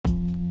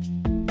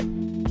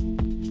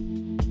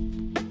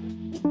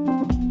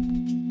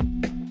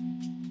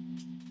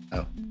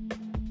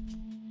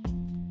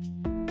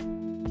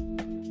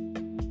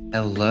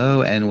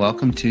Hello and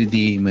welcome to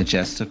the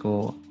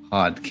Majestical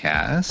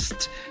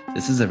Podcast.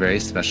 This is a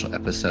very special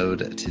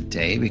episode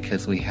today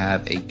because we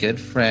have a good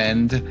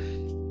friend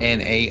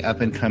and a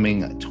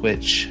up-and-coming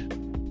Twitch,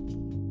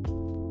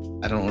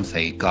 I don't want to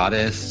say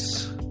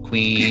goddess,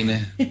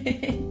 queen.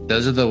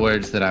 Those are the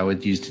words that I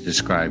would use to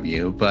describe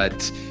you,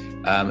 but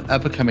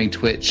up-and-coming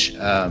Twitch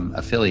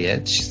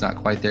affiliate. She's not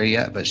quite there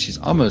yet, but she's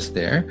almost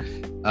there.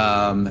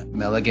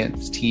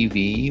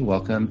 MeleganceTV,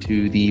 welcome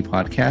to the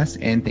podcast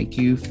and thank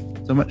you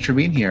so much for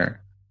being here.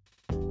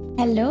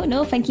 Hello,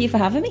 no, thank you for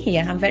having me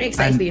here. I'm very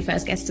excited to be your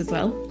first guest as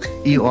well.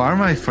 You are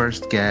my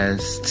first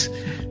guest.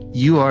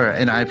 You are,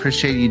 and I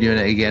appreciate you doing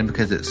it again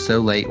because it's so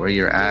late where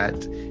you're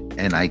at,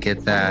 and I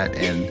get that,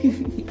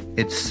 and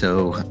it's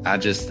so, I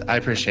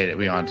appreciate it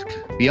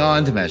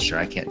beyond measure.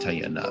 I can't tell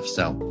you enough.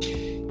 So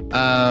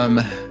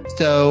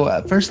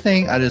first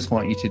thing I just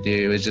want you to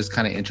do is just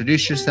kind of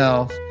introduce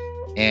yourself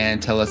and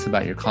tell us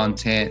about your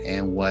content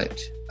and what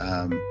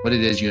it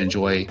is you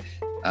enjoy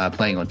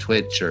playing on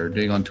Twitch or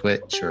doing on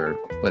Twitch or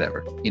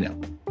whatever,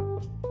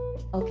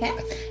 Okay.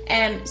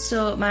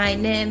 So my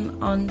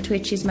name on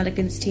Twitch is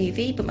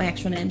MeleganceTV, but my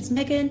actual name's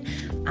Megan,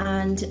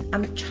 and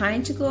I'm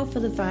trying to go for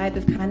the vibe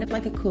of kind of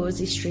like a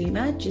cozy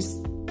streamer,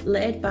 just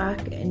laid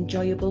back,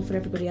 enjoyable for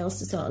everybody else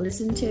to sort of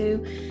listen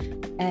to.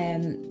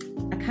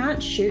 I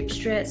can't shoot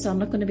straight, so I'm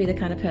not going to be the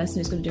kind of person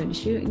who's going to do any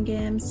shooting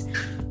games,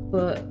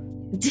 but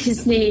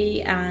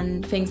Disney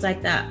and things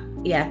like that,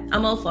 yeah,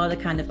 I'm all for the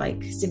kind of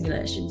like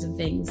simulations and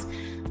things.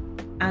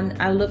 And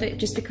I love it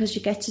just because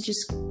you get to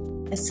just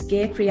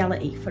escape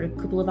reality for a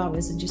couple of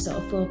hours and just sort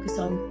of focus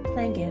on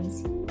playing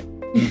games.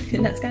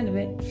 And that's kind of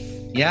it.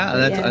 Yeah,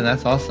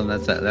 that's awesome.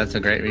 That's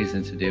a great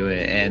reason to do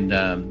it. And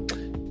I'm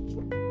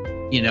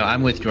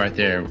with you right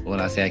there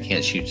when I say I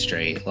can't shoot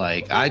straight.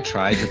 Like, I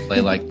tried to play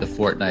like the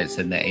Fortnites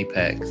and the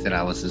Apex, and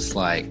I was just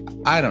like,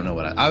 I don't know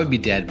I would be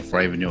dead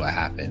before I even knew what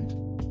happened.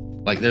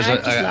 Like, I was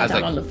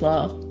like, on the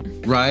floor.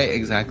 Right,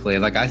 exactly.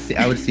 Like I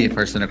would see a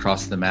person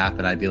across the map,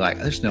 and I'd be like,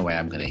 "There's no way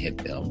I'm going to hit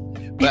them."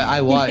 But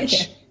I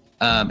watch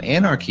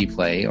Anarchy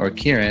play, or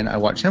Kieran. I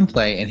watch him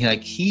play, and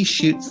he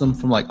shoots them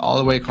from like all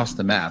the way across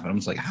the map, and I'm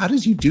just like, "How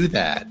does you do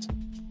that?"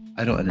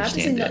 I don't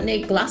understand. How does he not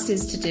need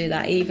glasses to do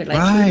that either? Like,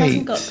 right. He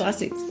hasn't got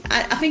glasses.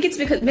 I think it's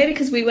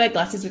because we wear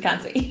glasses, we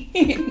can't see.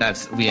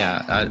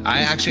 I'm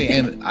actually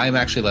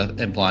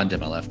blind in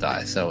my left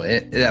eye, so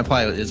that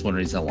probably is one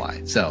reason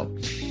why. So.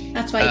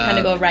 That's why you kind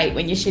of go right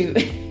when you shoot.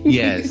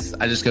 Yes,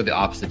 I just go the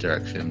opposite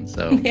direction.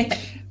 So, yeah.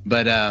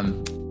 But I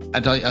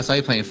saw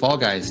you playing Fall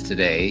Guys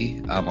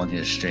today on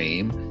your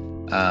stream.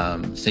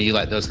 So you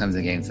like those kinds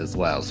of games as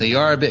well. So you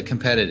are a bit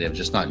competitive,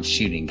 just not in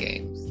shooting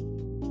games.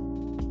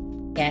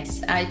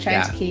 Yes, I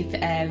try to keep.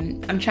 I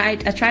try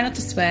not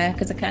to swear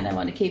because I kind of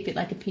want to keep it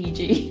like a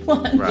PG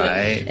one.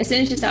 Right. But as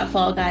soon as you start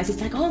Fall Guys, it's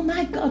like, oh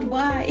my god,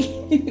 why?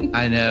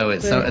 I know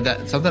it's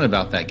something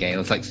about that game.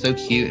 It's like so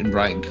cute and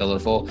bright and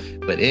colorful,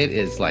 but it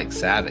is like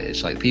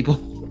savage. Like people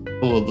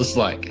will just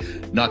like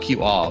knock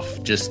you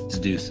off just to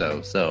do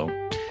so. So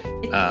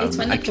it's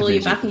when they pull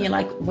you back and you're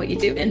like, what are you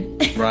doing?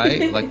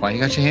 Right? Like, why you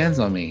got your hands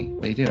on me?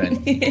 What are you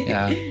doing?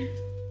 Yeah.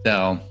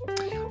 So.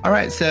 All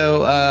right,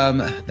 so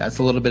that's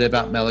a little bit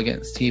about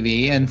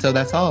MeleganceTV, and so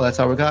that's all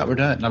we got. We're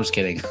done. No, I'm just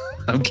kidding.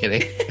 I'm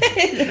kidding.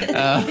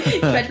 I'll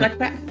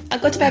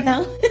go to bed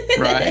now.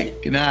 Right.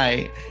 Good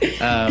night.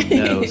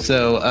 No.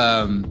 So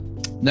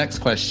next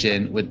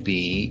question would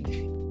be,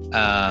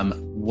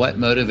 what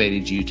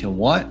motivated you to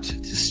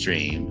want to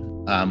stream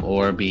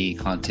or be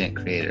content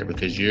creator?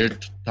 Because you're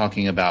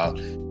talking about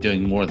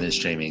doing more than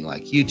streaming,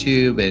 like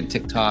YouTube and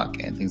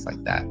TikTok and things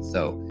like that.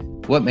 So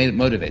what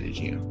motivated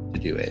you to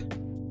do it?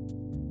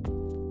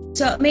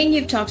 So, I mean,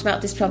 you've talked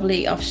about this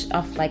probably off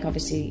like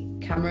obviously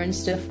camera and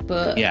stuff,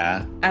 but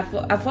yeah,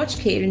 I've watched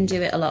Kieran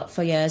do it a lot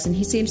for years, and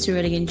he seems to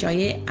really enjoy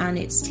it. And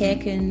it's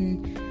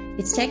taken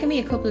me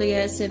a couple of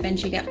years to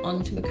eventually get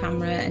onto a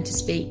camera and to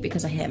speak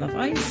because I hate my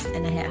voice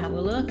and I hate how I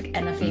look.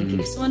 And I think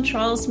if someone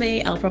trolls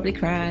me, I'll probably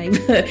cry.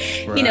 But,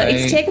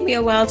 it's taken me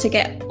a while to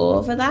get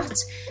over that.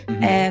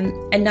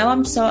 And now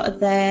I'm sort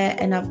of there,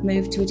 and I've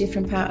moved to a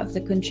different part of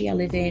the country I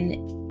live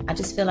in. I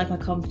just feel like my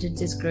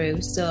confidence has grew.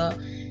 So,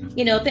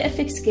 a bit of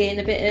thick skin,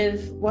 a bit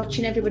of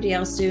watching everybody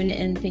else doing it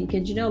and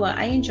thinking, you know what,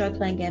 I enjoy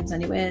playing games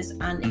anyways.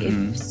 And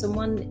if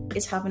someone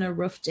is having a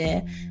rough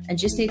day and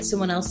just needs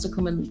someone else to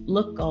come and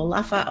look or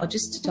laugh at or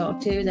just to talk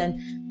to,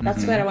 then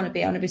that's where I want to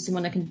be. I want to be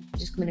someone that can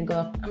just come in and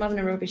go, I'm having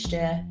a rubbish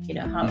day,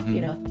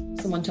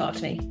 someone talk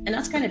to me. And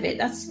that's kind of it.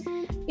 That's,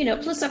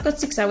 plus I've got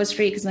 6 hours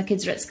free because my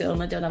kids are at school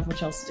and I don't have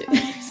much else to do.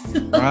 So.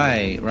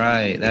 Right.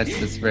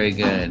 That's very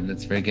good.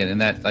 That's very good.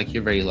 And that, like,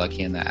 you're very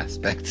lucky in that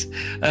aspect.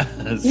 I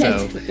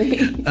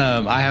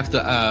have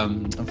to,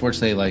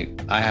 unfortunately, like,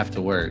 I have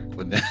to work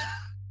when my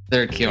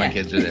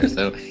kids are there.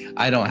 So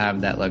I don't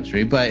have that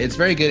luxury, but it's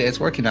very good. It's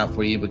working out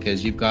for you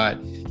because you've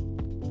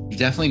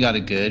definitely got a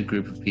good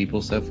group of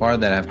people so far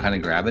that have kind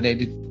of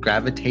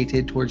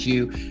gravitated towards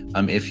you.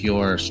 If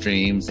your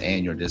streams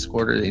and your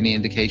Discord are any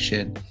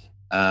indication,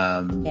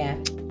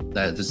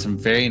 there's some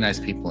very nice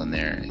people in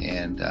there,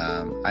 and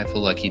I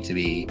feel lucky to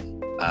be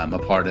a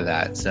part of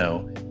that.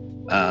 So,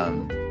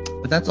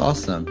 but that's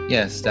awesome.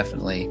 Yes,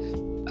 definitely.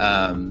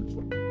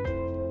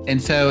 And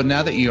so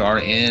now that you are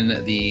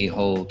in the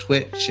whole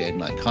Twitch and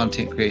like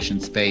content creation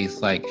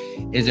space, like,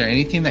 is there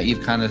anything that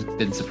you've kind of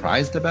been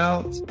surprised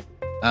about?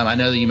 I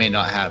know that you may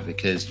not have,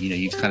 because, you know,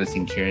 you've kind of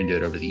seen Kieran do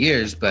it over the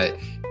years, but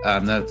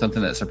that's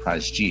something that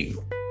surprised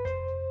you.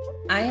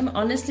 I am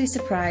honestly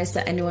surprised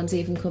that anyone's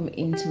even come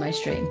into my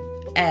stream,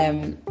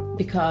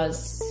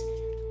 because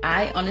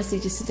I honestly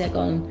just sit there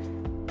going,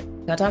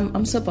 God,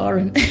 I'm so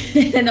boring.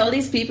 And all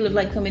these people have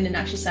like come in and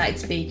actually started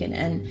speaking.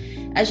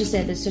 And as you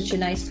said, there's such a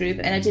nice group,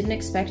 and I didn't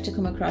expect to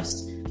come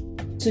across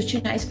such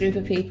a nice group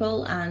of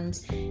people. And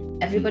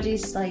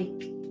everybody's like,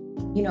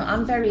 you know,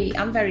 I'm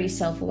very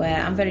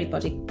self-aware. I'm very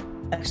like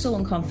so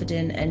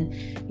unconfident. And,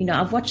 you know,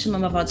 I've watched some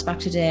of my VODs back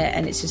today,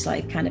 and it's just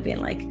like kind of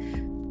being like,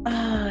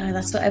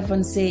 that's what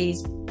everyone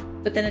sees.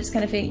 But then I just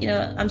kind of think, you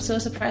know, I'm so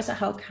surprised at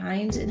how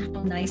kind and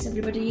how nice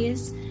everybody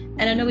is.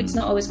 And I know it's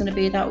not always going to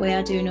be that way.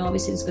 I do know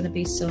obviously there's going to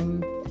be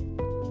some,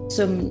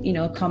 you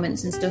know,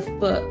 comments and stuff.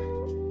 But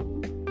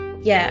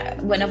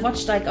yeah, when I've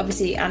watched like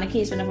obviously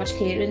Anarchy's, when I've watched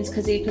Kieran's,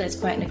 because he plays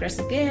quite an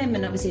aggressive game,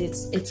 and obviously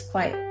it's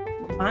quite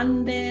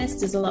fan-based.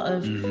 There's a lot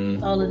of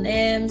all the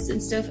names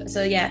and stuff.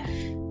 So yeah,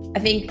 I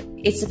think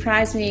it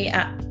surprised me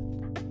at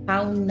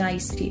how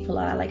nice people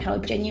are, like how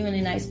genuinely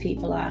nice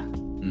people are.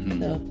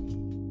 So,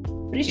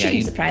 but it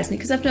shouldn't surprise me,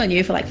 because I've known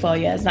you for like 4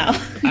 years now.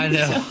 I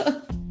know.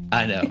 So.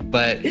 I know,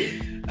 but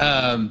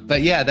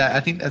yeah, I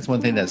think that's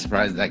one thing that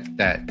surprises, like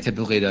that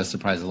typically does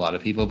surprise a lot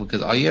of people,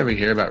 because all you ever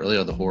hear about really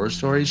are the horror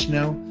stories, you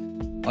know,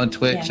 on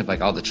Twitch of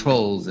like all the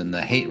trolls and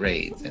the hate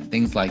raids and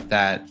things like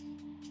that.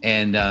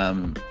 And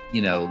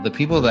you know, the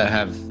people that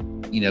have,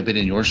 you know, been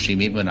in your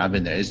stream, even when I've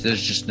been there,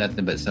 there's just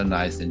nothing but so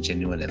nice and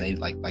genuine, and they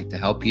like to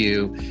help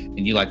you,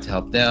 and you like to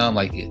help them.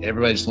 Like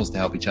everybody just wants to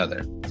help each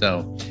other.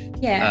 So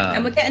yeah,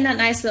 and we're getting that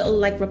nice little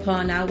like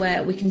rapport now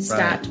where we can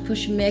start to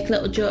push and make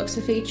little jokes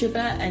with each other,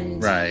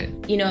 and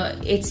you know,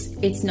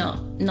 it's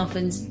not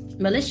nothing's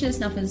malicious,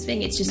 nothing's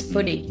thing. It's just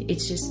funny.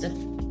 It's just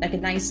like a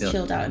nice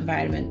chilled out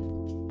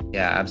environment.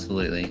 Yeah,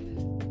 absolutely.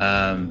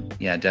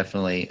 Yeah,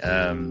 definitely.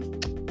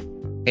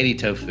 Katie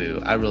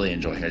Tofu, I really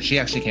enjoy her. She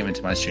actually came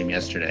into my stream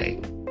yesterday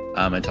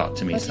and talked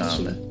to me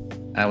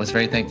some. I was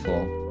very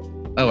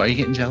thankful. Oh, are you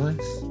getting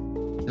jealous?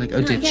 You're like,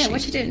 oh, did she?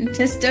 What you doing?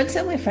 Just don't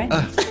tell my friends.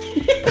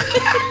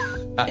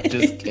 I'm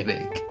just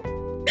kidding.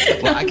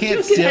 Well, I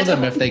can't steal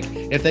them if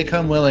they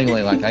come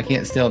willingly. Like, I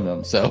can't steal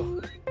them.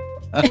 So.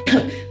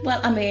 Well,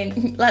 I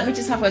mean, let me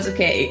just have words with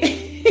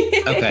Katie.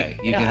 Okay,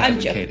 you can have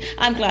Katie.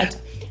 I'm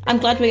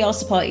glad we all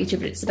support each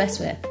other. It's the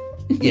best way.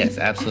 Yes,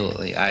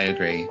 absolutely. I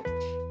agree.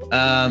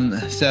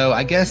 So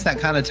I guess that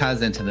kind of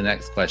ties into the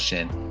next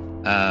question.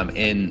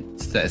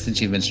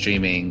 Since you've been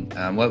streaming,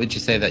 what would you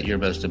say that your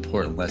most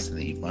important lesson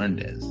that you've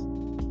learned is?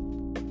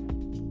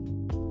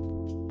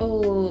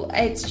 Oh,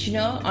 it's, you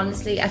know,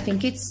 honestly, I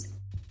think it's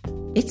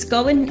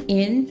going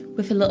in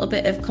with a little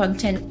bit of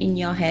content in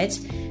your head,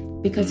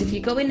 because if you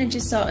go in and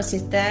just sort of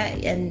sit there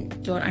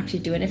and don't actually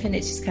do anything,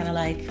 it's just kind of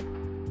like,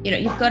 you know,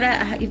 you've got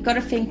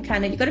to think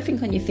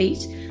on your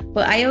feet.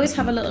 But I always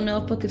have a little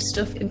notebook of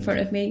stuff in front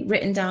of me,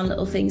 written down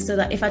little things, so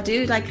that if I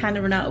do like kind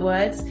of run out of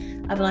words,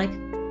 I'll be like,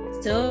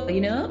 so,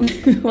 you know,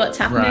 what's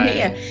happening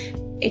here?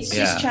 It's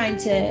just trying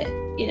to,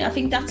 you know, I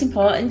think that's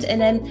important.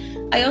 And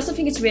then I also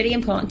think it's really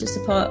important to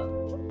support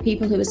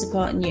people who are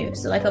supporting you.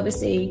 So like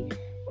obviously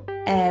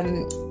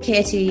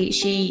Katie,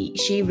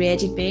 she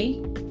raided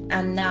me,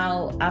 and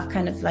now I've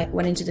kind of like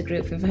went into the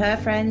group with her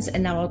friends,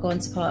 and now I'll go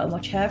and support and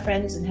watch her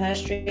friends and her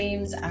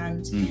streams.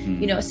 And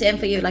you know, same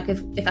for you, like if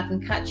I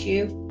can catch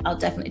you, I'll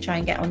definitely try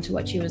and get on to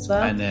watch you as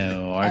well. I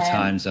know, our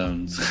time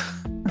zones.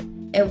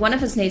 One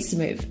of us needs to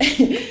move.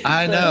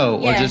 I know,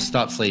 or just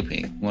stop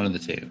sleeping, one of the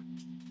two.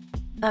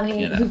 I mean,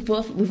 you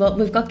know.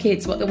 we've got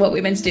kids. What are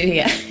we meant to do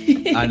here?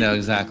 I know,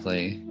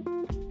 exactly.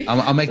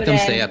 I'll make them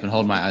stay up and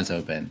hold my eyes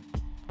open.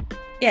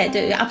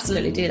 Yeah,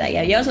 absolutely do that.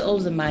 Yeah, yours are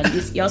older than mine.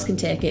 Yours can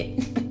take it.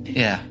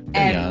 Yeah,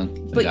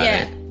 young. But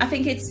yeah, I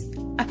think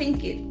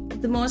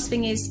the most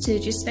thing is to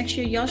just make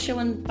sure you're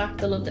showing back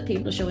the love that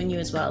people are showing you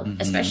as well,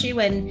 especially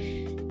when,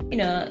 you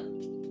know,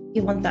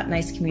 you want that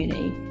nice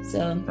community.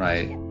 So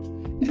right,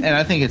 and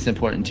I think it's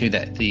important too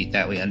that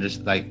we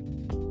understand, like,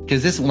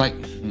 because this like.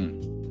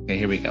 Okay,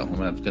 here we go. I'm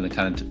going to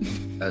kind of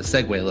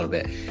segue a little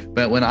bit.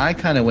 But when I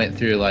kind of went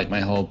through like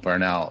my whole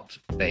burnout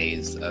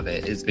phase of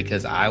it, is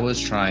because I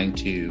was trying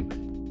to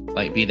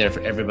like be there for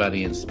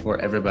everybody and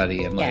support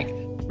everybody and like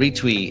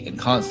retweet and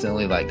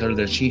constantly like go to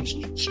their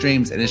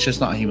streams. And it's just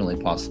not humanly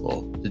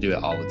possible to do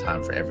it all the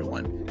time for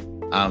everyone.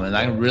 And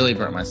I really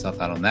burnt myself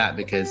out on that,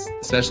 because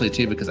especially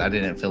too, because I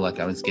didn't feel like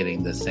I was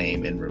getting the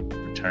same in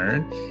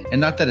return.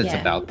 And not that it's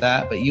about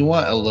that, but you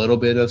want a little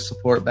bit of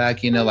support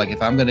back, you know, like if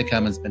I'm going to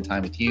come and spend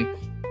time with you,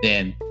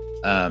 then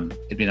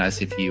it'd be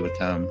nice if you would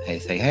come,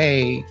 say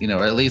hey, you know,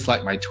 or at least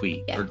like my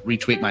tweet or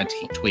retweet my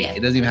tweet.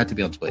 It doesn't even have to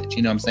be on Twitch,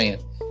 you know what I'm saying?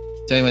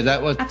 So anyway,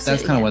 that's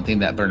kind of one thing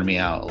that burned me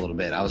out a little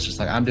bit. I was just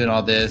like, I'm doing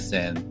all this,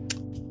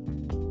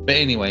 but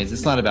anyways,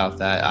 it's not about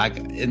that.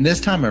 And this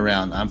time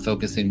around, I'm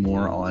focusing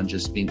more on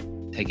just being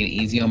taking it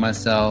easy on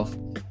myself,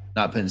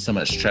 not putting so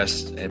much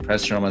stress and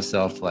pressure on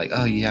myself, like,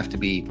 oh, you have to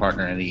be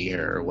partner in a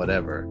year or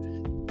whatever.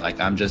 Like,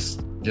 I'm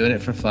just doing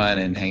it for fun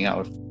and hang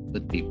out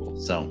with people.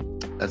 So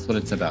that's what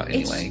it's about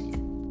anyway.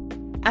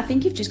 I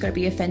think you've just got to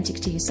be authentic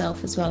to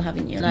yourself as well,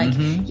 haven't you? Like,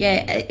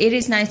 yeah, it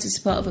is nice to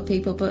support other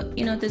people, but,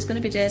 you know, there's going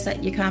to be days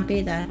that you can't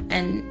be there.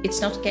 And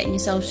it's not getting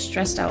yourself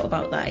stressed out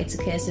about that. It's a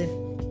case of,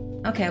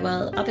 okay,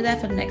 well, I'll be there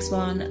for the next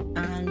one.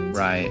 And,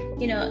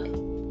 you know,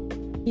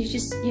 you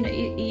just, you know,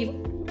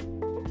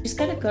 you just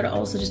kind of got to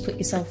also just put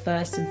yourself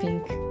first and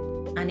think,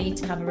 I need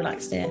to have a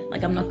relaxed day.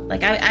 Like, I'm not,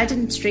 like, I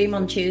didn't stream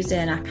on Tuesday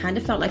and I kind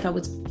of felt like I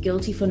was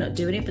guilty for not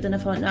doing it. But then I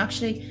thought, no,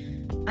 actually,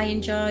 I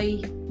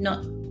enjoy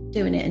not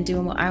doing it and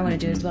doing what I want to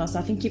do as well. So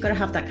I think you've got to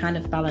have that kind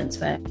of balance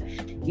where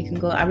you can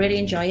go, I really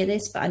enjoy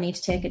this, but I need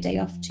to take a day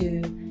off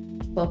to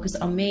focus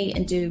on me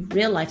and do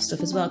real life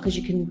stuff as well, because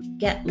you can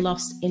get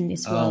lost in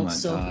this world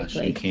so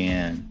quickly.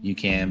 You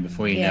can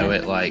before you know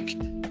it, like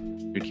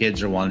your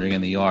kids are wandering in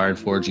the yard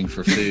foraging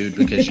for food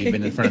because you've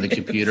been in front of the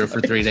computer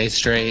for 3 days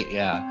straight.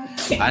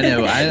 I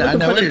know I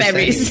know what you're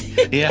saying.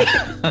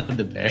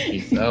 The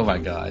berries. Oh my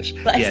gosh.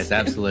 Yes,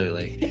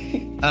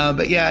 absolutely.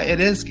 But yeah, it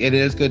is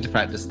good to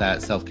practice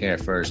that self-care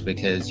first,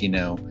 because, you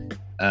know,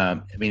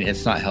 I mean,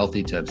 it's not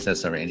healthy to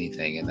obsess over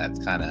anything, and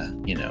that's kind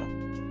of, you know,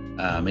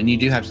 and you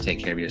do have to take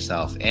care of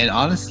yourself. And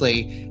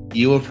honestly,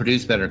 you will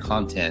produce better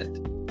content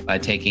by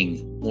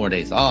taking more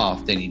days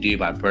off than you do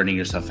by burning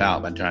yourself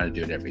out by trying to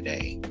do it every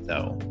day.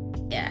 So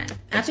yeah,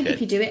 I think if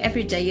you do it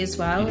every day as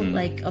well,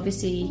 like,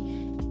 obviously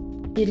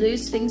you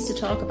lose things to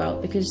talk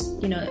about, because,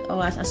 you know,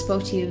 I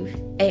spoke to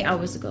you 8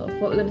 hours ago,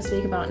 what we're going to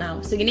speak about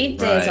now. So you need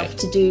days off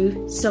to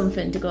do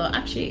something, to go,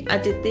 actually, I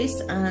did this,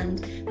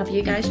 and have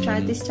you guys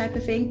tried this type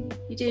of thing?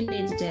 You do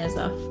need the days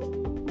off.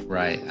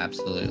 Right,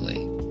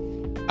 absolutely.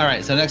 All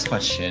right, so next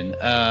question.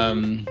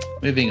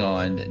 Moving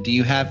on, do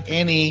you have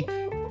any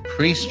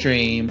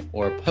pre-stream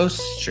or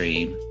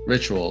post-stream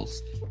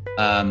rituals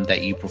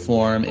that you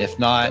perform? If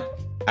not,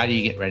 how do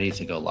you get ready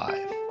to go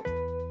live?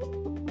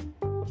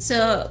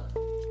 So,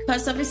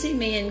 because obviously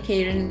me and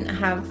Kieran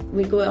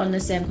we go on the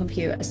same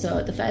computer.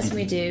 So the first thing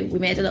we do, we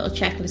made a little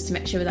checklist to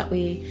make sure that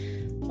we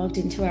logged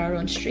into our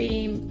own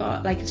stream,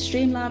 or like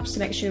Streamlabs, to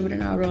make sure we're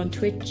in our own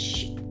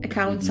Twitch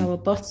accounts, our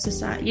bots are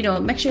set, you know,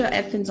 make sure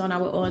everything's on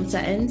our own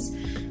settings.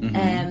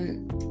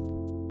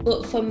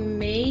 But for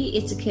me,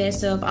 it's a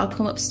case of, I'll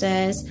come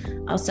upstairs,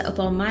 I'll set up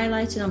all my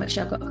lighting, I'll make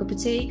sure I've got a cup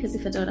of tea, because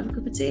if I don't have a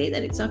cup of tea,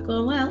 then it's not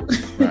going well.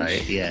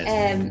 Right, yes.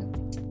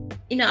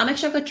 You know, I'll make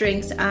sure I've got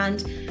drinks,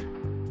 and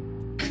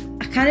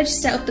I kind of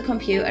just set up the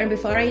computer, and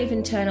before I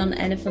even turn on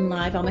anything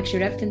live, I'll make sure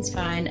everything's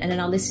fine, and then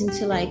I'll listen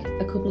to like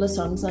a couple of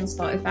songs on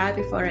Spotify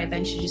before I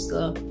eventually just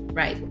go,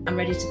 right, I'm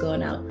ready to go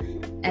now.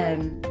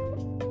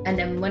 And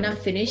then when I'm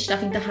finished, I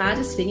think the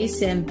hardest thing is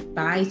saying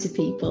bye to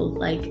people.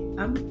 Like,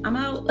 I'm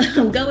out,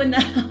 I'm going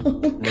now.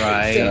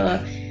 Right.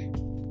 So,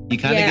 you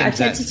kind of I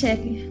tend to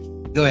take...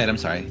 Go ahead, I'm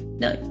sorry.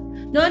 No,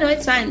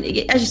 it's fine.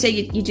 As you say,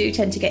 you do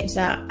tend to get into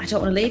that, I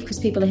don't want to leave because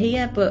people are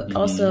here, but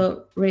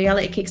also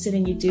reality kicks in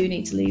and you do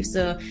need to leave.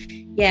 So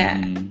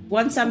yeah,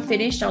 once I'm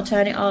finished, I'll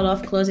turn it all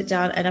off, close it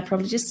down, and I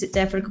probably just sit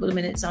there for a couple of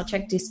minutes. I'll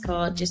check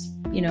Discord, just,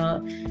 you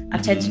know, I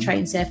tend to try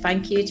and say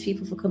thank you to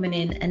people for coming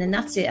in, and then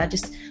that's it. I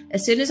just,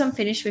 as soon as I'm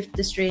finished with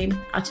the stream,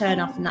 I turn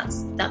off, and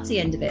that's the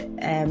end of it.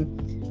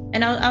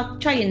 And I'll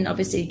try and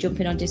obviously jump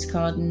in on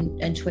Discord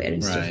and Twitter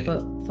and stuff,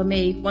 but for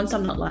me, once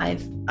I'm not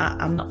live,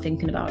 I'm not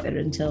thinking about it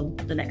until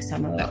the next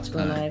time I'm about to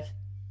go live.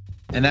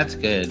 And that's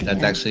good.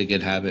 That's actually a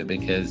good habit,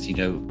 because, you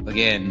know,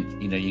 again,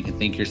 you know, you can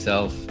think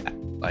yourself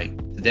like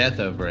to death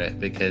over it,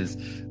 because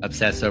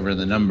obsess over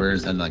the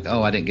numbers and like,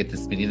 oh, I didn't get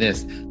this many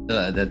this,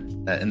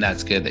 and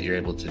that's good that you're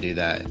able to do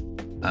that,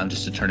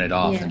 just to turn it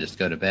off and just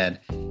go to bed.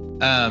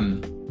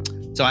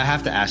 So I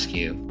have to ask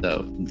you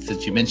though,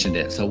 since you mentioned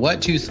it, so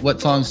what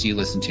songs do you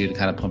listen to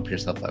kind of pump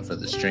yourself up for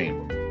the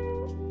stream?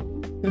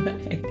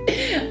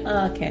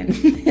 Okay.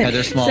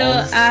 Heather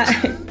Smalls.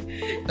 So,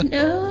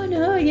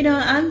 no, you know,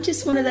 I'm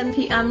just one of them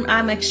people.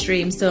 I'm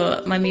extreme,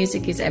 so my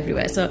music is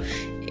everywhere. So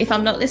if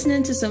I'm not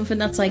listening to something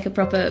that's like a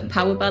proper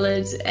power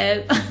ballad,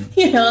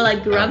 you know,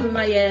 like grabbing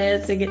my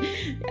ears, singing,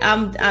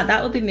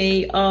 that would be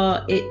me.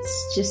 Or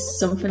it's just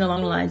something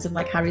along the lines of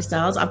like Harry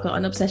Styles. I've got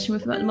an obsession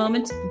with him at the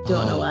moment.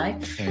 Don't know why.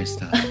 Harry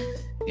Styles.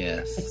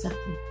 Yes.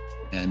 Exactly.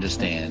 I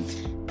understand.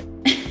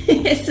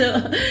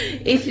 So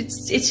if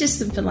it's just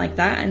something like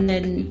that, and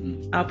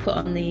then I'll put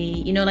on the,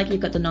 you know, like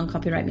you've got the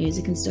non-copyright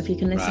music and stuff you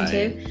can listen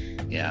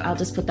to. Yeah. I'll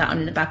just put that on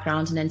in the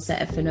background and then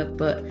set everything up.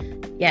 But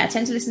yeah, I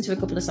tend to listen to a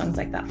couple of songs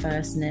like that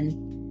first, and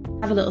then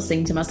have a little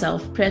sing to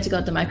myself, pray to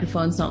God the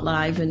microphone's not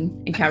live,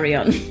 and carry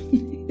on.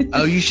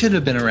 Oh, you should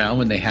have been around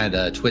when they had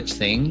Twitch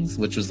things,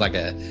 which was like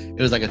a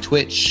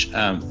Twitch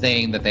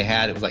thing that they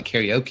had. It was like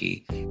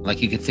karaoke,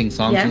 like you could sing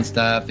songs and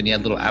stuff, and you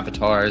had little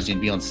avatars.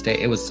 You'd be on stage.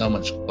 It was so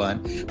much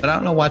fun. But I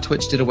don't know why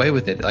Twitch did away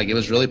with it. Like, it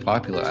was really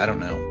popular. I don't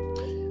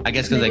know. I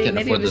guess because they couldn't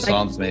afford the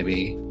songs,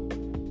 maybe.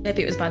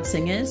 Maybe it was bad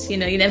singers. You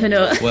know, you never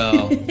know.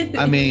 Well,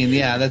 I mean,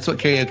 yeah, that's what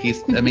karaoke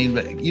is. I mean,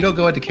 but you don't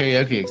go into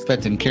karaoke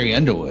expecting Carrie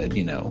Underwood,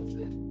 you know.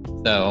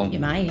 So you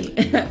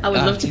might. I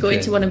would love to go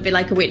into one and be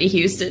like a Whitney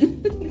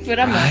Houston, but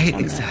I'm right, not.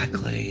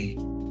 Exactly.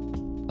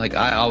 Like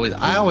I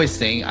always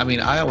sing. I mean,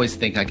 I always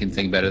think I can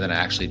sing better than I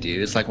actually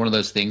do. It's like one of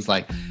those things.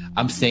 Like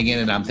I'm singing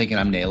and I'm thinking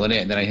I'm nailing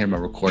it, and then I hear my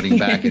recording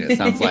back and it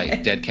sounds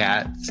like dead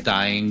cats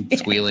dying,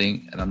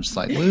 squealing, and I'm just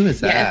like, "Who is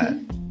that?" So,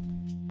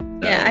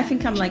 yeah, I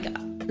think I'm like.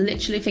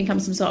 Literally think I'm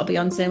some sort of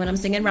Beyonce when I'm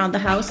singing around the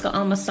house, got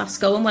all my sass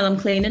going while I'm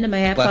cleaning and my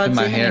AirPods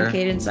in, and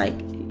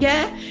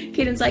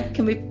Caden's like,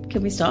 can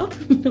we stop?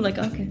 I'm like,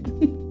 okay.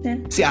 Yeah.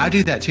 See, I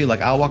do that too.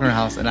 Like I'll walk around the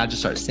house and I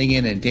just start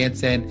singing and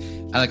dancing.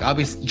 And like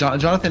obviously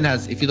Jonathan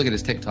has, if you look at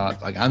his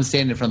TikTok, like I'm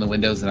standing in front of the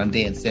windows and I'm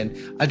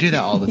dancing. I do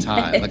that all the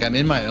time. Like I'm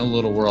in my own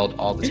little world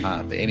all the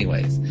time. But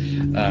anyways,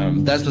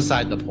 that's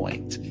beside the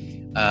point.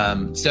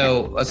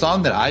 So a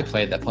song that I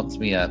play that pumps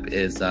me up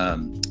is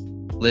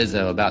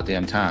Lizzo, About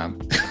Damn Time.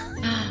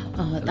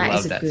 Oh, that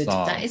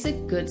is a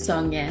good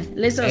song. Yeah,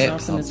 Lizzo's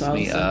awesome as well.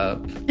 Me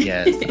up.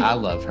 Yes, I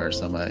love her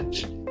so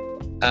much.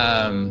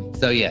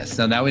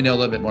 So now we know a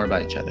little bit more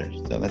about each other,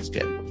 so that's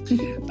good.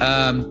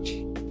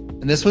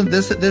 And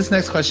this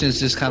next question is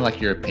just kind of like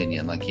your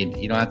opinion. Like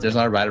you don't have, there's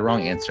not a right or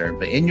wrong answer,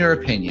 but in your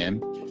opinion,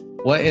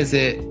 what is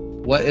a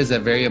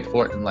very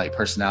important like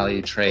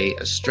personality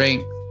trait, a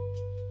strength,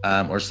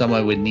 or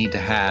someone would need to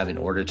have in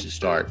order to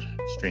start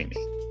streaming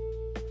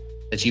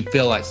that you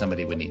feel like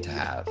somebody would need to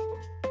have?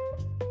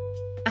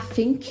 I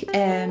think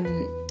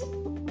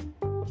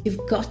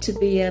you've got to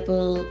be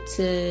able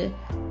to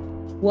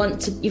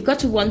want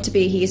to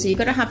be here. So you've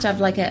got to have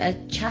like a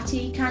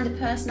chatty kind of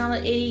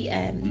personality,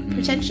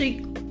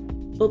 potentially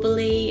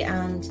bubbly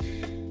and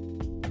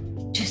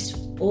just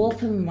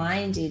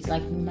open-minded,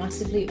 like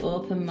massively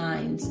open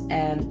minds,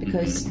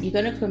 because you're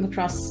going to come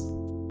across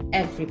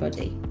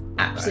everybody,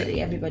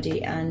 absolutely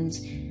everybody. And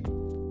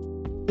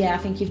yeah, I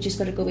think you've just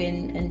got to go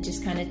in and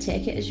just kind of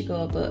take it as you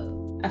go. But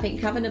I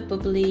think having a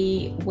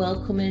bubbly,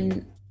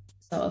 welcoming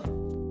sort of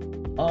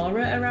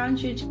aura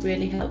around you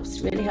really helps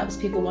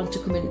people want to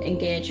come and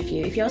engage with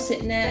you. If you're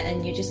sitting there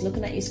and you're just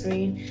looking at your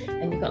screen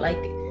and you've got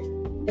like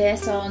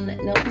bass on,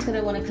 nobody's going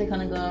to want to click on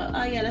and go,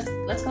 oh yeah,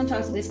 let's go and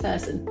talk to this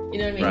person. You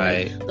know what I mean?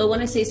 Right. Like, they'll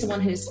want to see someone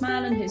who's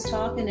smiling, who's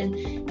talking.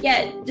 And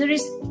yeah, there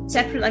is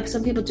separate, like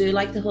some people do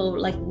like the whole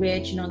like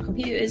raging on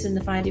computers and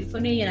they find it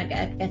funny, and I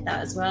get that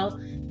as well.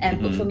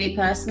 But for me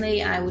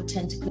personally, I would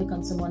tend to click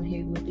on someone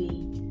who would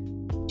be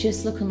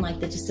just looking like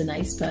they're just a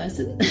nice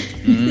person.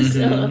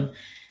 So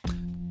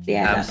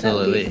yeah,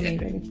 absolutely. That would be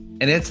for me, really.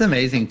 And it's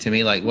amazing to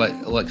me, like what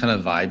kind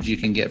of vibes you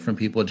can get from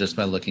people just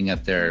by looking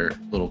at their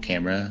little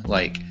camera,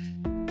 like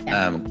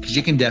because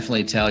you can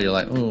definitely tell. You're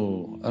like,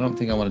 oh, I don't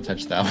think I want to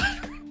touch that one.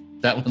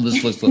 That one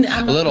looks a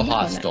little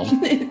hostile.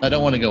 I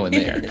don't want to go in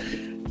there.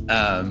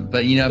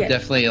 But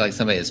definitely like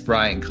somebody that's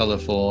bright and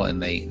colorful,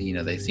 and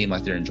they seem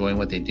like they're enjoying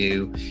what they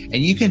do, and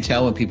you can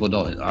tell when people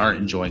aren't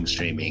enjoying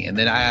streaming. And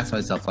then I ask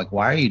myself, like,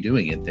 why are you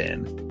doing it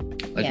then?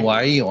 Like,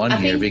 why are you on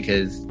here?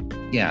 Because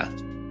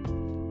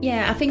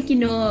I think you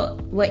know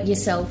what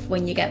yourself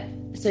when you get,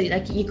 so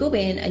like you go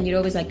in and you're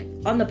always like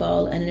on the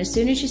ball, and as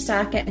soon as you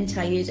start getting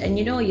tired, and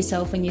you know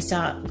yourself when you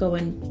start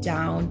going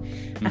down,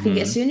 I think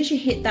as soon as you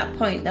hit that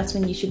point, that's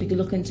when you should be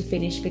looking to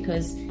finish,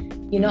 because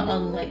you're not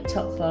on like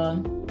top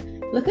form.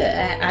 Look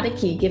at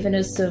Adiki giving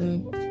us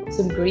some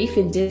grief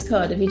in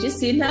Discord. Have you just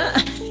seen that?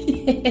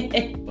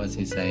 What's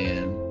he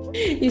saying?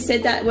 He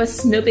said that we're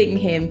snubbing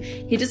him.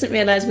 He doesn't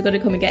realise we're going to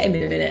come and get him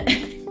in a minute.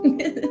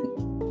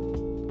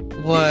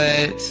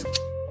 What?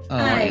 Oh,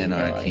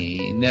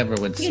 Anarchy. Never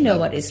would. You know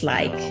what it's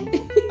like.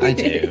 I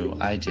do.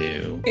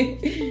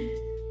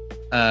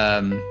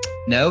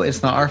 No,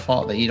 it's not our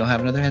fault that you don't have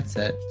another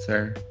headset,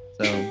 sir.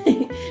 So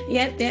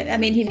yeah. I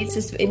mean, he needs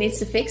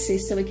to fix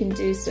this so we can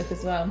do stuff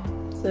as well.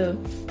 So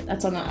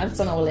that's on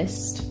our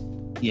list.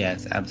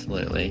 Yes,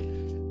 absolutely.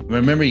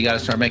 Remember, you got to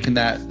start making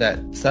that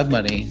sub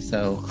money,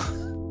 so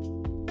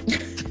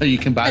you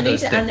can buy those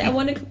things. And I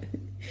want to,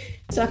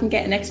 so I can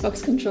get an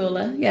Xbox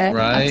controller. Yeah,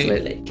 right.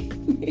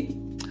 Absolutely.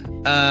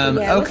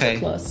 Okay.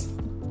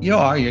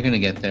 You're gonna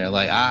get there.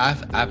 Like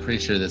I'm pretty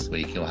sure this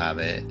week you'll have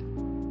it.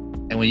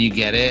 And when you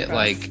get it,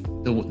 like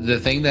the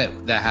thing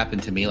that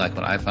happened to me, like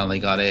when I finally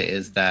got it,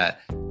 is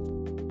that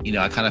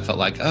I kind of felt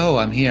like, oh,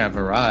 I'm here, I've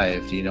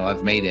arrived,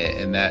 I've made it,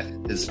 and that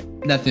is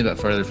nothing but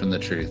further from the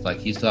truth.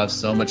 Like you still have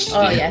so much to do.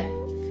 Oh yeah.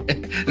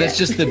 That's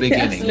just the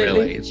beginning,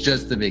 really. It's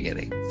just the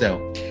beginning.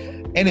 So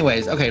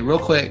anyways, okay, real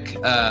quick,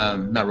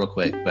 not real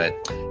quick, but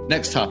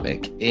next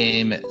topic.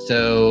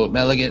 So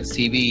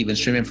MeleganceTV, you've been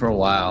streaming for a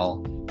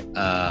while.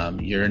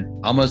 You're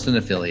almost an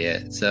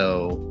affiliate.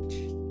 So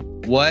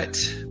what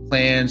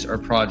plans or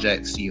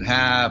projects do you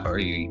have, or are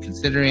you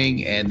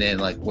considering? And then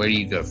like, where do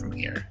you go from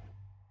here?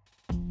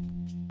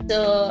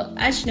 So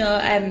as you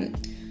know,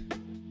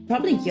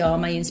 probably you're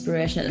my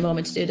inspiration at the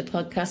moment to do the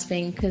podcast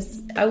thing,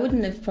 because I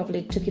wouldn't have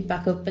probably took it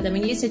back up. But then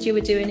when you said you were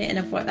doing it, and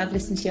I've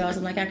listened to yours,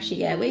 I'm like,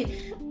 actually, yeah,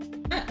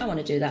 I want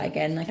to do that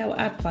again. Like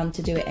I plan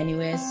to do it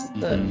anyways,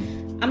 but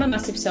I'm a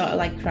massive sort of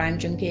like crime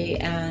junkie,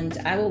 and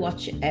I will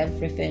watch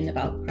everything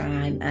about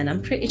crime. And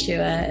I'm pretty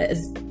sure, as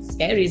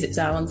scary as it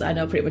sounds, I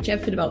know pretty much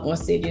everything about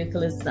most serial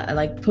killers that are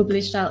like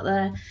published out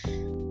there.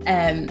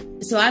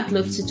 So I'd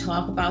love to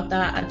talk about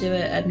that.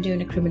 I'm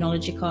doing a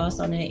criminology course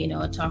on it,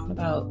 talking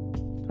about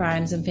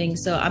crimes and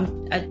things. So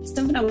it's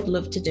something I would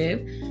love to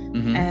do.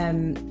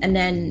 And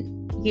then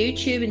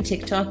YouTube and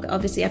TikTok,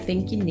 obviously, I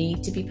think you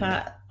need to be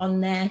part on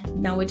there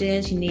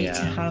nowadays. You need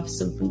to have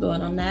something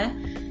going on there.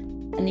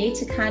 I need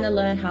to kind of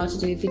learn how to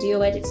do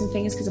video edits and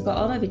things, because I've got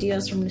all my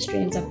videos from the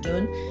streams I've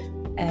done.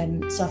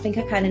 So I think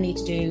I kind of need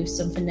to do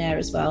something there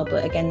as well.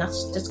 But again,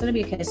 that's going to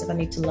be a case of I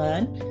need to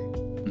learn.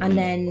 And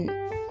then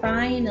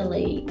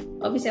finally,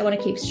 obviously I want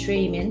to keep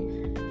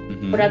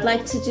streaming, but I'd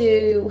like to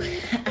do,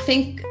 I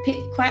think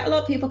quite a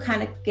lot of people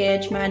kind of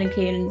gauge mine and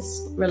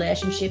Kieran's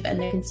relationship, and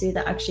they can see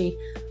that actually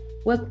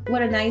we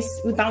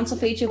bounce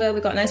off each other,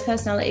 we've got a nice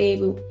personality,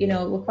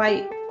 we're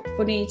quite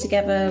funny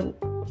together,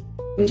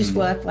 we just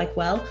work like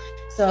well.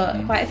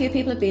 So quite a few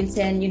people have been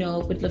saying,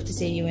 we'd love to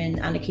see you and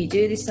Anarchy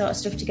do this sort of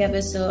stuff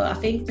together. So I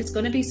think there's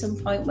going to be some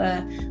point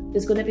where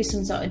there's going to be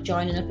some sort of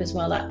joining up as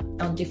well, like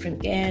on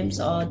different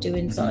games or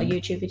doing sort of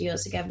YouTube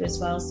videos together as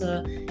well.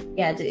 So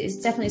yeah, it's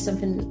definitely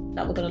something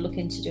that we're going to look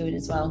into doing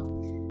as well.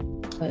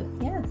 But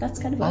yeah, that's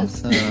kind of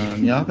awesome.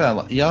 Y'all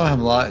have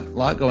a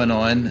lot going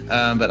on,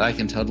 but I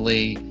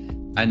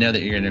know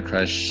that you're going to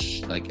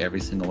crush like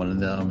every single one of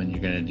them, and you're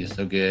going to do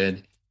so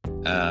good.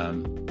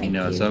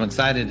 So I'm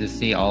excited to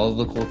see all of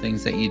the cool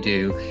things that you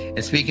do.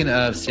 And speaking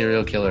of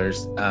serial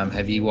killers,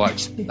 have you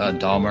watched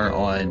Dahmer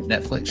on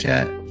Netflix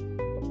yet?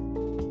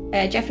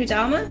 Jeffrey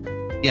Dahmer?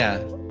 Yeah.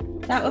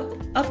 That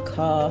of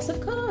course.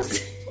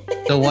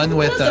 The one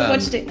with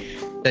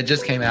that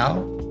just came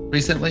out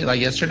recently,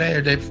 like yesterday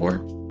or day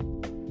before.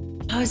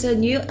 Oh, so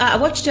new. I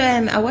watched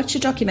a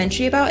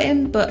documentary about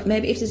him, but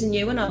maybe if there's a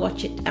new one, I'll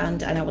watch it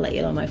and I will let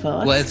you know my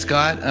thoughts. Well, it's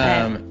got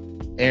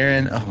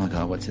Aaron, oh my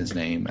God, what's his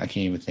name? I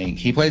can't even think.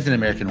 He plays an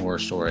American Horror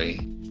Story.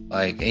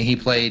 And he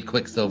played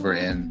Quicksilver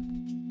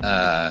in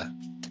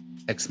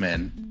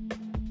X-Men.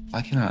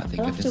 I cannot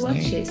think of his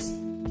name. This.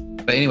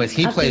 But anyways,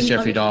 he plays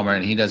Jeffrey Dahmer,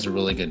 and he does a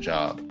really good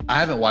job. I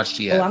haven't watched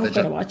it yet. Oh, I'm going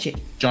to watch it.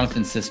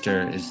 Jonathan's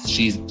sister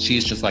she's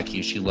just like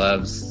you. She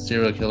loves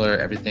serial killer,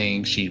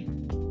 everything. She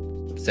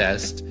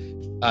obsessed.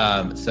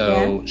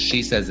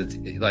 She says it's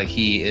like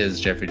he is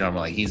Jeffrey Dahmer.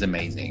 Like he's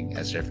amazing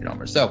as Jeffrey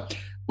Dahmer. So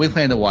we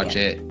plan to watch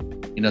it.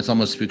 It's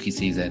almost spooky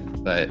season,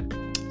 but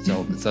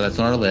so that's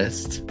on our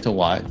list to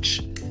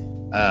watch.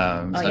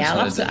 I'll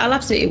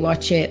absolutely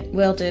watch it.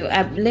 Will do.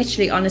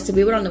 Honestly,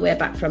 we were on the way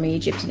back from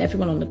Egypt, and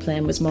everyone on the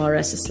plane was more or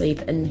less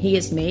asleep. And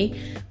here's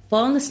me,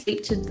 falling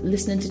asleep to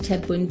listening to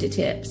Ted Bundy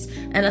tips.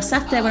 And I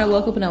sat there when I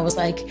woke up, and I was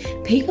like,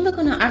 people are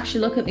going to actually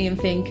look at me and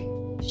think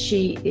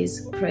she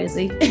is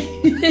crazy.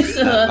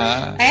 So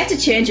I had to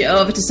change it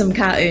over to some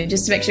cartoon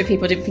just to make sure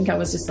people didn't think I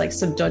was just like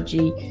some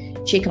dodgy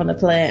chick on the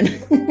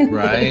plane.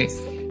 Right.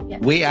 Yeah.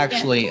 We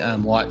actually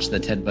watched the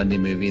Ted Bundy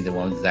movie, the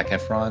one with Zac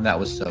Efron. That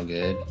was so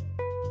good.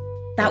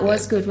 That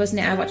was good, wasn't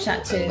it? I watched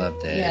that too. I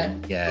loved it. Yeah.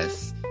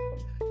 Yes.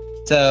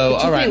 So,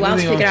 all right. It took me a while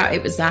to figure out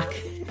it was Zac.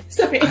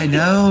 Sorry. I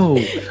know.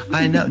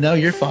 No,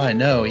 you're fine.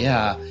 No,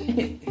 yeah.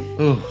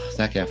 Ooh,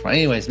 Zac Efron.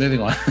 Anyways,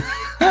 moving on.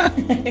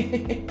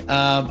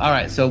 All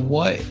right. So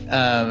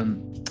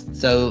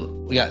so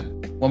we got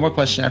one more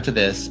question after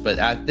this,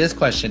 but this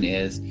question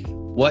is,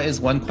 what is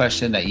one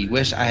question that you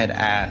wish I had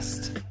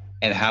asked,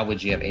 and how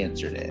would you have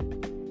answered it?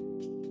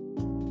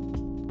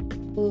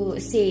 Oh,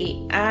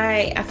 see,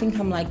 I think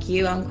I'm like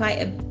you. I'm quite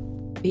a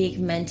big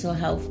mental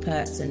health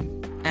person.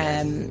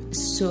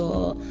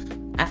 So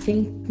I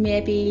think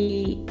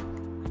maybe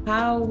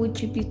how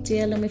would you be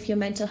dealing with your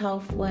mental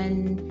health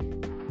when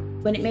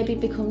it maybe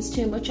becomes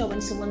too much, or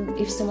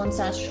if someone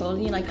starts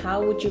trolling you, like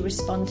how would you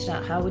respond to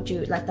that? How would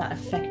you let that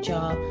affect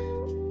your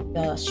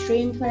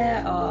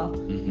screenplay or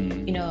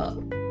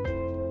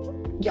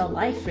your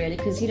life really?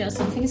 Because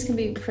some things can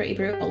be pretty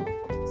brutal.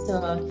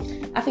 So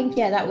I think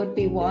that would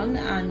be one,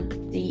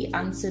 and the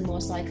answer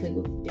most likely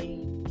would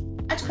be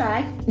I'd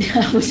cry.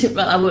 I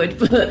would,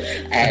 but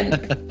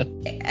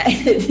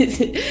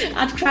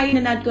I'd cry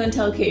and I'd go and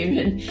tell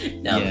Kieran.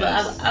 No,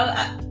 yes.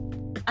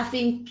 But I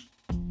think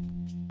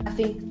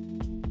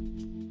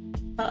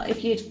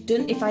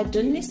if I'd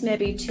done this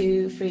maybe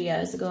 2-3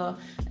 years ago,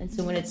 and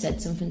someone had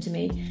said something to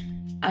me,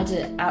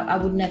 I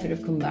would never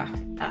have come back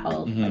at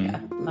all.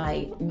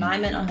 Like my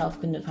mental health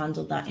couldn't have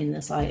handled that in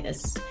the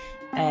slightest.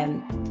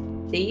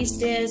 These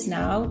days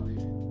now,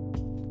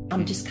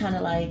 I'm just kind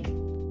of like,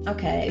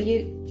 okay,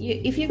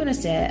 if you're going to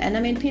say, and I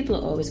mean, people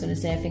are always going to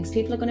say things,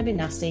 people are going to be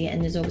nasty,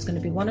 and there's always going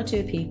to be 1 or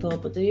 2 people,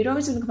 but you're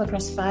always going to come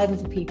across 5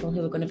 other people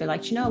who are going to be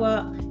like, you know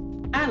what,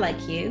 I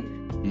like you,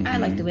 I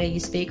like the way you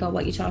speak or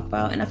what you talk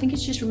about. And I think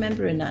it's just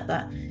remembering that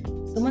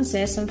someone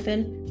says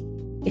something,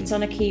 it's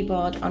on a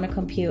keyboard, on a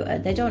computer,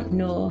 they don't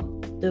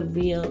know the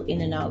real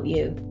in and out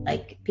you.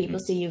 Like, people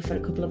see you for a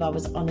couple of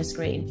hours on a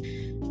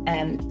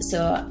screen.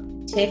 So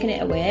taking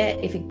it away,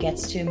 if it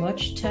gets too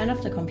much, turn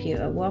off the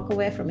computer, walk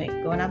away from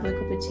it, go and have a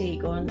cup of tea,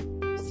 go and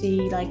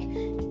see, like,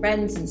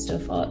 friends and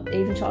stuff, or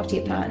even talk to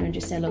your partner and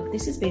just say, look,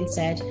 this has been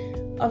said.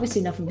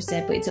 Obviously nothing was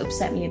said, but it's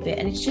upset me a bit.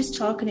 And it's just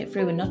talking it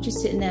through and not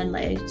just sitting there and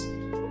let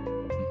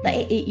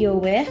it eat your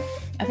way.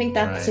 I think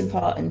that's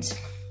important.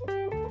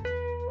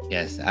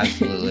 Yes,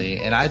 absolutely.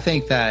 And I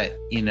think that,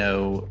 you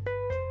know,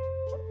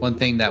 one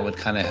thing that would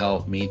kind of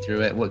help me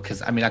through it,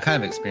 because I mean, I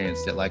kind of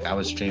experienced it. Like I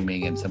was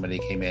streaming and somebody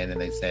came in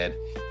and they said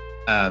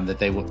that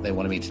they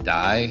wanted me to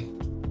die.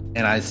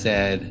 And I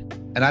said,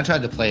 and I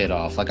tried to play it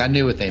off. Like I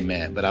knew what they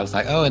meant, but I was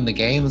like, oh, in the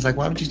game? It's like,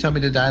 why would you tell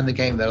me to die in the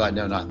game? They're like,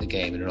 no, not in the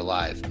game, in real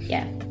life.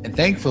 Yeah. And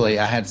thankfully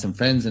I had some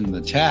friends in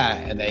the chat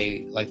and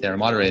they're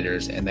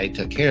moderators and they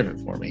took care of it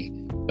for me.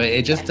 But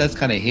it just does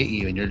kind of hit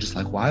you and you're just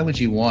like, why would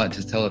you want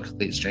to tell a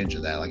complete stranger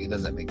that? Like, it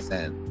doesn't make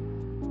sense.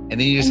 And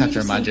then you just have to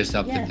remind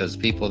yourself that those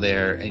people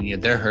there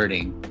and they're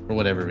hurting for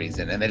whatever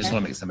reason and they just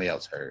want to make somebody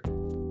else hurt.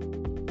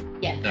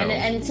 Yeah, so,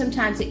 and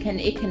sometimes it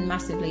can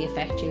massively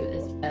affect you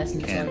as a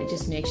person. So it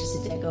just makes you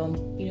sit there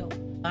going, you know,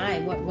 why?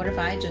 What have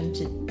I done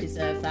to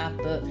deserve that?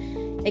 But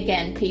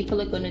again,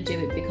 people are going to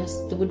do it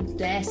because they wouldn't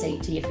dare say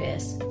it to your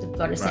face. They've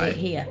got to say it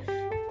here.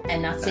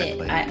 And that's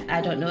it.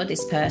 I don't know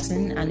this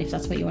person, and if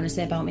that's what you want to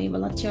say about me,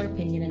 well, that's your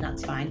opinion, and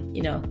that's fine.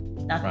 You know,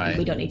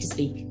 we don't need to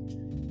speak.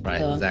 Right,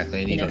 so,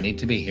 exactly. And you don't need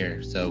to be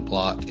here, so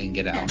block and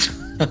get out.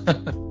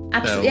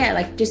 Absolutely, yeah.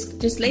 Like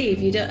just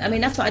leave. You don't. I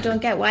mean, that's what I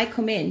don't get. Why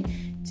come in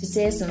to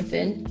say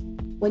something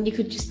when you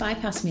could just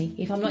bypass me?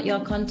 If I'm not your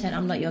content,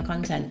 I'm not your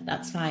content.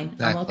 That's fine.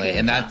 Exactly, I'm okay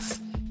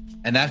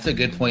and that's a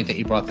good point that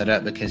you brought that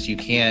up, because you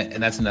can't.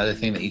 And that's another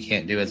thing that you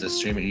can't do as a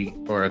streamer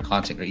or a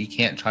content creator. You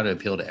can't try to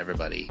appeal to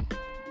everybody,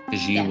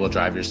 because you will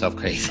drive yourself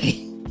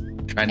crazy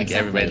trying to get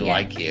everybody to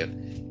like you.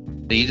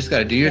 So you just got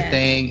to do your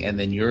thing, and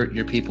then your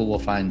people will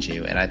find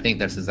you. And I think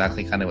that's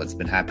exactly kind of what's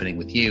been happening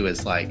with you,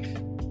 is like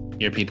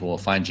your people will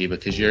find you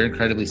because you're an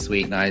incredibly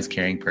sweet, nice,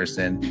 caring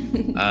person.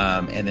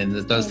 And then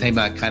those same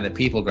kind of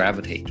people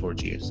gravitate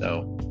towards you.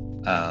 So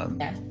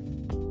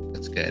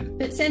that's good.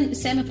 But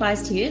same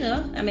applies to you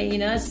though. I mean, you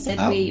know, as I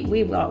said, we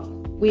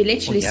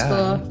literally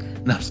spoke.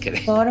 No, I'm just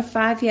kidding. 4 or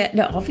 5 years.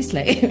 No,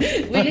 obviously.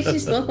 We literally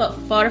spoke about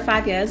 4 or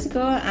 5 years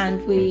ago, and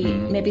we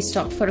maybe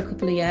stopped for a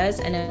couple of years,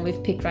 and then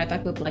we've picked right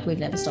back up like we've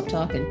never stopped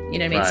talking. You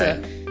know what I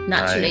mean? So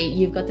naturally,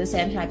 you've got the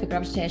same type of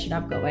gravitation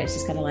I've got, where it's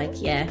just kind of like,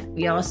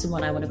 you're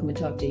someone I want to come and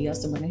talk to. You're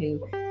someone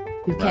who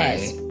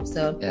cares.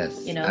 So,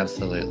 yes, you know.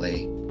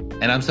 Absolutely.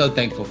 And I'm so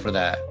thankful for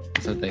that.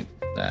 So thankful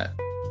for that.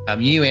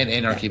 You and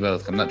Anarchy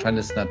both. I'm not trying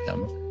to snub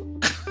him.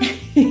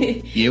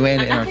 You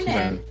and Anarchy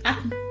both.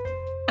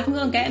 I can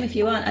go and get him if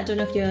you want. I don't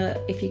know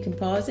if you can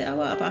pause it or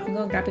what, but I can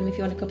go and grab him if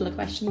you want a couple of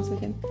questions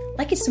with him.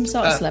 Like he's some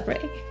sort of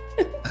celebrity.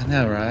 I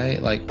know,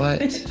 right? Like what?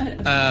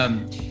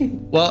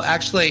 Well,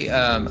 actually,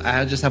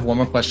 I just have one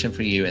more question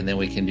for you, and then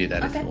we can do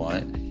that if you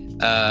want.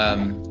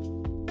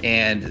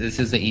 And this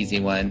is the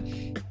easy one.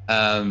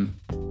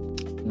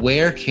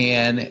 Where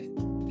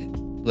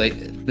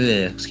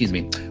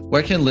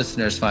can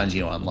listeners find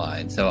you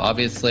online? So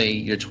obviously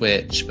your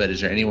Twitch, but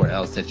is there anywhere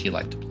else that you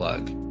like to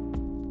plug?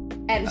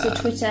 So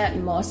Twitter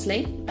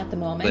mostly at the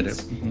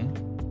moment.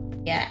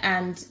 Yeah,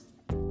 and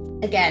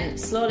again,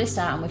 slowly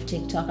starting with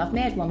TikTok. I've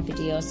made one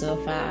video so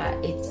far.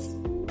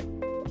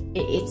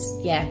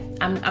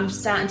 I'm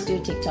starting to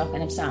do TikTok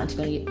and I'm starting to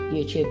go to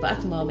YouTube, but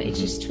at the moment it's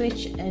just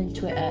Twitch and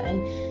Twitter.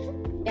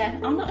 And yeah,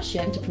 I'm not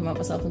ashamed to promote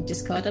myself on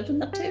Discord. I've done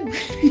that too.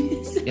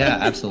 Yeah,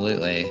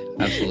 absolutely.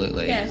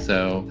 Yeah.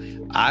 So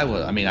I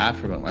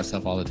promote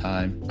myself all the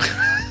time.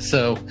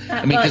 So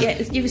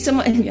you've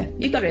someone. Yeah,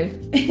 you got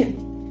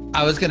to.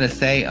 I was gonna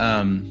say,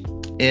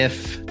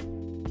 if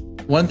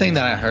one thing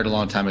that I heard a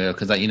long time ago,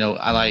 because I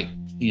like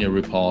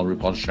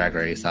RuPaul's Drag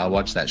Race. I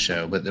watch that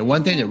show, but the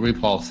one thing that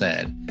RuPaul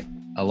said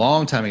a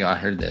long time ago, I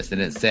heard this,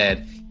 and it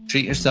said,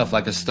 "Treat yourself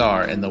like a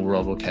star, and the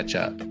world will catch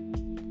up."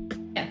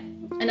 Yeah,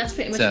 and that's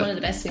pretty much one of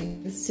the best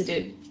things to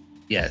do.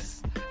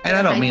 Yes, and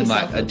I don't mean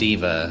like a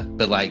diva,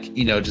 but like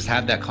just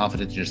have that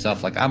confidence in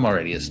yourself. Like I'm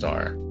already a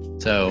star,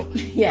 so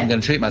I'm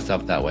gonna treat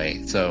myself that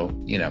way. So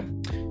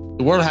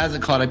the world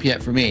hasn't caught up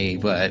yet for me,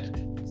 but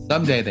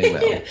someday they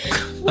will.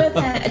 Well,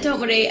 don't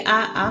worry.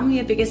 I'm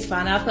your biggest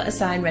fan. I've got a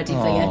sign ready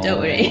for you. Don't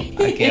worry.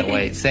 I can't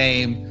wait.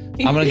 Same.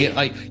 I'm going to get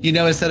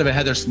instead of a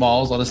Heather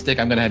Smalls on a stick,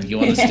 I'm going to have you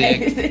on a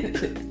stick.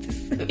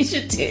 We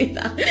should do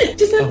that.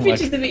 Just have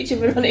pictures of each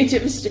other on each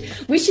other's.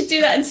 We should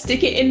do that and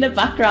stick it in the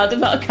background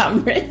of our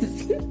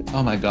cameras.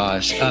 Oh my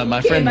gosh.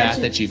 My friend Matt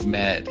that you've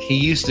met, he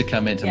used to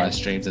come into my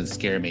streams and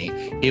scare me.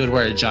 He would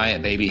wear a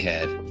giant baby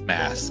head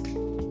mask.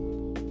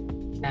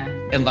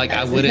 And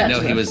I wouldn't know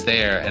he was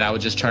there, and I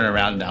would just turn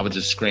around and I would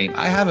just scream.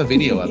 I have a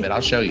video of it.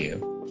 I'll show you.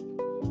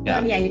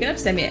 Yeah, you're gonna have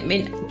to send me it. I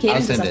mean,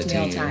 Kieran does that to me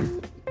all the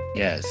time.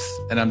 Yes,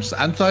 and I'm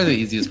probably the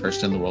easiest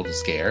person in the world to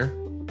scare.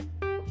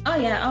 Oh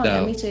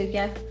yeah, me too.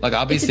 Yeah. Like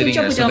I'll be sitting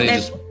there, somebody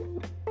just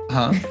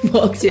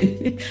walks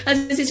in.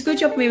 It's a good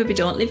job maybe we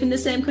don't live in the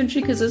same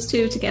country, because us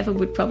two together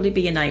would probably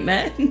be a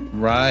nightmare.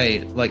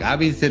 Right. Like I'll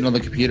be sitting on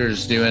the computer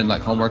just doing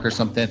like homework or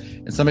something,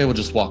 and somebody will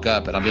just walk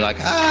up, and I'll be like,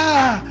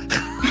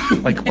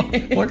 like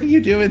what are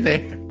you doing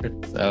there?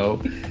 So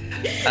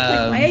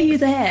Why are you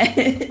there?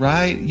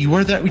 Right? You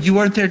were there. You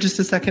weren't there just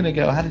a second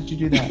ago. How did you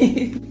do that?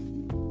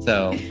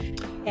 So,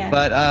 Yeah.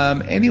 but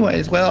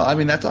anyways, well, I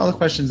mean, that's all the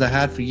questions I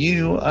had for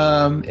you.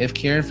 If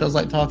Kieran feels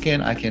like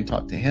talking, I can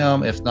talk to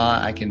him. If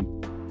not, I can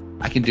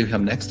do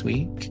him next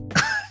week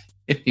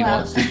if he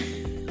wants to.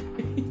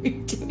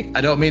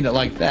 I don't mean it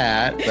like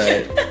that,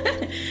 but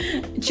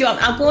Sure,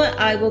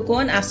 I will go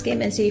and ask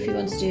him and see if he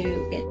wants to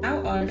do it now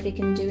or if he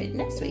can do it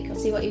next week. I'll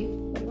see what he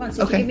wants.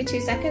 If you give me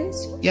 2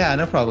 seconds. Yeah,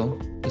 no problem.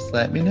 Just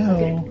let me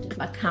know. I'm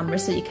my camera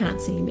so you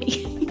can't see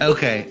me.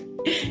 Okay.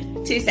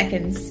 2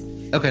 seconds.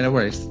 Okay, no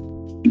worries.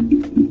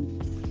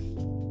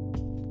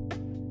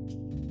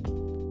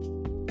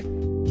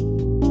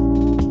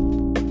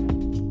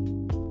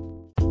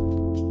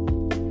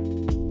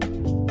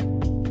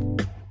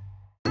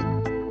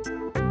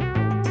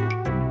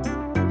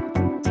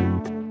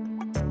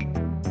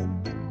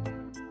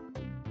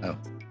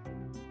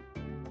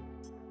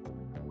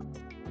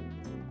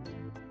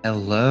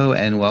 Hello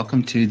and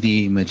welcome to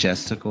the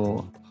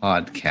Majestical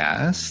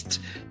Podcast.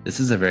 This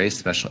is a very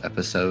special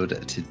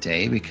episode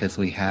today because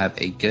we have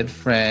a good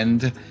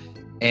friend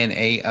and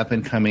a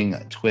up-and-coming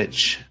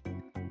Twitch,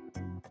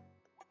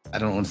 I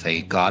don't want to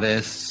say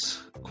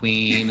goddess,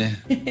 queen.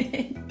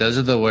 Those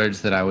are the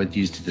words that I would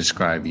use to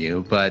describe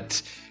you,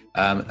 but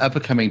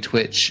up-and-coming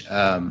Twitch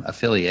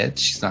affiliate.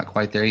 She's not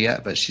quite there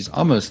yet, but she's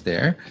almost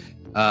there.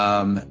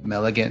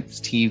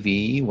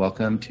 MeleganceTV,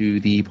 welcome to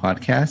the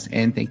podcast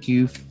and thank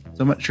you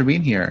so much for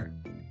being here.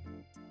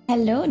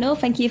 Hello, no,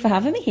 thank you for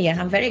having me here.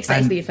 I'm very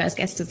excited to be your first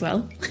guest as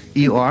well.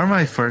 You are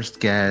my first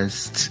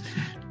guest.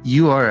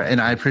 You are, and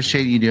I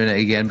appreciate you doing it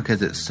again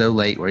because it's so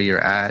late where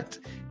you're at,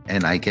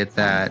 and I get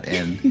that,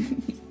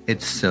 and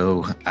it's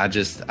so, I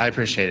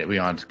appreciate it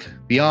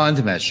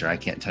beyond measure. I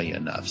can't tell you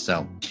enough.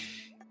 So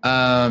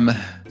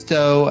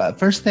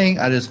first thing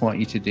I just want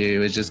you to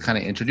do is just kind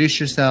of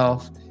introduce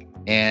yourself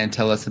and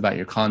tell us about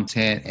your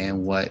content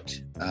and what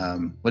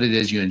it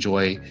is you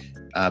enjoy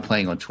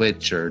playing on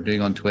Twitch or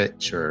doing on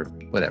Twitch or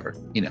whatever,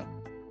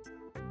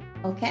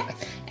 Okay.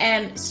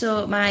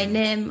 So my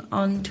name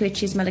on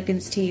Twitch is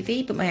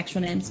MeleganceTV, but my actual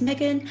name's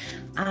Megan,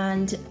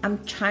 and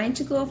I'm trying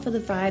to go for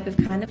the vibe of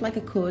kind of like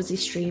a cozy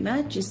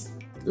streamer, just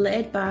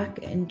laid back,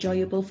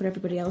 enjoyable for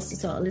everybody else to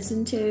sort of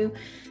listen to.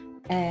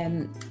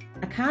 I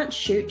can't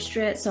shoot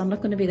straight, so I'm not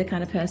going to be the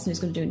kind of person who's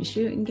going to do any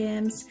shooting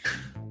games,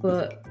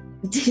 but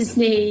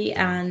Disney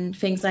and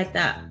things like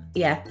that,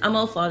 yeah, I'm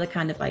all for the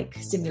kind of like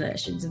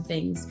simulations and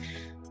things,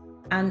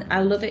 and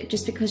I love it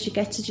just because you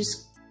get to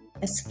just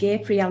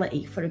escape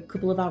reality for a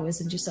couple of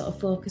hours and just sort of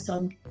focus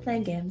on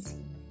playing games.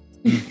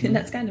 Mm-hmm. And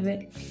that's kind of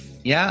it.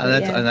 Yeah,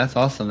 that's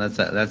awesome.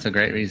 That's a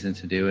great reason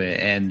to do it.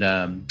 And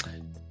I'm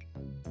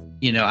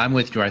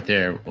with you right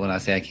there when I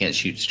say I can't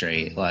shoot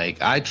straight.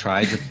 Like, I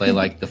tried to play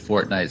like the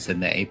Fortnites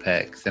and the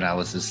Apex, and I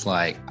was just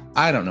like,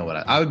 I don't know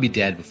I would be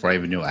dead before I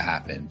even knew what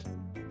happened.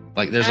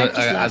 Like,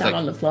 I was like,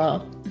 on the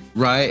floor.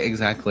 Right,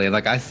 exactly.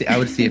 Like I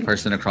would see a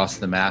person across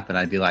the map, and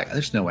I'd be like,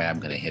 "There's no way I'm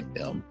going to hit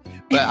them."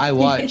 But I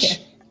watch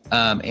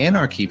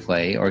Anarchy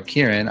play, or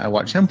Kieran. I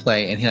watch him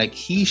play, and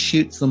he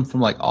shoots them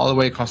from like all the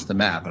way across the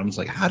map, and I'm just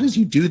like, "How does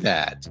you do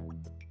that?"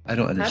 I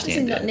don't understand. How does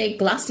he not need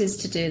glasses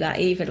to do that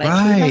either? Like,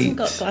 right. He hasn't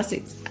got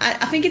glasses.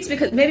 I think it's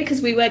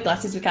because we wear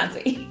glasses, we can't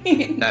see.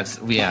 I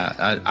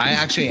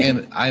actually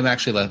am. I'm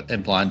actually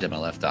blind in my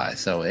left eye,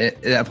 so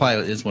that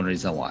probably is one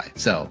reason why.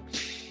 So.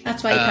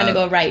 That's why you kind of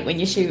go right when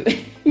you shoot.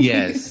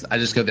 Yes, I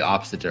just go the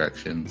opposite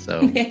direction.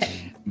 So, yeah.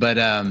 But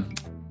I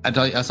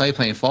saw you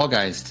playing Fall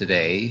Guys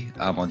today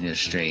on your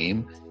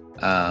stream.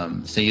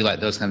 So you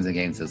like those kinds of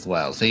games as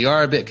well. So you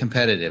are a bit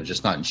competitive,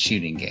 just not in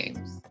shooting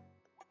games.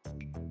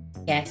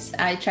 Yes,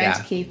 I try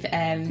to keep.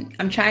 I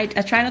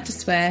try not to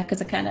swear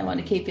because I kind of want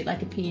to keep it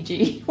like a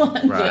PG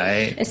one.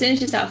 Right. But as soon as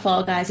you start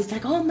Fall Guys, it's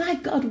like, oh my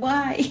god,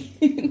 why?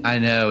 I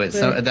know it's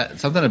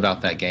something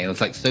about that game.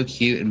 It's like so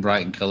cute and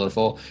bright and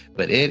colorful,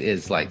 but it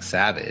is like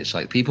savage.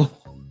 Like people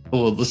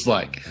will just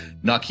like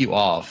knock you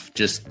off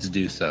just to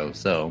do so.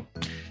 So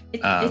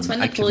it's when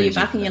they pull you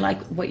back and you're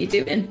like, what are you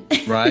doing?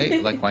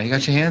 Right? Like, why you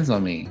got your hands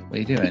on me? What are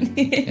you doing?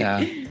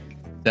 Yeah.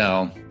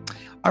 So.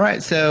 All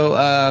right, so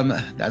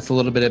that's a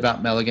little bit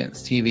about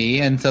MeleganceTV,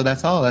 and so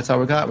that's all. That's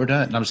all we got. We're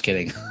done. No, I'm just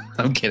kidding.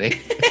 I'm kidding.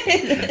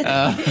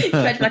 I'll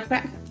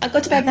go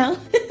to bed now.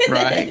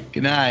 Right.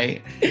 Good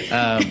night.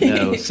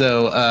 No.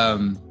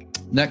 So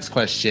next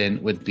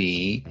question would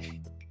be,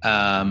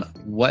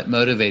 what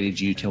motivated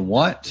you to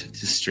want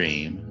to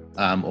stream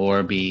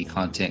or be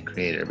content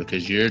creator?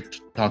 Because you're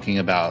talking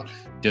about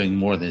doing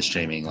more than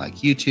streaming, like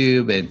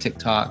YouTube and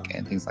TikTok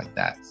and things like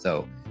that.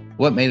 So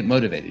what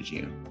motivated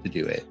you to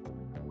do it?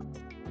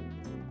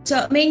 So,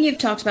 I mean, you've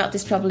talked about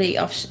this probably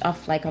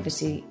off like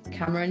obviously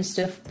camera and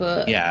stuff,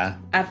 but yeah,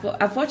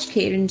 I've watched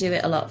Kieran do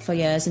it a lot for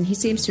years, and he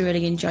seems to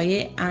really enjoy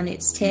it. And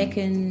it's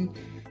taken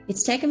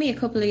me a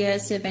couple of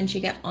years to eventually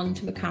get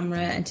onto a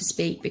camera and to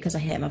speak because I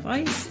hate my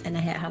voice and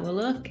I hate how I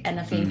look. And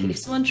I think if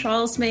someone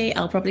trolls me,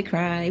 I'll probably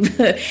cry.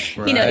 But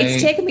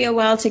it's taken me a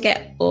while to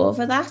get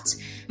over that.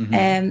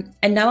 Mm-hmm.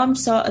 And now I'm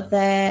sort of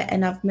there,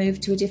 and I've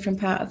moved to a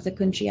different part of the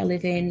country I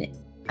live in.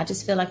 I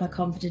just feel like my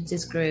confidence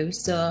has grew.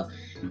 So,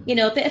 you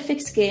know, a bit of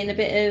thick skin, a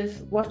bit of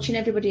watching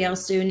everybody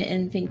else doing it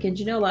and thinking,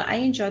 you know what, I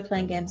enjoy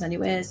playing games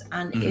anyways.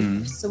 And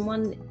if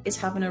someone is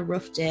having a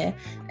rough day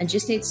and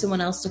just needs someone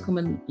else to come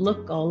and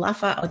look or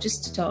laugh at or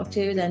just to talk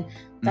to, then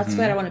that's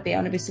where I want to be. I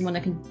want to be someone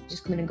that can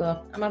just come in and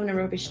go, I'm having a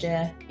rubbish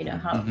day, you know,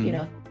 how, you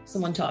know,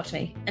 someone talk to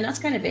me. And that's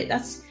kind of it.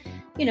 That's,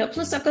 you know,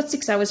 plus I've got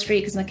 6 hours free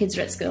because my kids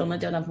are at school and I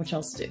don't have much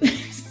else to do.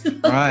 So.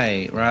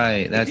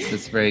 Right.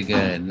 That's very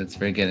good. That's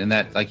very good. And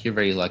that, like, you're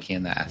very lucky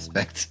in that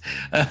aspect.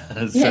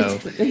 So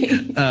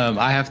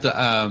I have to,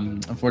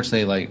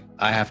 unfortunately, like,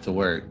 I have to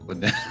work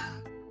with them.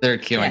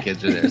 My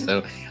kids are there.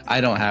 So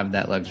I don't have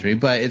that luxury,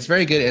 but it's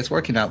very good. It's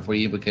working out for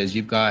you because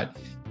you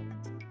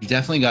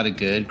definitely got a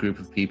good group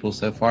of people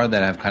so far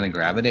that have kind of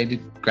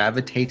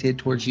gravitated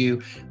towards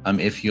you.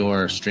 If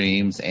your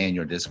streams and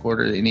your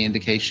Discord are any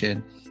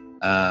indication,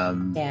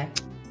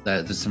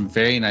 there's some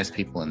very nice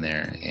people in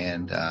there,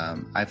 and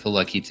I feel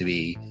lucky to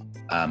be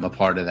a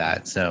part of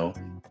that. So,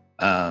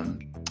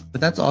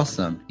 but that's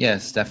awesome.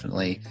 Yes,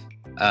 definitely.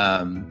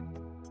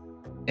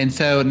 And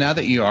so now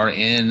that you are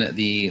in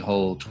the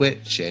whole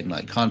Twitch and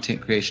like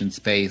content creation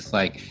space,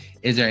 like,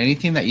 is there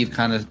anything that you've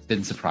kind of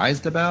been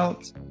surprised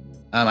about?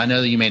 I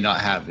know that you may not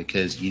have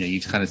because, you know,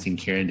 you've kind of seen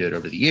Kieran do it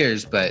over the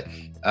years, but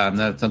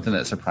that's something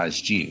that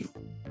surprised you.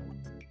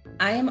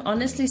 I am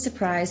honestly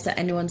surprised that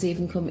anyone's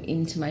even come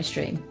into my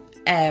stream,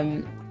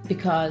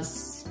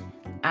 because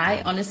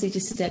I honestly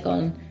just sit there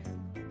going,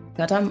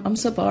 God, I'm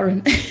so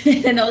boring.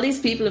 And all these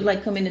people have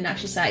like come in and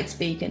actually started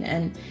speaking.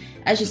 And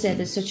as you said,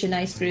 there's such a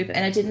nice group,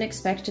 and I didn't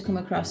expect to come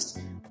across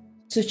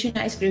such a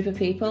nice group of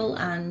people.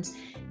 And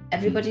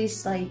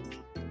everybody's like,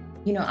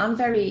 you know, I'm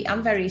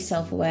very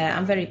self-aware.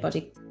 I'm very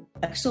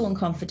so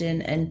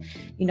unconfident. And,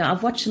 you know,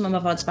 I've watched some of my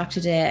VODs back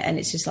today, and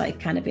it's just like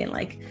kind of being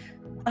like,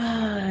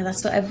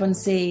 that's what everyone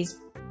sees.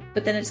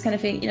 But then it's kind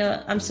of think, you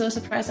know, I'm so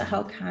surprised at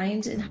how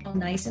kind and how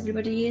nice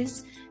everybody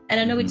is. And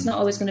I know it's not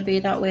always going to be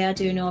that way. I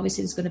do know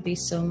obviously there's going to be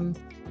some,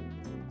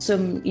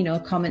 you know,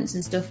 comments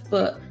and stuff.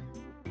 But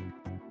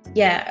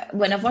yeah,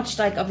 when I've watched,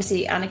 like,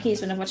 obviously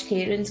Anarchy's, when I've watched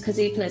Kieran's, because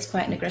he plays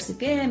quite an aggressive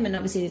game, and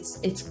obviously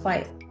it's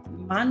quite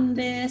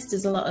man-based.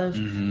 There's a lot of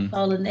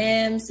all the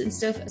names and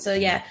stuff. So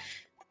yeah,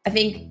 I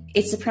think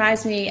it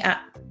surprised me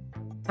at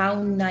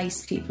how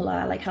nice people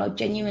are, like how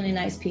genuinely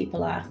nice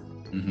people are.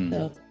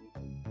 So,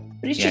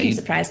 but it shouldn't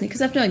surprise me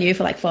because I've known you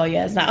for like 4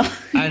 years now.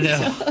 I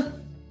know, so.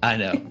 I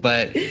know,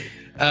 but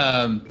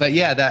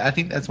yeah, I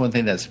think that's one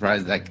thing that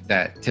surprises, like,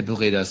 that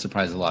typically does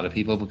surprise a lot of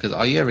people, because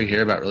all you ever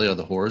hear about really are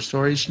the horror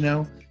stories, you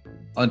know,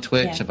 on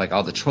Twitch of like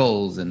all the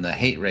trolls and the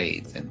hate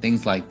raids and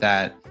things like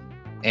that.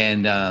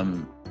 And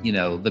you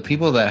know, the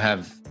people that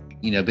have,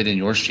 you know, been in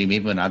your stream,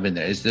 even when I've been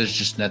there, there's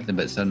just nothing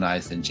but so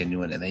nice and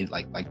genuine, and they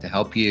like to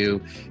help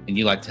you, and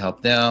you like to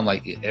help them.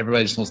 Like,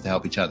 everybody just wants to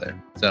help each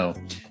other. So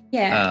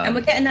yeah, and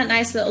we're getting that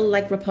nice little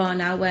like rapport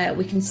now where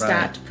we can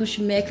start to push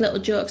and make little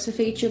jokes with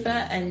each other,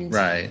 and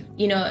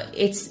you know,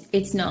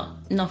 it's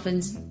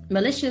nothing's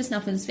malicious,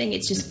 nothing's thing.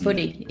 It's just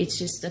funny. It's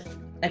just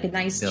like a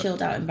nice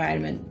chilled out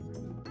environment.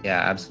 Yeah,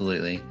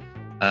 absolutely.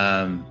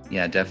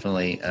 Yeah,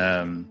 definitely.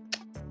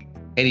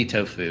 Katie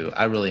Tofu,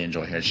 I really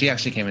enjoy her. She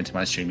actually came into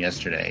my stream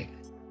yesterday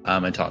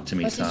and talked to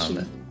me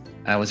some.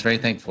 I was very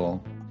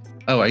thankful.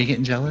 Oh, are you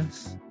getting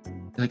jealous?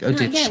 You're like, did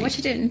she? Yeah, what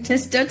you doing?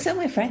 Just don't tell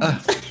my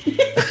friends.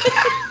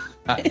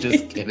 I'm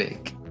just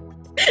kidding.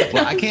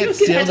 Well, I can't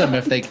steal them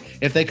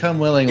if they come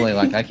willingly.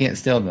 Like, I can't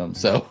steal them.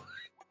 So.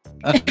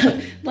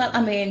 Well,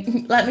 I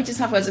mean, let me just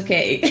have words with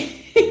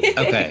Katie.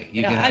 Okay,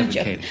 you can have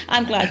Katie.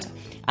 I'm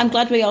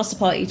glad we all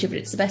support each other.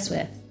 It's the best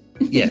way.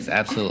 Yes,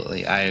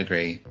 absolutely. I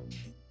agree.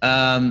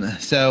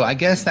 So I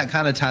guess that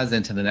kind of ties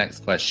into the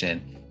next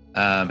question.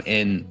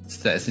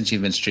 Since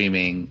you've been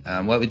streaming,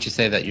 what would you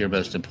say that your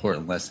most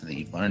important lesson that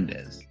you've learned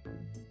is?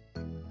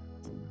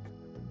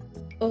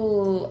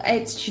 Oh,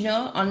 it's, you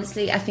know,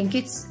 honestly, I think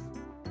it's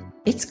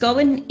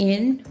going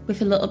in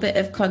with a little bit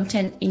of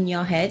content in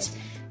your head,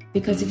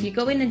 because if you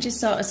go in and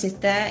just sort of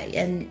sit there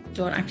and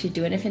don't actually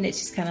do anything, it's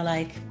just kind of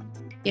like,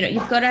 you know,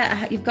 you've got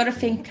to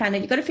think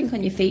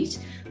on your feet.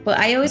 But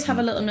I always have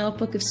a little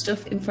notebook of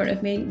stuff in front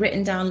of me,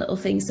 written down little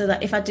things, so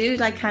that if I do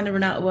like kind of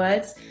run out of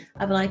words,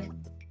 I'll be like,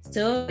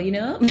 so, you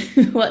know,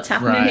 what's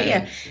happening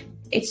here?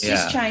 It's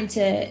just trying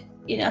to,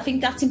 you know, I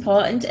think that's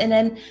important. And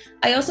then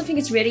I also think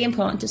it's really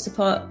important to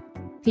support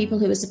people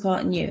who are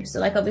supporting you. So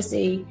like,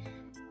 obviously,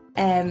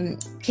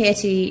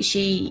 Katie,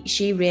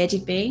 she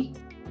raided me,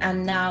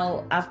 and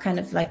now I've kind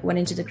of like went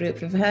into the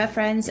group with her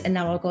friends, and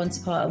now I'll go and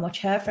support and watch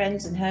her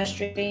friends and her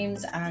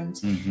streams. And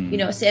you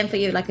know, same for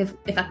you. Like, if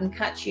I can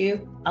catch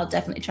you, I'll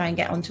definitely try and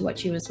get on to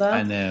watch you as well.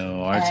 I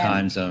know, our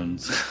time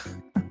zones.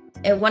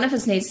 One of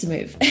us needs to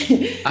move.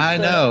 I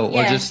know,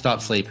 or just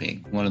stop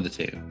sleeping. One of the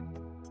two.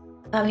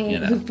 I mean, you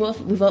know.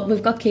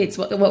 we've got kids.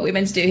 What are we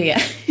meant to do here?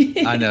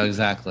 I know,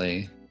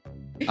 exactly.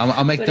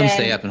 I'll make them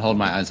stay up and hold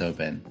my eyes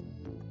open.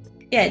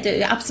 Yeah,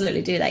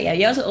 absolutely do that. Yeah,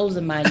 yours are older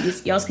than mine.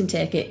 Yours can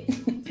take it.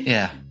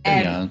 Yeah,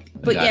 young.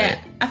 But yeah,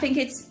 I think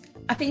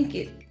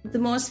the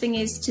most thing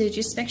is to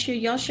just make sure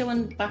you're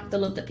showing back the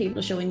love that people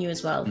are showing you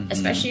as well.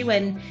 Especially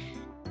when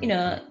you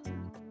know,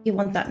 you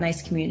want that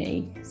nice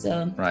community.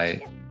 So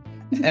right.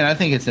 And I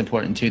think it's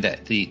important too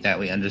that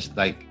we understand,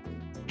 like,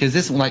 because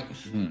this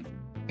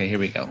okay, here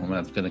we go. I'm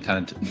going to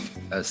kind of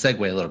segue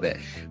a little bit.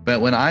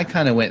 But when I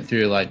kind of went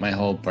through like my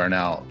whole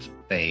burnout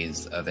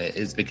phase of it,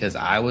 is because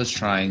I was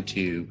trying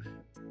to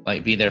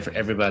like be there for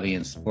everybody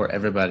and support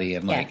everybody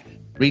and like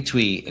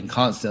retweet and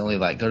constantly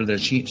like go to their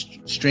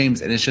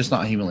streams. And it's just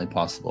not humanly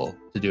possible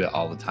to do it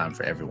all the time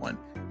for everyone.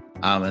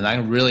 And I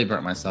really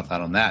burnt myself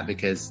out on that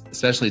because,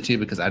 especially too,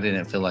 because I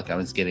didn't feel like I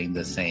was getting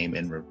the same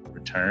in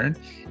return.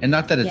 And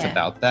not that it's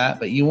about that,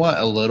 but you want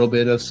a little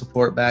bit of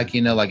support back.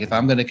 You know, like if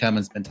I'm going to come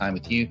and spend time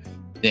with you,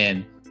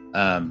 then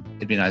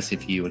it'd be nice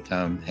if you would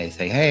come,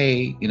 say,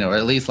 hey, you know, or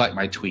at least like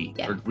my tweet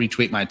or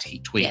retweet my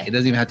tweet. It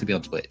doesn't even have to be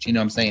on Twitch. You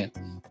know what I'm saying?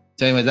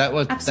 So anyways,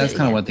 that's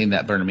kind of one thing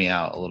that burned me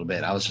out a little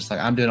bit. I was just like,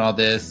 I'm doing all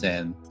this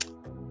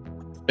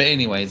but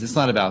anyways, it's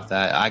not about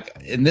that.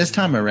 And this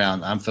time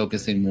around, I'm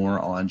focusing more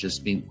on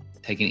just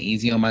taking it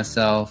easy on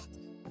myself,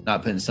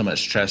 not putting so much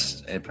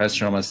stress and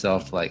pressure on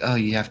myself, like, oh,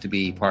 you have to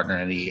be partner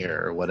of the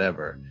year or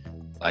whatever.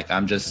 Like,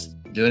 I'm just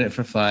doing it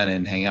for fun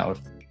and hang out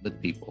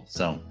with people.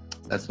 So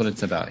that's what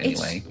it's about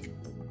anyway.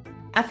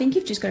 I think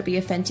you've just got to be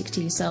authentic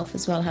to yourself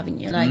as well, haven't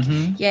you? Like,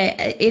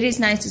 it is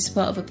nice to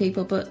support other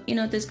people, but, you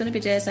know, there's going to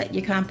be days that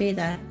you can't be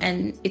there.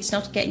 And it's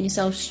not getting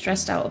yourself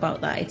stressed out about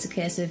that. It's a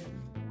case of,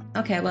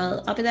 okay,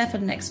 well, I'll be there for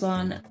the next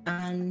one.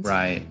 And,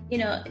 you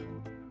know,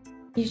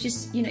 you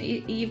just, you know,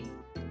 you've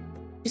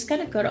just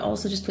kind of got to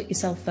also just put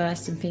yourself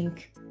first and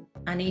think,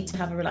 I need to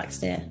have a relaxed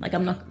day. Like,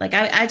 I'm not, like,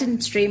 I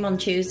didn't stream on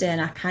Tuesday and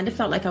I kind of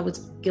felt like I was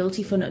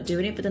guilty for not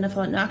doing it. But then I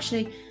thought, no,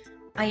 actually,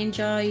 I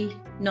enjoy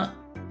not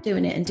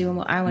doing it and doing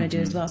what I want to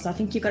do as well. So I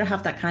think you've got to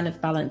have that kind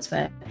of balance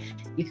where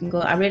you can go,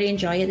 I really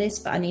enjoy this,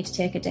 but I need to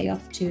take a day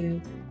off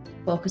to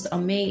focus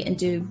on me and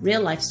do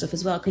real life stuff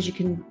as well, because you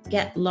can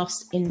get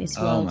lost in this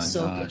world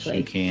so quickly.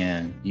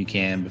 You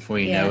can before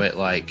you know it,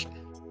 like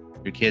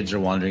your kids are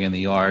wandering in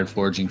the yard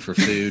foraging for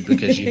food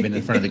because you've been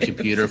in front of the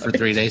computer for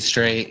 3 days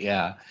straight.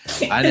 I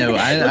know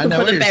I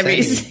know what you're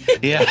saying.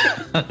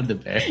 The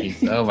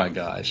berries. Oh my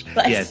gosh.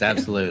 Yes,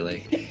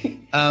 absolutely.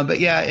 But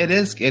yeah, it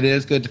is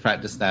good to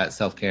practice that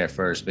self-care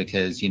first,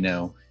 because, you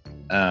know,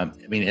 I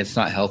mean, it's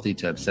not healthy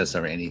to obsess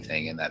over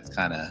anything, and that's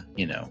kind of,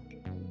 you know,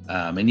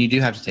 and you do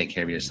have to take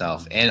care of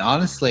yourself. And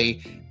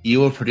honestly,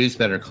 you will produce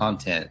better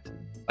content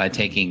by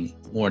taking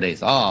more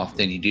days off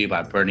than you do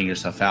by burning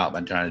yourself out by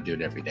trying to do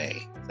it every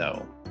day.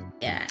 So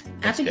yeah,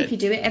 I think if you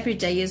do it every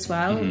day as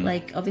well,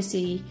 like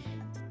obviously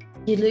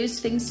you lose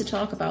things to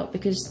talk about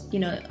because, you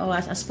know,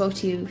 I spoke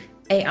to you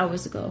 8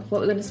 hours ago, what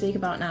we're going to speak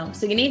about now.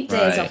 So you need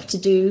days off to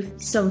do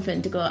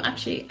something, to go,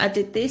 actually, I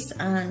did this,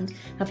 and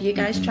have you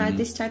guys tried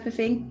this type of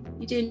thing?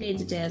 You do need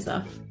the days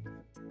off.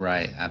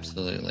 Right,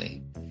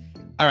 absolutely.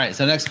 All right,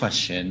 so next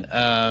question.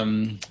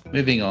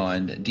 Moving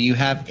on, do you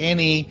have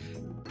any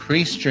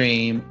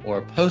pre-stream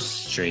or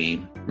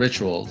post-stream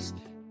rituals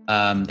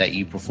that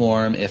you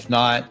perform? If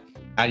not,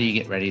 how do you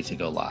get ready to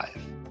go live?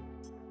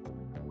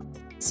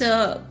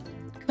 So,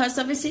 because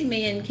obviously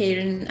me and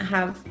Kieran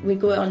we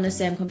go on the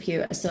same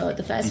computer. So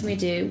the first thing we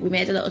do, we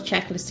made a little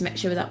checklist to make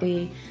sure that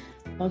we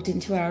logged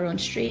into our own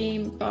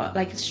stream, or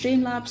like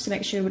Streamlabs, to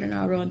make sure we're in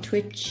our own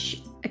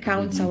Twitch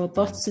accounts, our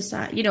bots are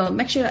set, you know,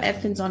 make sure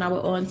everything's on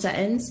our own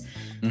settings.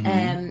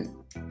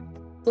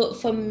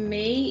 But for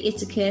me,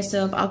 it's a case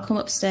of I'll come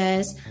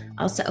upstairs,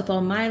 I'll set up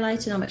all my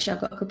lighting, I'll make sure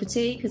I've got a cup of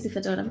tea, because if I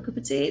don't have a cup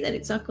of tea, then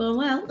it's not going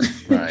well.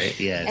 Right,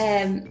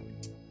 yes.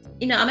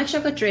 You know, I'll make sure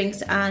I've got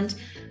drinks, and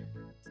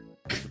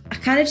I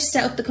kind of just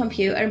set up the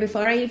computer, and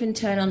before I even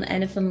turn on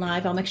anything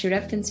live, I'll make sure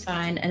everything's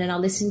fine, and then I'll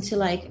listen to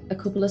like a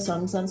couple of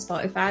songs on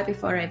Spotify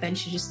before I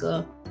eventually just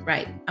go,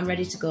 right, I'm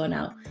ready to go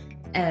now.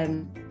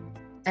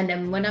 And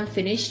then when I'm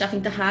finished, I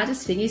think the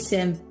hardest thing is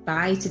saying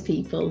bye to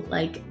people.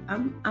 Like,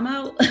 I'm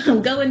out,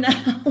 I'm going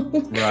now.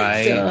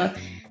 Right. So,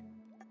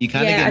 you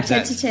kind of I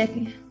tend to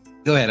take...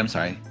 Go ahead, I'm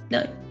sorry.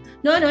 No,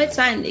 it's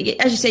fine.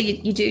 As you say,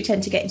 you do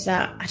tend to get into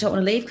that, I don't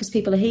want to leave because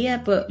people are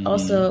here, but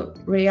also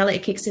reality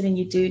kicks in and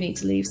you do need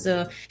to leave.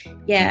 So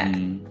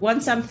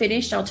once I'm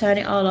finished, I'll turn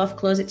it all off,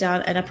 close it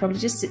down, and I probably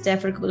just sit there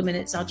for a couple of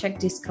minutes. I'll check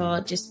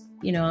Discord, just,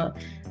 you know,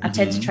 I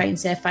tend to try and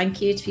say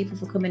thank you to people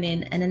for coming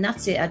in, and then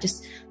that's it.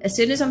 As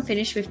soon as I'm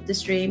finished with the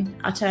stream,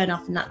 I turn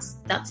off, and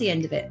that's the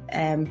end of it.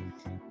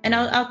 And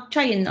I'll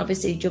try and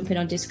obviously jump in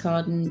on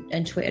Discord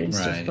and Twitter and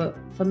stuff. But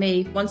for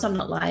me, once I'm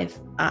not live,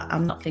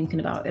 I'm not thinking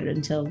about it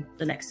until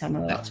the next time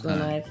I'm about to go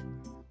live.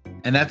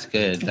 And that's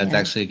good. That's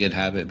actually a good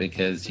habit,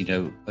 because, you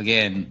know,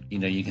 again, you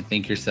know, you can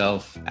think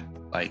yourself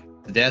like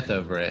to death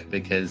over it,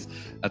 because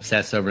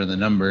obsess over the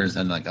numbers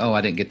and like, oh,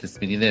 I didn't get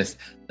this many this.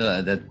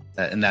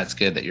 And that's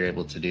good that you're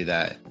able to do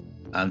that,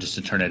 just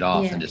to turn it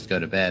off and just go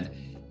to bed.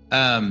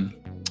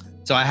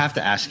 So I have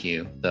to ask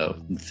you, though,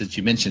 since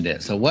you mentioned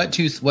it. So what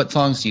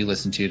songs do you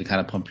listen to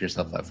kind of pump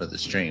yourself up for the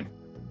stream?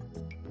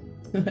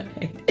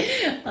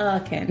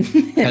 Oh, Ken.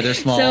 Heather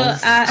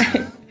Smalls.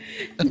 So,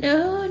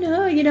 No,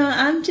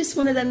 I'm just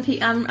one of them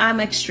people. I'm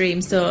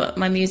extreme, so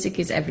my music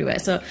is everywhere.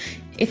 So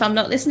if I'm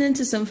not listening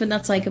to something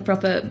that's like a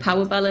proper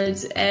power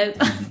ballad,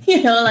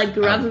 like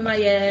grabbing my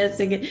ears,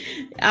 singing,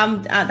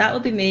 that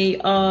would be me.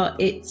 Or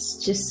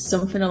it's just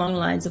something along the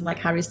lines of like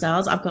Harry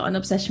Styles. I've got an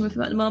obsession with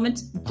him at the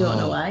moment. Don't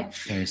know why.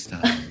 Harry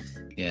Styles.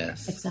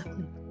 Yes.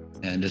 Exactly.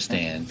 I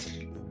understand.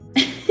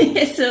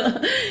 So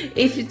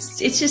if it's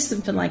just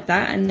something like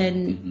that, and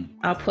then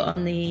I'll put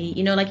on the,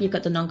 like you've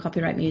got the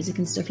non-copyright music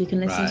and stuff you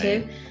can listen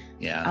to.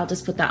 Yeah. I'll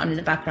just put that on in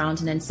the background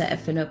and then set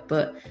everything up.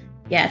 But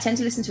yeah, I tend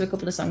to listen to a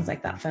couple of songs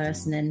like that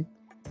first, and then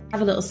have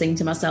a little sing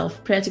to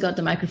myself, pray to God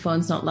the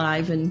microphone's not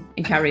live, and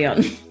carry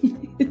on.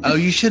 Oh,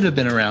 you should have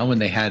been around when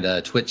they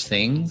had Twitch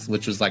Things,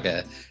 which was like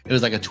a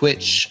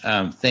Twitch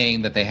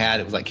thing that they had.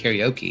 It was like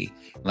karaoke.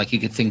 Like you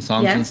could sing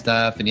songs and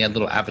stuff, and you had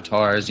little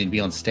avatars. You'd be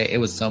on stage. It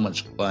was so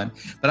much fun.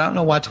 But I don't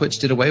know why Twitch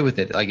did away with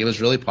it. Like it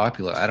was really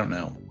popular. I don't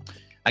know.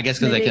 I guess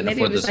because they couldn't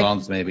afford the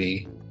songs,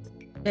 maybe.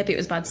 Maybe it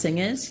was bad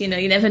singers. You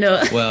never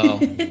know. Well,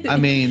 I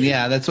mean,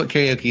 yeah, that's what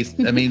karaoke's.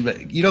 I mean,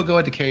 but you don't go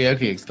into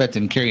karaoke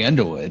expecting Carrie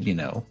Underwood,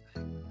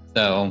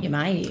 So you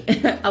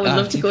might. I would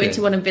love to go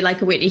into one and be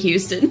like a Whitney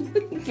Houston,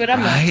 but I'm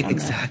not. Right,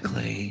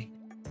 exactly.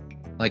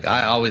 Like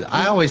I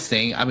always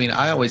sing. I mean,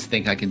 I always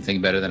think I can sing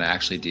better than I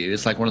actually do.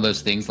 It's like one of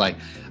those things. Like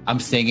I'm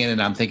singing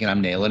and I'm thinking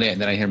I'm nailing it, and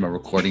then I hear my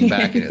recording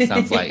back, and it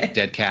sounds like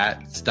dead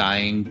cats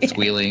dying,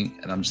 squealing,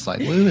 and I'm just like,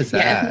 "Who is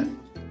that?"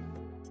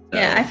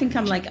 Yeah, I think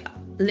I'm like.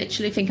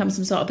 Literally think I'm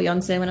some sort of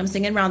Beyonce when I'm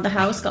singing around the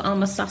house, got all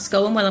my sass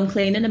going while I'm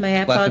cleaning and my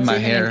AirPods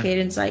in, and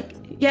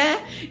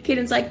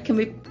Caden's like, can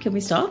we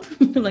stop?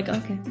 I'm like,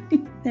 okay.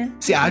 Yeah.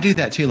 See, I do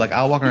that too. Like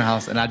I'll walk around the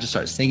house and I just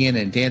start singing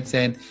and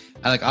dancing.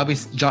 I'll be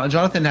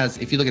Jonathan has,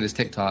 if you look at his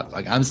TikTok,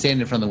 like I'm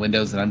standing in front of the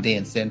windows and I'm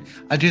dancing.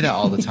 I do that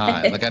all the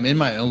time. Like I'm in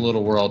my own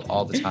little world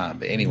all the time.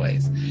 But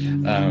anyways,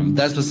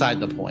 that's beside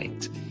the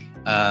point.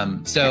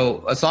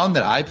 So a song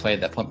that I play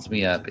that pumps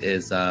me up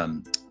is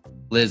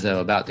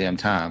Lizzo, About Damn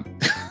Time.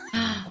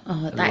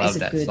 Oh, that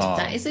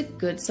is a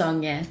good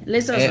song. Yeah,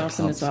 Lizzo's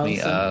awesome as well.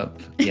 Me up.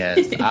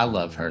 Yes, I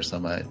love her so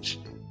much.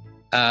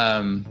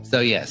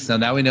 So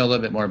now we know a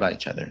little bit more about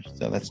each other,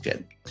 so that's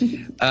good.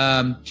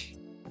 And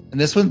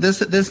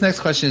this next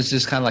question is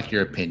just kind of like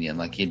your opinion.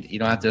 Like you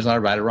don't have, there's not a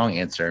right or wrong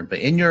answer, but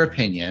in your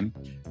opinion,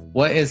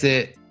 what is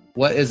a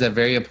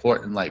very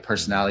important like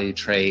personality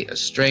trait, a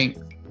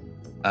strength,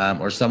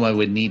 or someone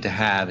would need to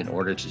have in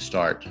order to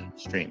start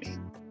streaming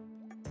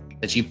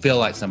that you feel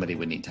like somebody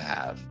would need to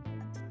have?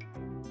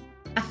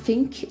 I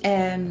think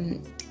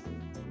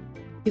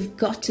you've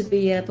got to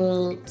be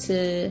able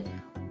to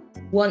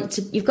want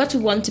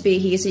to be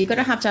here. So you've got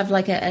to have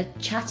like a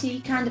chatty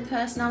kind of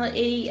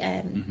personality,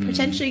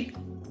 potentially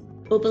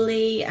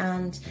bubbly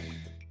and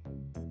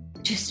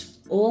just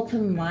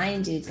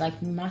open-minded,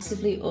 like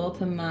massively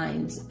open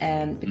minds,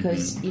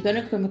 because you're going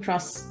to come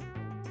across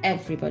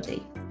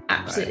everybody,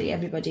 absolutely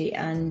everybody.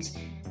 And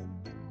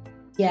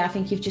yeah, I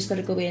think you've just got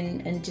to go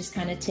in and just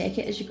kind of take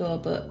it as you go.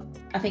 But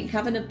I think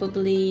having a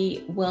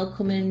bubbly,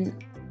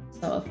 welcoming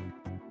sort of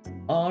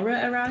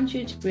aura around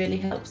you really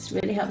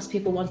helps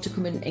people want to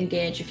come and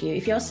engage with you.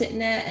 If you're sitting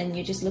there and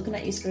you're just looking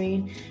at your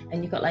screen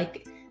and you've got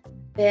like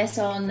bass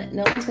on,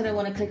 no one's going to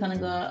want to click on and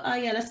go, oh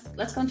yeah,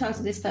 let's go and talk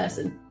to this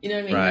person. You know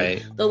what I mean?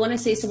 Right. Like, they'll want to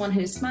see someone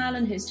who's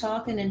smiling, who's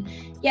talking. And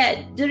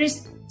yeah, there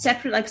is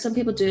separate, like some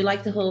people do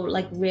like the whole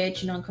like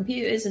raging on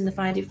computers and they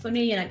find it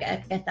funny, and I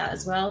get that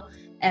as well.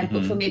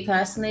 But for me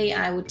personally,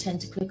 I would tend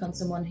to click on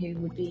someone who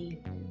would be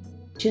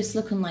just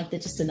looking like they're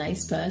just a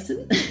nice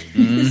person.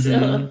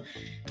 So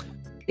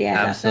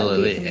yeah, absolutely. That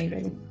would be for me,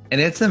 really. And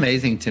it's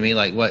amazing to me,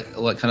 like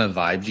what kind of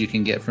vibes you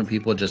can get from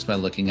people just by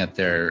looking at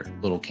their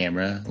little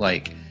camera,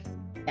 like,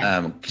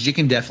 because you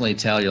can definitely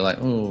tell. You're like,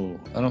 oh,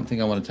 I don't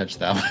think I want to touch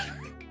that one.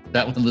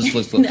 That one looks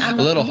a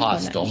little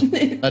hostile.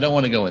 I don't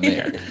want to go in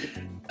there.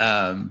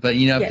 But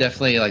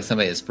definitely like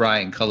somebody that's bright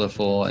and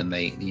colorful, and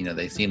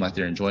they seem like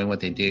they're enjoying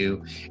what they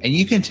do, and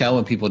you can tell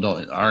when people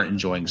aren't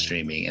enjoying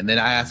streaming. And then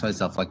I ask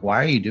myself, like,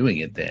 why are you doing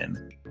it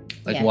then?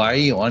 Like, why are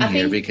you on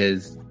here?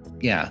 Because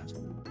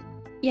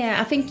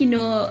I think you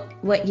know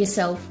what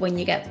yourself when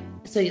you get,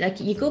 so like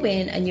you go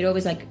in and you're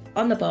always like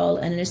on the ball,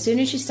 and as soon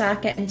as you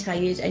start getting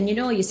tired, and you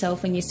know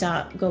yourself when you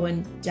start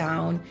going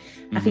down,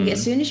 I think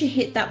as soon as you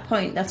hit that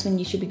point, that's when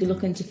you should be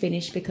looking to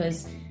finish,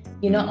 because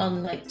you're not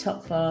on like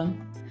top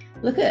form.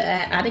 Look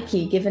at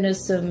Adiki giving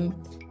us some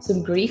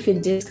grief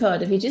in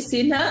Discord. Have you just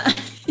seen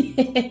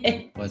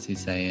that? What's he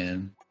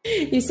saying?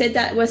 He said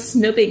that we're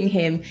snubbing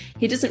him.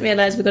 He doesn't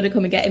realise we're going to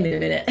come and get him in a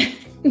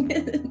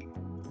minute.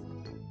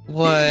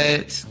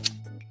 What?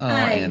 Oh,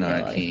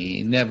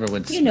 Anarchy. Never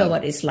would. You know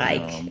what it's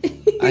like.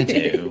 I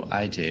do.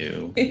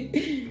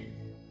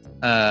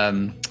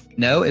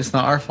 No, it's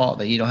not our fault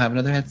that you don't have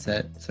another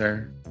headset,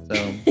 sir. So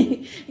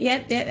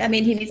yeah. I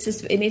mean, he needs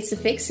to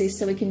fix this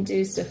so we can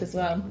do stuff as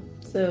well.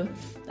 So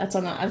that's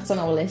on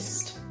our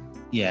list.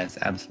 Yes,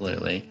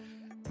 absolutely.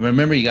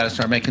 Remember, you got to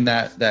start making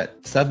that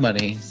sub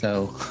money,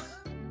 so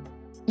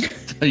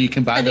you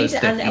can buy those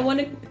things. And I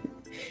want to,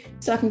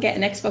 so I can get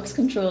an Xbox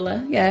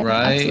controller. Yeah,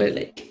 right.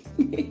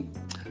 Absolutely.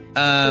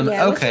 Yeah, we're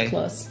so Okay.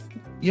 close.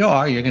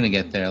 You're gonna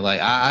get there. Like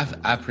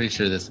I'm pretty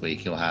sure this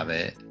week you'll have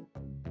it.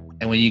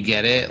 And when you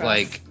get it, Cross.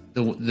 like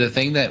the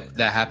thing that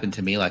happened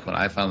to me, like when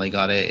I finally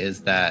got it,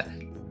 is that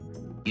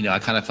I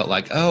kind of felt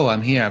like, oh,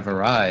 I'm here, I've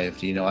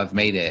arrived, I've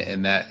made it,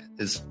 and that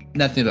is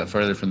nothing but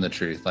further from the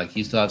truth. Like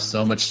you still have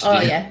so much to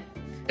do. Yeah.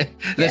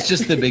 That's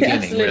just the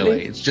beginning, Absolutely.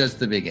 really. It's just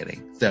the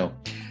beginning. So,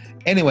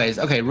 anyways,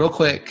 okay, real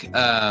quick,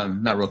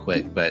 not real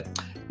quick, but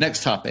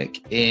next topic.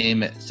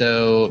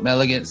 So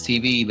Melegance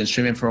TV, you've been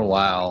streaming for a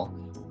while.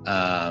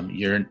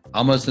 You're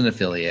almost an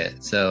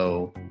affiliate.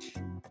 So,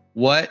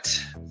 what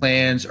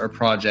plans or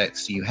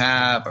projects do you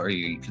have? Or are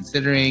you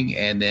considering?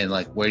 And then,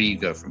 like, where do you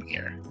go from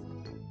here?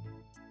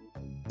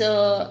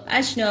 So,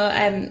 as you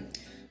know,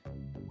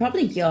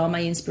 probably you're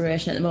my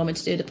inspiration at the moment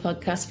to do the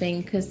podcast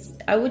thing, because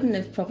I wouldn't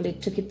have probably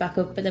took it back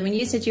up. But then when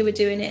you said you were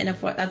doing it and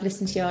I've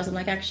listened to yours, I'm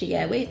like, actually,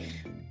 yeah,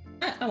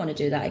 I want to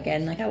do that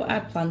again. Like I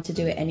plan to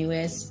do it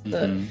anyways,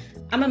 but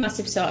I'm a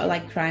massive sort of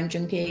like crime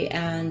junkie,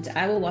 and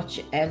I will watch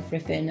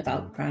everything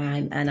about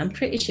crime. And I'm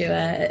pretty sure,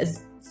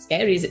 as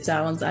scary as it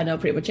sounds, I know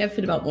pretty much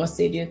everything about most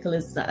serial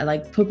killers that are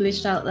like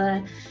published out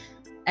there.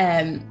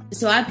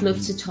 So I'd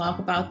love to talk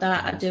about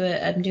that.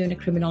 I'm doing a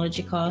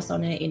criminology course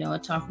on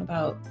it, talking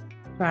about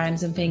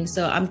crimes and things.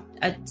 So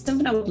it's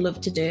something I would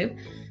love to do.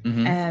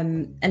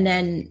 And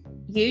then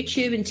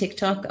YouTube and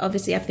TikTok,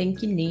 obviously I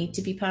think you need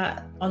to be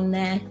part on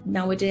there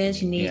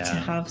nowadays. You need to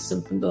have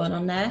something going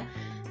on there.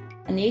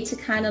 I need to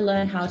kind of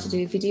learn how to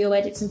do video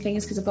edits and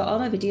things, because I've got all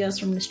my videos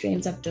from the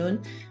streams I've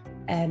done.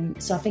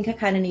 So I think I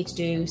kind of need to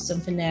do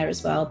something there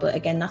as well. But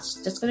again, that's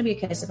going to be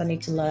a case of I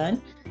need to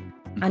learn.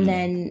 And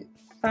then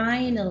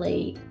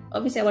finally,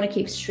 obviously I want to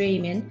keep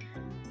streaming,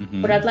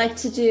 but I'd like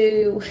to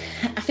do,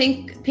 I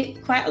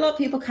think quite a lot of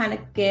people kind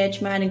of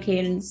gauge mine and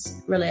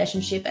Kieran's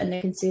relationship, and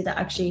they can see that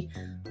actually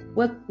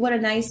we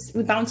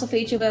bounce off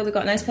each other, we've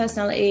got a nice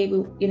personality,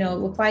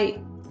 we're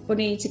quite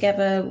funny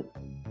together,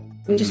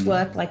 we just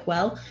work like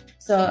well.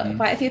 So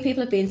quite a few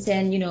people have been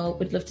saying,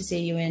 we'd love to see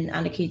you and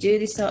Anarchy do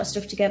this sort of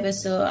stuff together.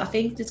 So I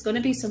think there's going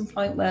to be some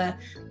point where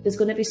there's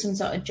going to be some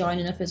sort of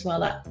joining up as well,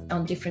 like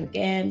on different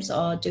games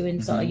or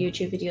doing sort of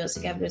YouTube videos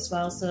together as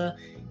well. So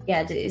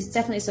yeah, it's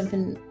definitely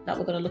something that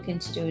we're going to look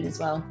into doing as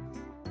well.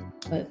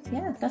 But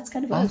yeah, that's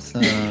kind of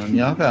awesome.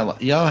 Y'all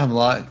have a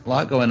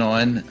lot going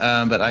on,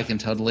 but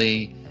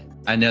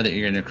I know that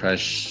you're going to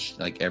crush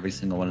like every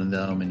single one of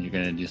them, and you're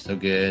going to do so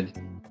good.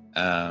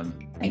 So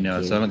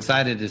I'm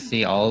excited to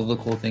see all of the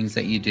cool things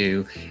that you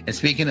do. And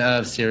speaking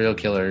of serial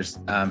killers,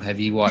 have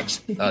you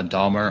watched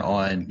Dahmer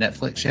on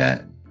Netflix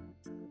yet?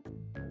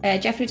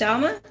 Jeffrey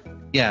Dahmer?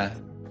 Yeah.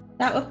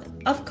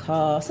 Of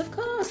course.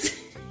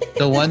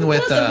 The one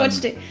with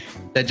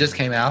that just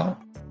came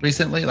out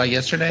recently, like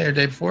yesterday or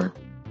day before.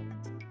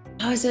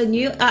 Oh, it's a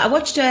new. I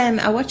watched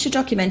a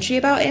documentary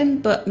about him,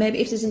 but maybe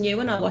if there's a new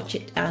one, I'll watch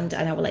it and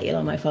I will let you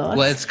know my thoughts.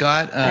 Well, it's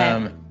got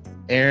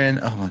Aaron.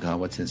 Oh my God,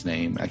 what's his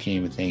name? I can't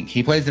even think.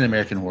 He plays an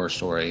American Horror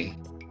Story,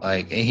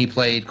 and he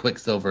played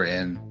Quicksilver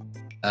in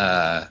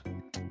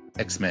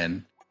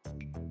X-Men.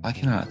 I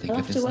cannot think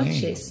of his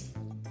name. This.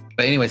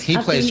 But anyways, he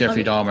plays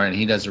Jeffrey Dahmer, and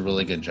he does a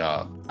really good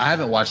job. I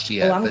haven't watched it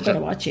yet. I'm going to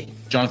watch it.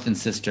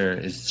 Jonathan's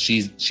sister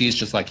she's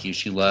just like you.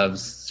 She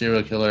loves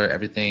serial killer,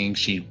 everything.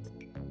 She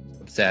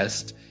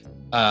obsessed.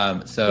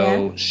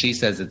 She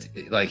says it's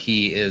like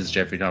he is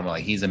Jeffrey Dahmer.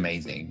 Like he's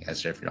amazing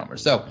as Jeffrey Dahmer.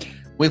 So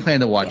we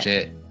plan to watch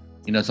it.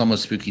 It's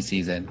almost spooky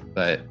season,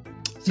 but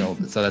so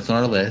that's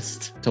on our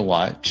list to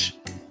watch.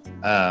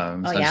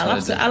 I'll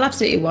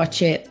absolutely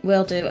watch it.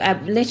 Will do.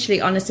 Literally,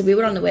 honestly, we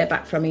were on the way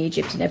back from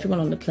Egypt, and everyone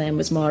on the plane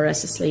was more or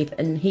less asleep.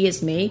 And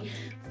here's me,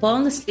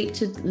 falling asleep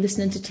to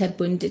listening to Ted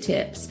Bundy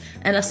tapes.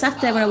 And I sat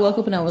there when I woke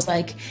up, and I was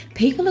like,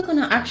 people are going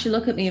to actually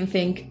look at me and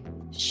think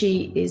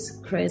she is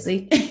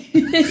crazy.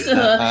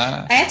 So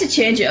I had to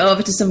change it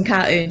over to some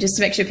cartoon just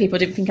to make sure people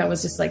didn't think I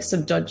was just like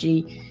some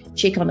dodgy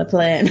chick on the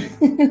plane.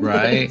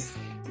 Right.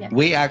 Yeah.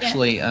 We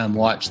actually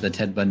watched the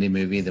Ted Bundy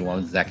movie, the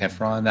one with Zac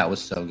Efron. That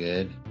was so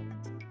good.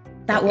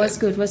 That was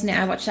good, wasn't it?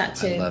 I watched that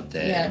too. I loved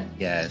it. Yeah.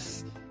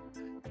 Yes.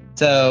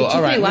 So,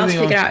 all right. It took me a while to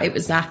figure out it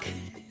was Zach.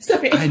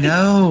 Sorry. I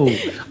know.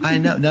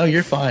 No,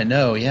 you're fine.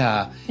 No,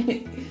 yeah.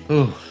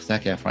 Ooh,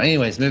 Zac Efron.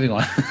 Anyways, moving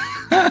on.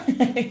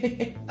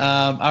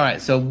 All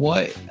right. So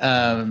what?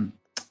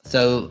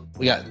 So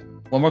we got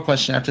one more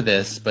question after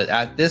this,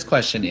 but this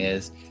question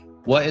is,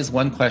 what is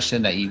one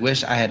question that you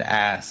wish I had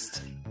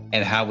asked,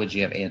 and how would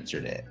you have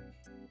answered it?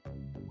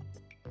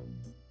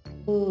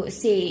 Oh,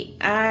 see,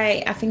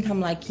 I think I'm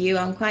like you.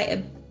 I'm quite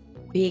a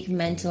big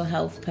mental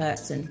health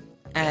person.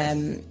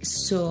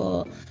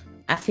 So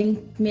I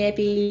think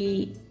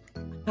maybe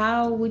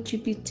how would you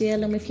be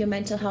dealing with your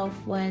mental health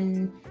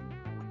when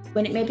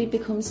it maybe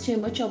becomes too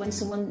much, or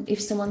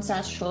if someone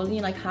starts trolling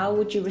you, like how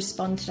would you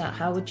respond to that?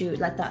 How would you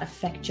let that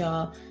affect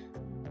your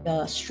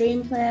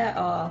screenplay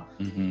or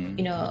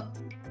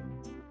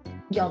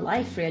your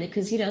life really?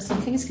 Because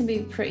some things can be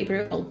pretty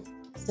brutal.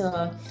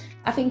 So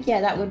I think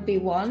that would be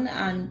one,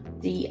 and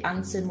the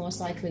answer most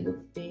likely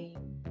would be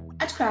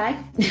I'd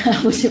cry.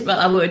 I wouldn't, well,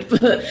 I would,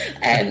 but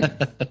I'd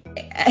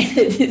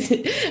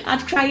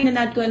cry and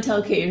I'd go and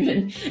tell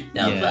Kieran.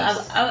 No, Yes.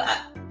 but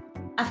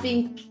I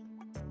think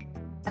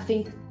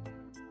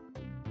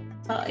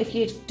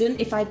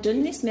if I'd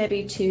done this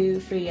maybe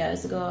 2-3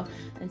 years ago,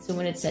 and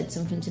someone had said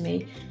something to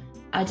me,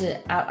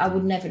 I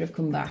would never have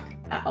come back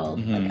at all.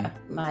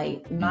 Mm-hmm.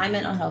 Like my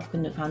mental health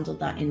couldn't have handled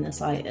that in the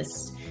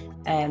slightest.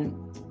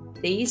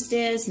 These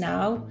days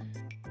now,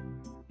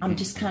 I'm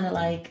just kind of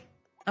like,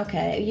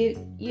 okay, you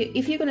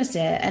if you're going to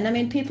say, and I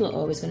mean, people are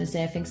always going to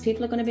say things,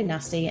 people are going to be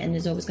nasty, and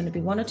there's always going to be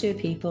 1 or 2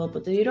 people,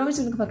 but you're always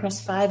going to come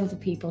across 5 other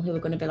people who are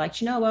going to be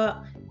like, you know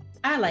what,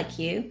 I like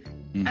you,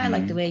 I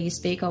like the way you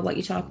speak or what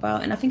you talk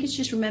about. And I think it's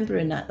just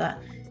remembering that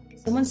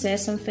someone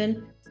says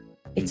something,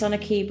 it's on a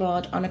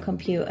keyboard, on a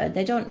computer,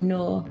 they don't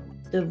know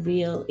the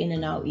real in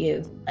and out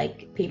you.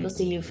 Like, people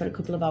see you for a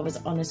couple of hours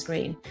on a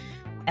screen.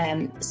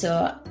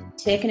 So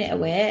taking it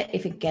away,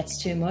 if it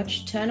gets too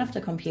much, turn off the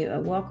computer,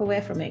 walk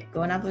away from it,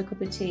 go and have a cup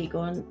of tea,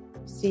 go and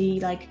see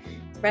like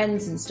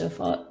friends and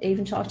stuff, or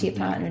even talk to your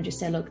partner and just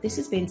say, look, this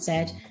has been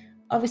said,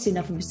 obviously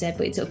nothing was said,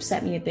 but it's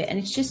upset me a bit. And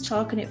it's just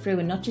talking it through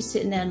and not just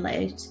sitting there and let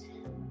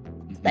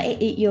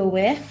it eat your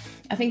way.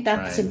 I think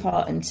that's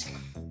important.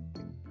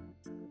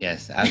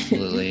 Yes,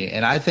 absolutely.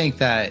 And I think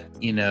that,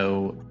 you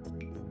know,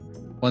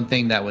 one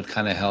thing that would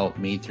kind of help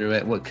me through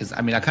it, because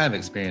I mean, I kind of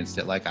experienced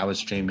it. Like, I was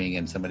streaming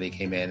and somebody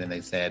came in and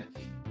they said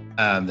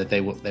that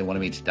they wanted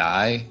me to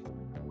die.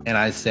 And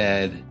I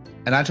said,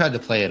 and I tried to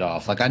play it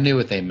off. Like, I knew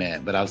what they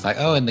meant, but I was like,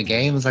 oh, in the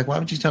game? I was like, why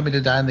would you tell me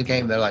to die in the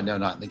game? They're like, no,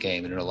 not in the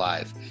game, in real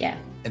life. Yeah.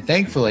 And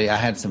thankfully, I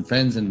had some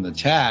friends in the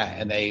chat,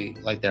 and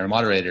they're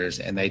moderators,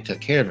 and they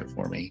took care of it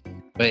for me.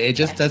 But it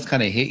just does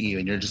kind of hit you,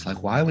 and you're just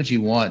like, why would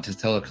you want to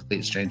tell a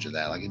complete stranger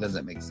that? Like, it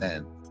doesn't make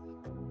sense.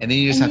 And then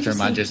you just have to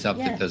remind yourself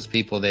that those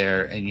people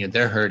there, and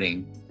they're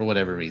hurting for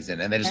whatever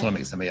reason, and they just want to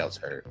make somebody else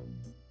hurt.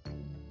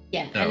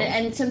 Yeah, so,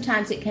 and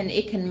sometimes it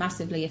can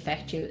massively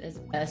affect you as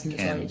a person as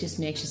well. It just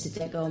makes you sit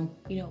there going,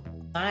 you know,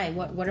 why?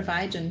 What have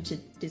I done to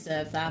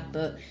deserve that?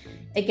 But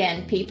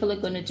again, people are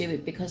going to do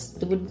it because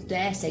they wouldn't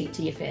dare say it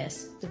to your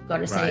face. They've got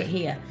to say it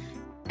here.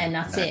 And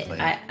that's it.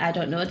 I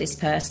don't know this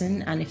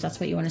person, and if that's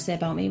what you want to say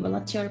about me, well,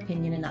 that's your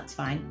opinion, and that's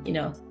fine. You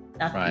know,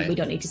 we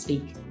don't need to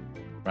speak.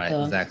 Right,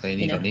 so, exactly.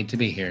 And you don't need to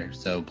be here.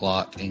 So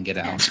block and get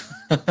out.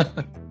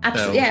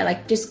 Absolutely. Yeah,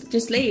 like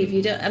just leave.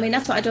 You don't. I mean,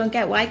 that's what I don't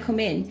get. Why come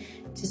in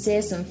to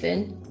say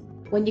something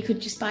when you could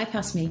just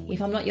bypass me?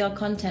 If I'm not your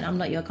content, I'm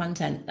not your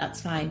content.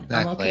 That's fine. Exactly.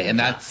 I'm okay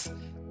with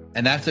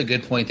And that's a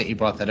good point that you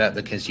brought that up,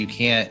 because you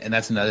can't, and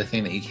that's another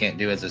thing that you can't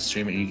do as a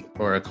streamer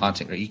or a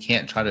content creator. You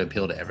can't try to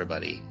appeal to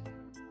everybody,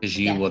 because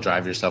you will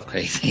drive yourself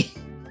crazy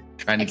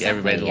trying to get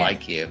everybody to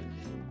like you.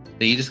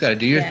 So you just got to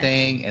do your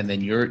thing, and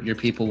then your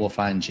people will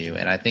find you.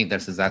 And I think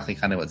that's exactly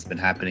kind of what's been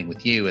happening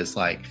with you, is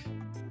like,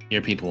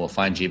 your people will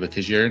find you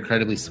because you're an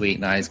incredibly sweet,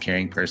 nice,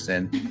 caring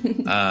person.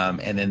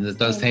 And then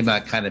those same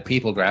kind of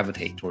people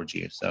gravitate towards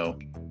you. So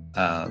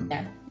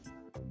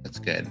that's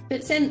good.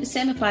 But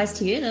same applies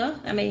to you, though.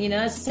 I mean, you know,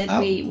 as I said,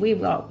 we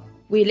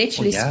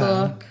literally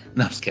spoke.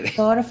 No, I'm just kidding.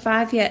 4 or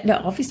 5 years.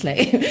 No,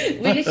 obviously,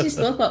 we literally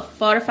spoke about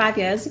 4 or 5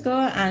 years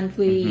ago, and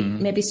we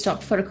maybe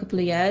stopped for a couple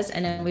of years,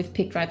 and then we've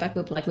picked right back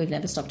up like we've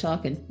never stopped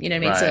talking. You know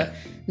what I mean? So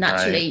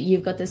naturally,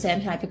 you've got the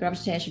same type of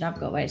gravitation I've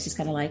got, where it's just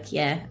kind of like,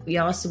 yeah,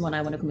 you're someone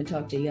I want to come and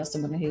talk to. You're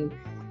someone who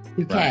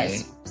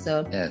cares.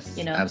 So yes,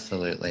 you know,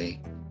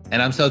 absolutely.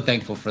 And I'm so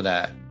thankful for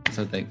that.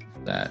 So thankful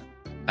for that.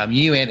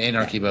 You and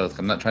Anarchy both.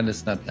 I'm not trying to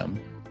snub him.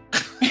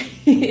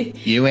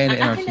 You and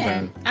Anarchy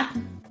both.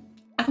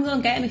 I can go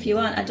and get him if you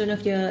want. I don't know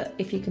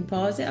if you can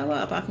pause it or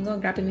what, but I can go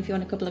and grab him if you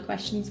want a couple of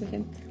questions with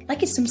him. Like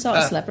he's some sort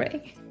of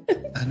celebrity.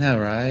 I know,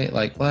 right?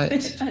 Like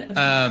what?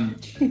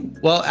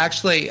 Well,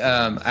 actually,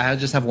 I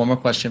just have one more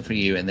question for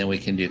you, and then we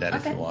can do that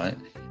if you want.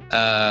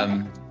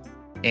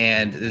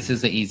 And this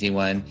is an easy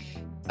one.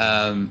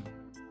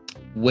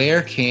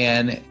 Where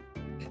can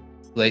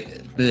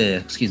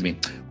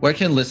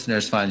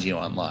listeners find you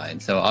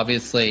online? So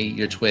obviously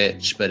your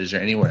Twitch, but is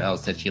there anywhere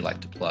else that you like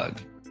to plug?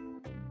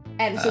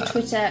 So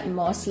Twitter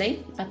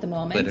mostly at the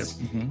moment. Twitter.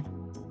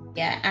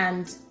 Yeah,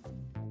 and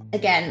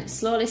again,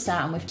 slowly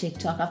starting with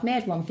TikTok. I've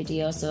made one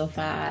video so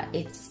far.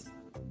 I'm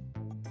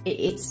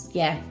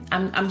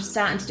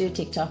starting to do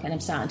TikTok, and I'm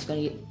starting to go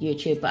to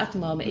YouTube, but at the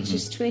moment it's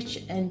just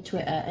Twitch and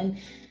Twitter. And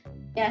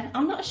yeah,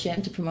 I'm not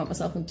ashamed to promote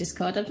myself on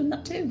Discord. I've done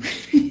that too.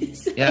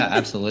 Yeah,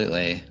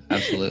 absolutely.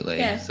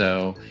 Yeah.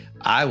 So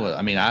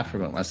I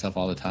promote myself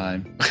all the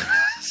time.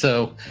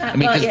 So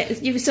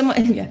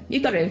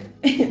you've got to.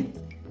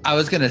 I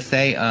was gonna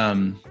say,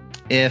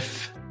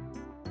 if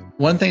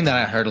one thing that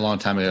I heard a long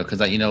time ago,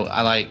 because I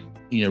like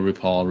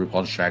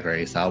RuPaul's Drag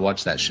Race. I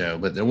watched that show,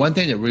 but the one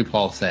thing that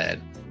RuPaul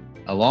said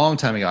a long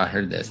time ago, I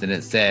heard this, and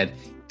it said,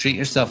 "Treat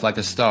yourself like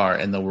a star,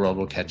 and the world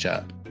will catch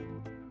up."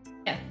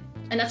 Yeah,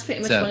 and that's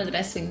pretty much one of the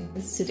best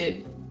things to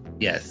do.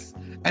 Yes,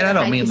 and I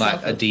don't mean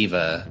like a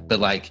diva, but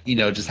like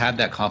just have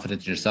that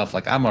confidence in yourself.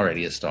 Like, I'm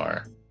already a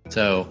star,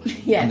 so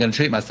I'm gonna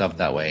treat myself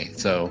that way.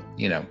 So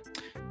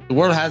the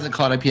world hasn't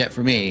caught up yet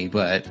for me,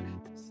 but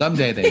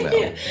Someday they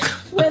will.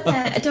 Well,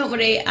 don't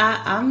worry.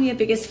 I'm your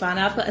biggest fan.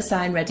 I've got a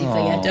sign ready for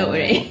you. Don't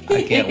worry.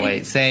 I can't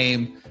wait.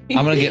 Same.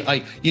 I'm going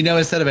to get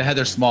instead of a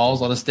Heather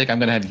Smalls on a stick, I'm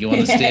going to have you on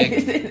a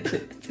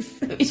stick.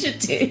 We should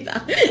do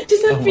that.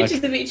 Just have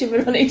pictures of each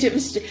other on each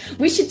other's street.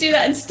 We should do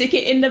that and stick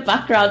it in the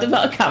background of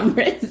our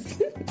cameras.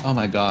 Oh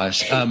my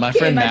gosh. My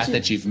friend Matt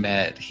that you've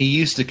met, he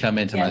used to come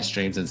into my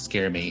streams and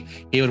scare me.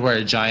 He would wear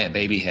a giant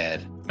baby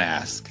head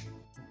mask.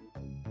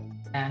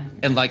 Yeah,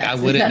 and I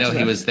wouldn't know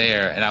he was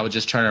there, and I would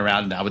just turn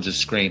around and I would just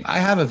scream. I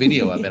have a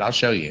video of it. I'll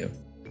show you.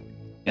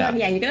 Yeah,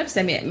 you're gonna have to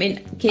send me it. I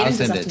mean, Kieran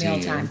does that to me all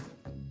the time.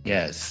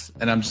 Yes,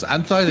 and I'm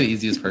probably the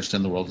easiest person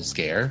in the world to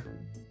scare.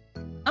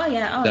 Oh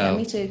yeah,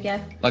 me too.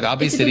 Yeah, I'll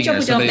be sitting here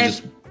and somebody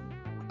just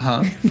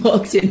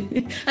walks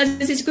in.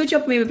 It's a good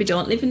job maybe we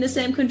don't live in the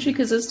same country,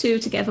 because us two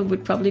together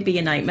would probably be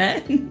a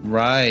nightmare.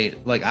 Right.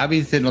 I'll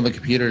be sitting on the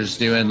computers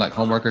doing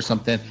homework or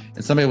something,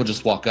 and somebody will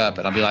just walk up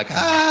and I'll be like,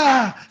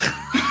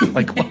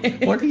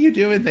 what are you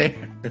doing there?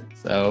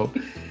 So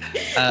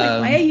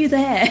why are you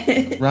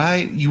there?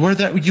 Right. You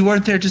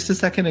weren't there just a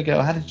second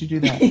ago. How did you do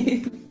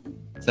that?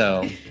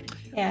 So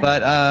yeah.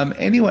 But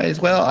anyways,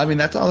 well, I mean,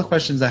 that's all the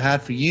questions I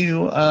had for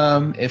you.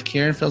 If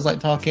Kieran feels like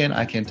talking,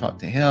 I can talk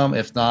to him.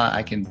 If not,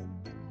 I can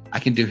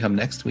do him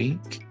next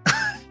week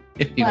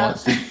if he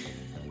wants to.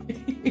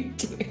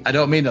 I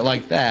don't mean it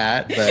like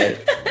that, but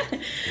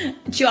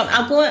sure,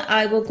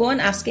 I will go and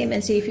ask him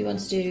and see if he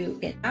wants to do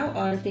it now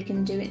or if he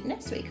can do it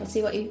next week. I'll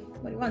see what he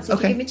wants. So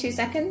okay. If you give me 2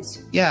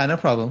 seconds. Yeah, no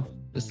problem.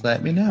 Just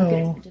let me know.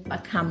 I'm gonna do my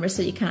camera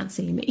so you can't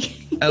see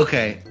me.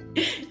 Okay.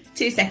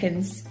 2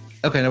 seconds.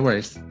 Okay, no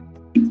worries.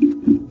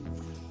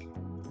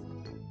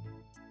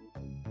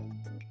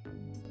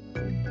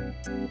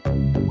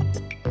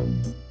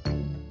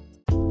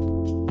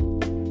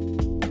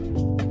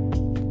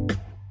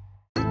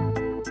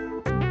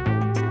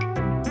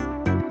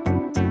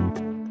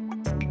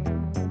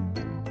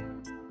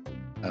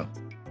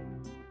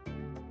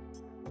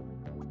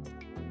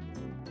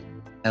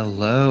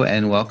 Hello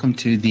and welcome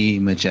to the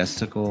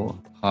Majestical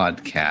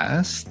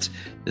Podcast.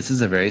 This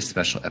is a very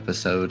special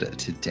episode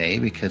today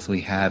because we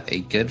have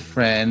a good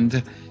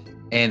friend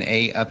and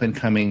a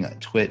up-and-coming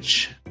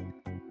Twitch,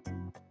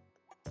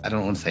 I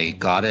don't want to say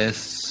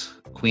goddess,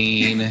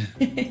 queen.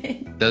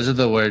 Those are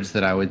the words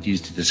that I would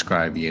use to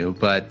describe you,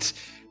 but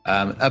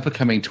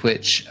up-and-coming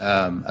Twitch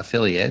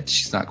affiliate.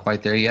 She's not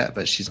quite there yet,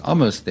 but she's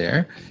almost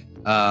there.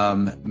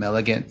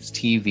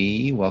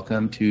 MeleganceTV,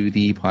 welcome to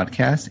the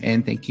podcast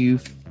and thank you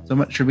so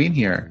much for being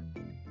here.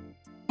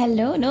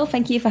 Hello. No,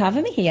 thank you for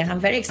having me here. I'm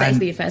very excited to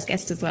be your first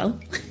guest as well.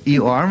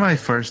 You are my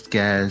first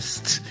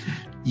guest.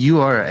 You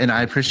are, and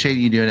I appreciate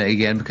you doing it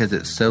again because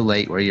it's so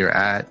late where you're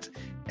at,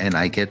 and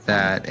I get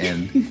that,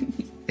 and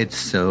it's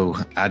so,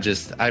 I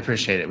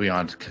appreciate it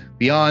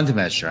beyond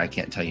measure. I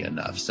can't tell you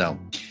enough. So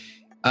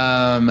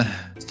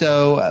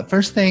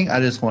first thing I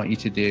just want you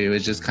to do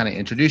is just kind of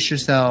introduce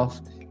yourself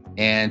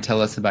and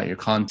tell us about your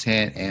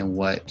content and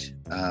what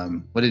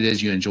it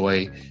is you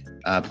enjoy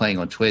playing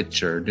on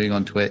Twitch or doing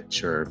on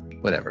Twitch or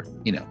whatever,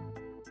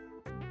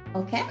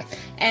 Okay.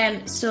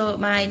 So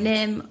my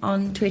name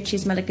on Twitch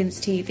is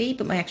MeleganceTV,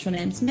 but my actual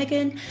name's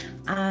Megan,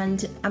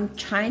 and I'm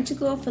trying to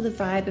go for the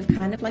vibe of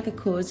kind of like a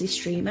cozy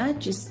streamer,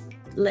 just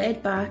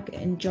laid back,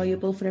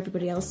 enjoyable for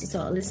everybody else to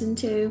sort of listen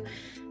to.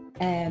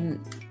 I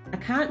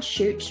can't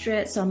shoot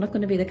straight, so I'm not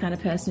going to be the kind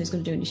of person who's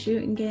going to do any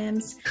shooting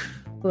games,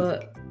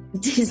 but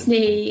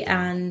Disney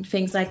and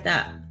things like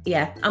that,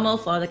 yeah, I'm all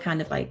for the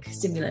kind of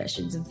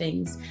simulations and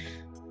things,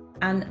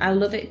 and I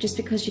love it just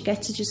because you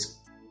get to just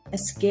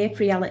escape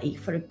reality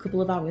for a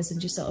couple of hours and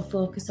just sort of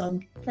focus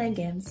on playing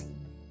games.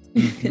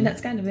 Mm-hmm. And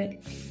that's kind of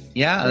it.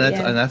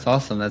 And that's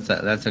awesome.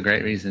 That's a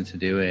great reason to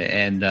do it.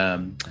 And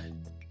I'm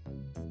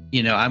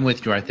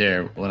with you right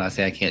there when I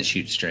say I can't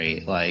shoot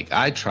straight.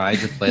 I tried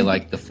to play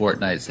the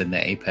Fortnites and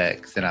the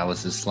Apex, and I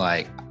was just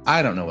I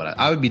don't know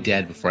I would be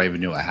dead before I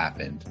even knew what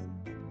happened.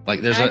 I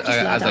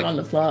was on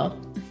the floor.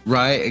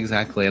 Right,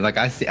 exactly.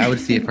 I would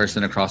see a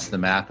person across the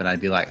map, and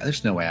I'd be like,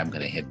 "There's no way I'm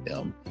going to hit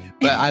them."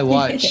 But I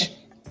watch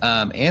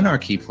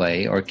Anarchy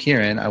play, or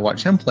Kieran. I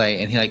watch him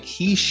play, and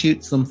he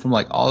shoots them from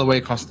all the way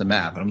across the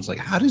map. And I'm just like,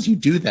 "How does you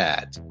do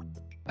that?"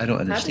 I don't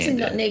understand. How does he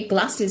not need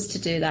glasses to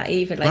do that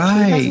either?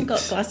 Right. He hasn't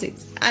got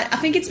glasses. I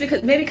think it's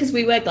because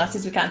we wear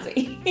glasses, we can't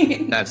see.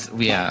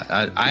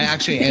 I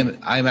actually am.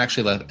 I'm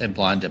actually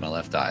blind in my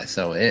left eye,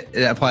 so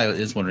that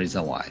probably is one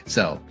reason why.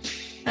 So.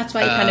 That's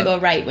why you kind of go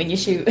right when you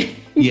shoot.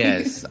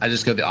 Yes, I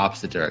just go the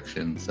opposite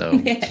direction. So,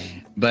 yeah.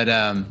 But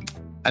I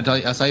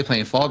saw you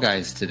playing Fall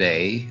Guys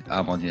today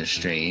on your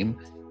stream.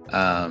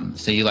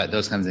 So you like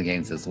those kinds of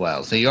games as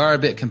well. So you are a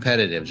bit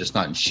competitive, just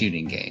not in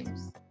shooting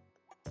games.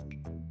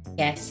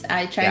 Yes,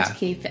 I try to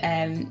keep.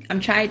 I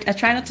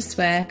try not to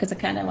swear because I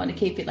kind of want to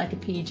keep it like a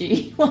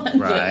PG one.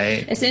 Right.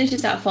 But as soon as you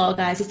start Fall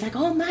Guys, it's like,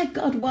 oh my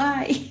god,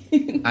 why?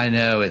 I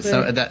know it's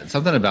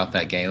something about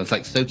that game.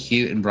 It's so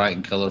cute and bright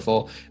and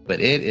colorful,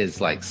 but it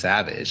is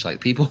savage.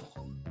 People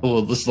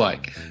will just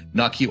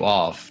knock you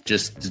off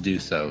just to do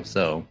so.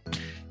 So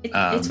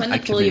it's when they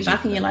pull you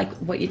back and you're like,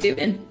 what are you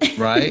doing?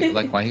 Right?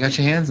 Why you got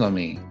your hands on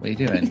me? What are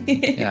you doing?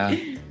 Yeah.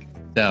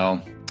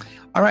 So,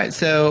 all right.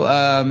 So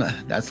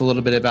that's a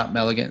little bit about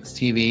Melegance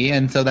TV.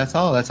 And so that's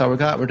all. That's all we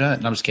got. We're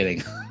done. No, I'm just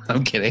kidding.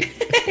 I'm kidding.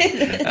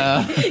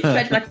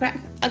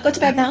 I'll go to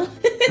bed now.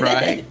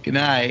 Right. Good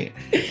night.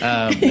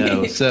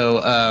 No.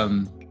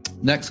 So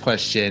next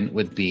question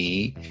would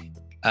be,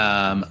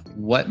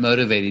 what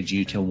motivated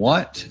you to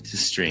want to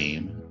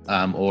stream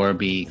or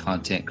be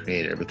content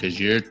creator? Because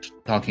you're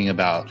talking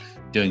about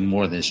doing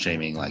more than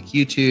streaming, like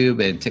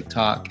YouTube and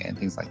TikTok and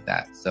things like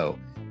that. So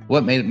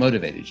what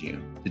motivated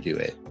you to do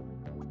it?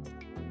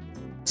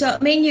 So, I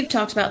mean, you've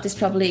talked about this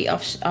probably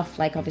off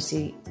like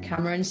obviously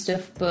camera and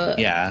stuff, but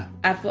yeah,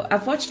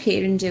 I've watched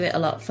Kieran do it a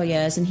lot for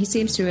years, and he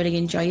seems to really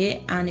enjoy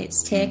it. And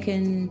it's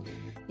taken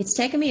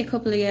me a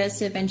couple of years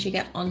to eventually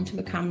get onto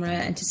a camera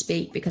and to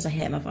speak, because I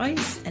hate my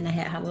voice and I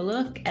hate how I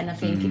look. And I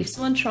think if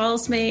someone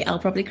trolls me, I'll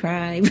probably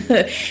cry.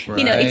 But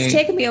you know, it's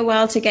taken me a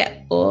while to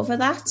get over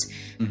that.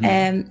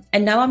 And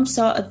now I'm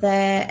sort of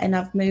there, and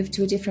I've moved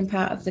to a different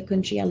part of the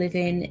country I live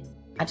in.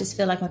 I just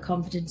feel like my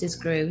confidence has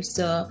grew.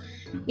 So,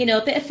 you know,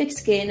 a bit of thick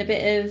skin, a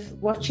bit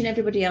of watching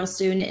everybody else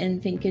doing it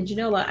and thinking, do you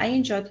know what, I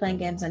enjoy playing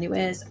games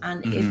anyways.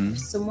 And if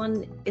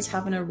someone is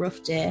having a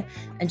rough day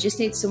and just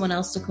needs someone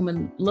else to come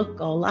and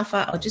look or laugh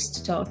at or just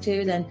to talk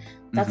to, then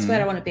that's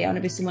where I want to be. I want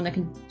to be someone that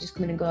can just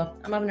come in and go,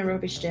 I'm having a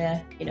rubbish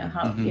day, you know,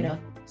 how, you know,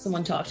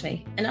 someone talk to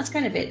me. And that's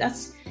kind of it.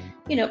 That's,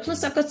 you know,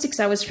 plus I've got 6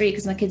 hours free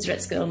because my kids are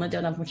at school and I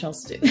don't have much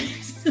else to do.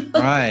 So.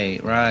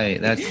 Right.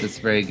 That's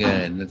very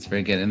good. That's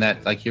very good. And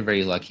that, like, you're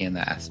very lucky in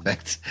that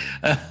aspect.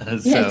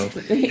 So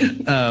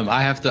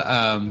I have to,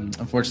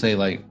 unfortunately,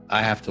 like,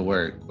 I have to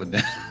work with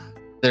them.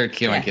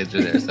 My kids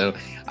are there. So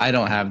I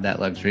don't have that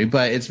luxury,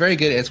 but it's very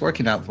good. It's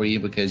working out for you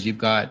because you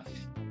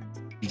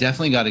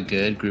definitely got a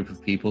good group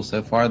of people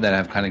so far that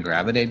have kind of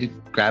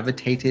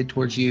gravitated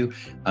towards you.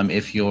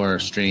 If your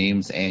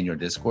streams and your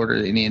Discord are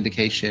any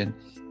indication.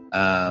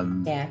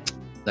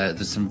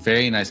 There's some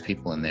very nice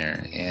people in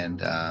there,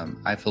 and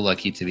I feel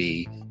lucky to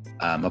be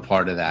a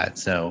part of that.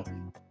 So,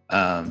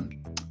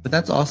 but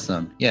that's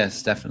awesome.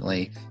 Yes,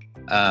 definitely.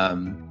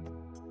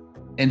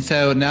 And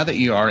so now that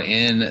you are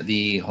in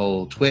the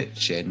whole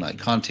Twitch and like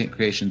content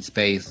creation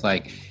space,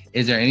 like,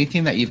 is there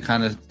anything that you've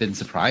kind of been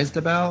surprised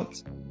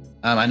about?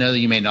 I know that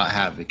you may not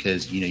have,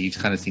 because, you know, you've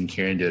kind of seen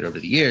Kieran do it over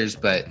the years,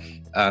 but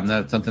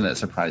that's something that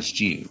surprised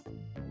you.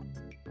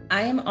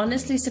 I am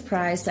honestly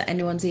surprised that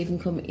anyone's even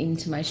come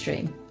into my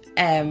stream,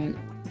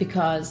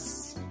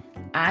 because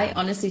I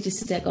honestly just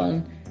sit there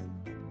going,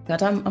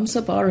 God, I'm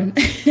so boring.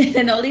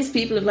 And all these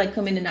people have like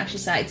come in and actually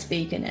started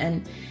speaking.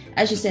 And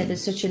as you said,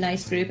 there's such a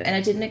nice group, and I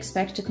didn't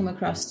expect to come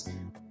across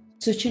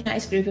such a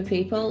nice group of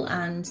people.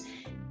 And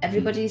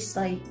everybody's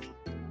like,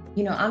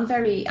 you know, I'm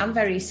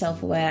very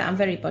self-aware. I'm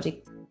very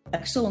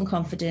so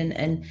unconfident.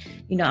 And,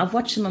 you know, I've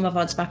watched some of my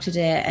VODs back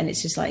today, and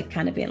it's just like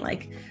kind of being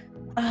like,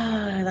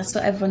 that's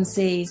what everyone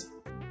sees.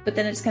 But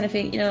then it's kind of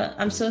think, you know,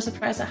 I'm so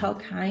surprised at how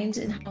kind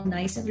and how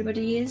nice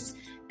everybody is.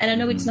 And I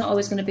know it's not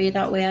always going to be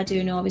that way. I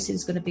do know obviously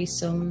there's going to be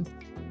some,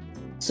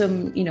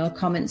 you know,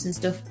 comments and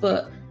stuff.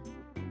 But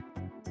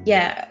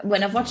yeah,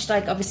 when I've watched,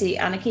 like, obviously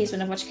Anarchy's,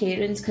 when I've watched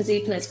Kieran's, because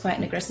he plays quite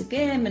an aggressive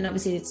game, and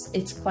obviously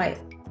it's quite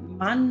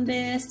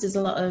man-based. There's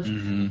a lot of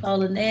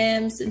calling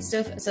names and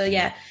stuff. So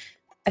yeah,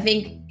 I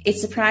think it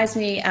surprised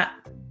me at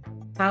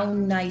how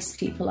nice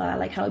people are,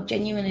 like how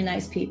genuinely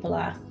nice people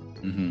are.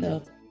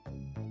 So,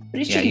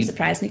 but it shouldn't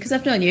surprise me, because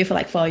I've known you for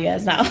like 4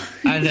 years now.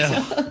 I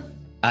know,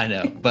 I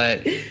know,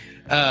 but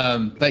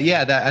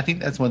yeah, I think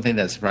that's one thing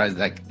that surprises,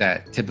 like,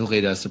 that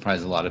typically does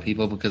surprise a lot of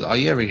people, because all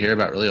you ever hear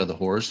about really are the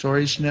horror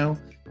stories, you know,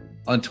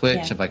 on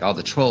Twitch of like all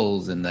the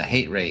trolls and the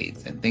hate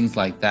raids and things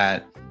like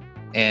that.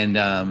 And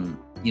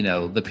you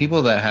know, the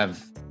people that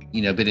have,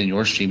 you know, been in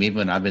your stream, even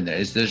when I've been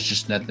there, there's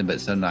just nothing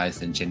but so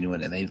nice and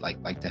genuine, and they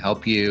like to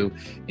help you,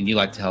 and you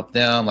like to help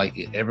them. Like,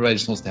 everybody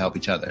just wants to help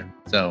each other.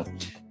 So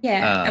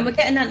yeah, and we're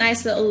getting that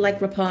nice little like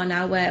rapport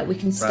now where we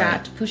can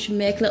start to push and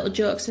make little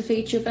jokes with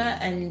each other,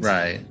 and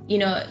you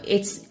know,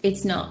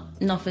 it's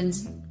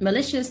nothing's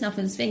malicious,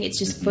 nothing's thing. It's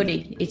just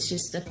funny. It's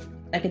just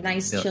like a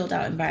nice chilled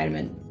out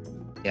environment.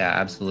 Yeah,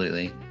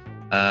 absolutely.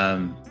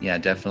 Yeah,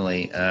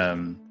 definitely.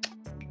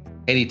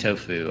 Katie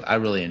Tofu, I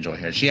really enjoy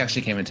her. She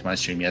actually came into my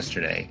stream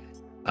yesterday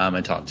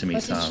and talked to me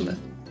some.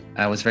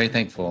 I was very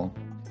thankful.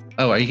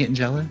 Oh, are you getting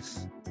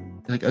jealous?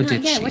 You're like,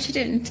 did she? What you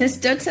doing?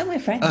 Just don't tell my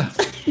friends.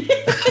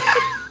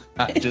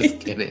 I'm just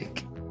kidding.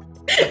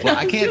 Well,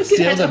 I can't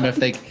steal them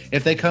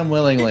if they come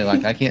willingly.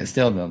 Like, I can't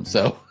steal them.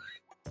 So.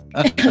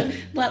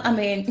 Well, I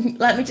mean,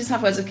 let me just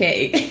have words with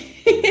Katie.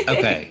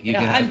 Okay, you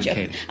can have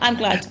Katie. I'm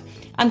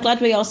glad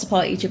we all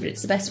support each other.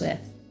 It's the best way.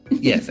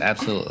 Yes,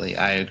 absolutely.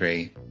 I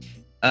agree.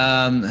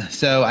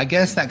 So I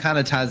guess that kind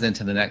of ties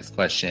into the next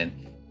question.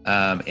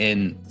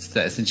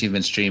 Since you've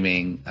been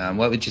streaming,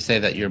 what would you say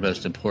that your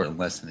most important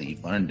lesson that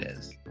you've learned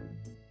is?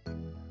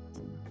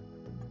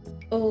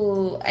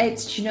 Oh,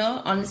 it's, you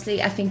know,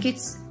 honestly, I think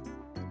it's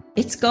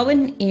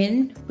going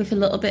in with a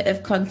little bit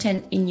of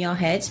content in your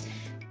head,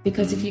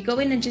 because if you go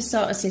in and just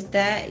sort of sit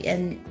there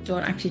and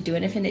don't actually do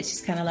anything, it's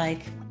just kind of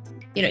like,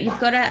 you know, you've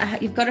got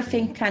to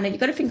think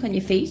on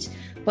your feet,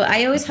 But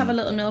I always have a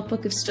little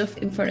notebook of stuff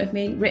in front of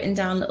me, written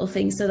down little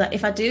things, so that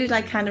if I do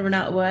like kind of run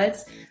out of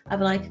words, I'll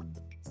be like,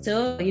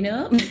 so, you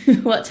know,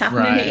 what's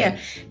happening here?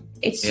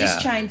 It's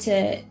just trying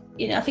to,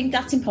 you know, I think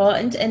that's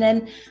important. And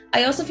then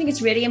I also think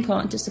it's really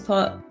important to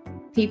support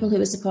people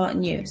who are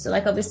supporting you. So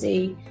like,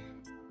 obviously,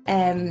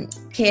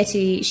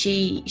 Katie,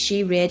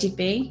 she raided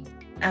me,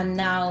 and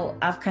now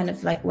I've kind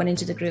of like went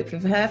into the group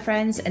with her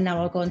friends, and now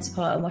I'll go and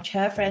support and watch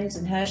her friends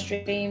and her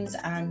streams.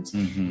 And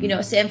you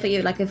know, same for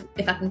you. Like if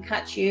I can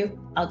catch you,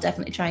 I'll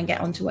definitely try and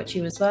get on to watch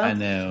you as well. I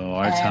know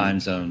our time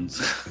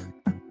zones.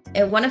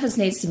 One of us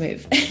needs to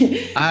move.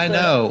 I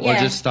know, or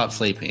just stop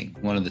sleeping.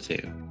 One of the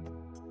two.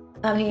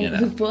 I mean, you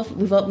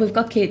know. we've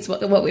got kids.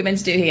 What we're meant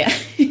to do here?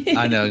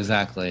 I know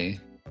exactly.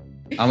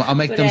 I'll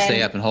make them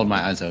stay up and hold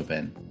my eyes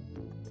open.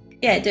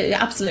 Yeah,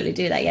 absolutely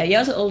do that. Yeah,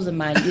 yours are older than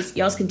mine.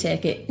 Yours can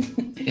take it.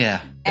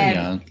 Yeah,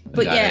 young.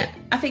 But yeah,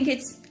 I think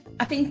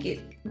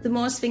the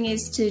most thing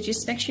is to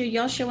just make sure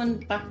you're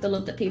showing back the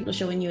love that people are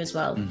showing you as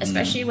well,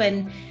 especially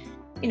when,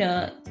 you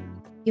know,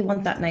 you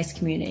want that nice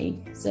community.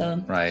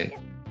 So right,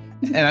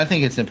 and I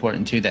think it's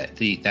important too that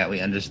we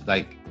understand,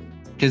 like,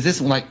 because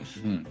this like.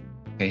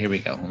 Okay, here we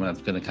go. I'm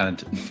going to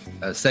kind of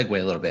segue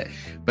a little bit.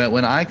 But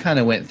when I kind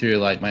of went through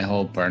like my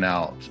whole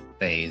burnout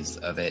phase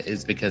of it,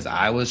 is because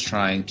I was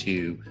trying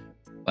to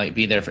like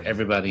be there for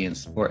everybody and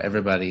support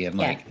everybody and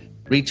like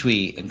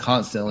retweet and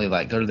constantly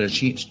like go to their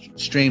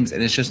streams.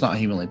 And it's just not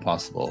humanly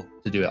possible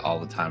to do it all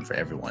the time for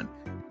everyone.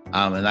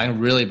 And I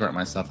really burnt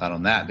myself out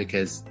on that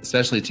because,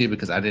 especially too,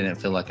 because I didn't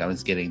feel like I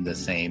was getting the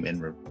same in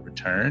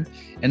return.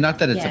 And not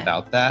that it's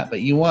about that,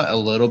 but you want a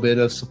little bit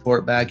of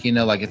support back. You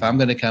know, like if I'm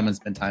going to come and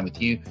spend time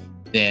with you,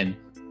 then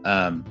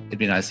it'd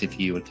be nice if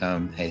you would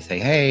come, say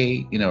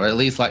hey, you know, or at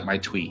least like my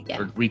tweet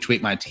or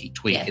retweet my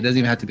tweet. It doesn't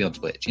even have to be on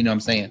Twitch. You know what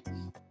I'm saying?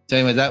 So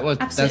anyway,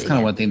 that's kind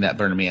of one thing that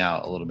burned me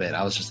out a little bit.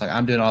 I was just like,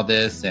 I'm doing all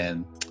this.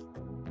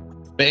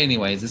 But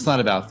anyways, it's not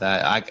about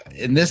that.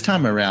 And this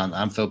time around,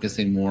 I'm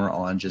focusing more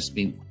on just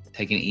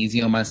taking it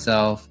easy on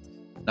myself,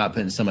 not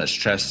putting so much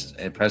stress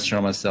and pressure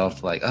on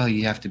myself. Like, oh,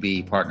 you have to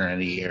be partner of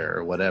the year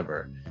or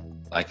whatever.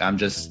 Like I'm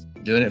just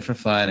doing it for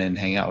fun and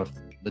hang out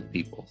with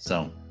people.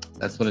 So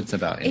that's what it's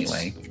about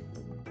anyway.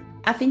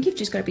 I think you've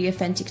just got to be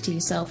authentic to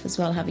yourself as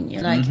well, haven't you?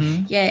 Like,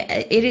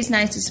 it is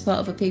nice to support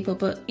other people,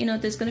 but, you know,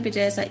 there's going to be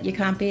days that you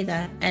can't be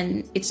there.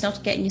 And it's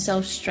not getting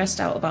yourself stressed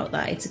out about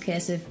that. It's a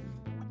case of,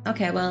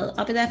 okay, well,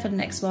 I'll be there for the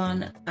next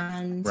one.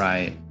 And,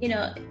 you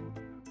know,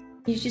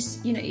 you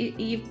just, you know,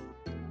 you've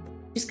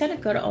just kind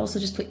of got to also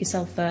just put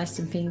yourself first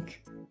and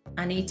think,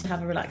 I need to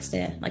have a relaxed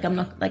day. Like, I'm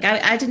not, like,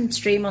 I didn't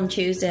stream on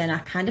Tuesday and I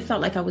kind of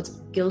felt like I was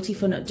guilty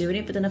for not doing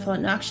it. But then I thought,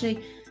 no,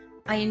 actually,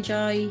 I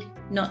enjoy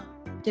not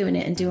doing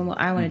it and doing what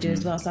I want to do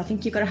as well. So I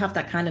think you've got to have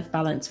that kind of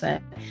balance where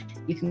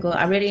you can go,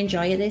 I really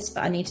enjoy this,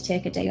 but I need to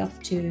take a day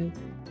off to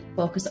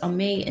focus on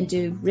me and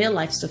do real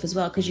life stuff as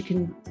well, because you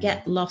can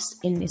get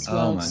lost in this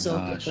world so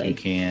quickly.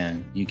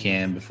 You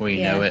can before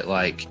you know it,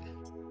 like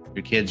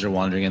your kids are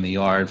wandering in the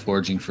yard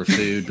foraging for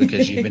food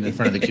because you've been in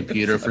front of the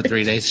computer for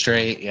 3 days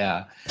straight.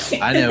 Yeah,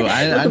 I know.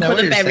 I know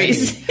what you're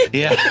saying.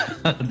 Yeah,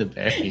 the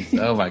berries.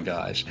 Oh my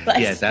gosh.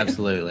 Yes,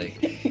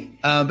 absolutely.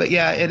 But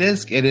yeah, it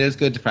is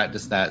good to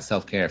practice that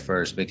self-care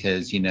first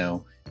because, you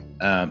know,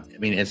 I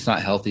mean, it's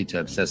not healthy to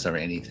obsess over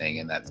anything.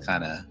 And that's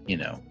kind of, you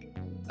know,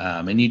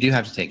 and you do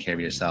have to take care of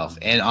yourself.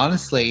 And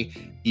honestly,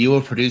 you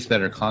will produce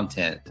better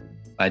content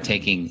by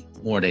taking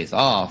more days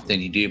off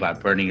than you do by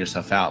burning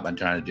yourself out by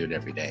trying to do it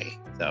every day.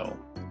 So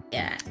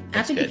yeah,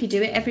 I think if you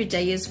do it every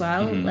day as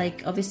well,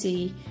 like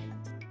obviously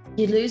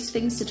you lose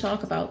things to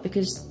talk about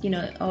because, you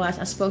know,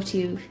 I spoke to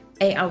you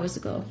 8 hours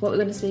ago, what we're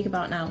going to speak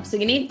about now. So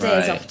you need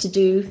days off to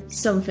do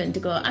something, to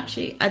go,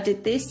 actually, I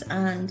did this,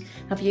 and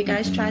have you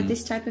guys tried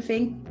this type of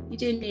thing? You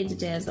do need the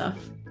days off.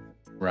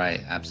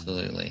 Right,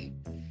 absolutely.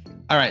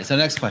 All right, so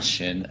next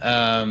question.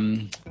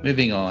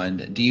 Moving on,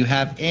 do you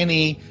have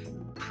any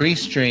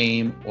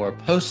pre-stream or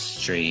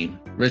post-stream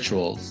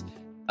rituals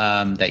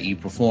that you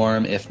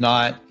perform? If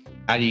not,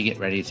 how do you get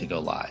ready to go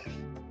live?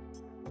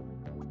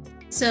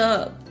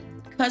 So,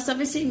 because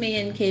obviously me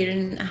and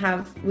Kieran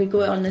we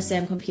go on the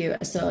same computer.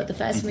 So the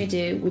first thing we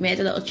do, we made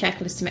a little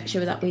checklist to make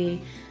sure that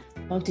we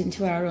logged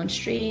into our own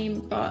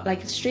stream, or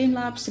like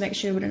Streamlabs, to make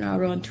sure we're in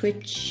our own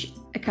Twitch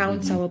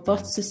accounts, our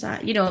bots are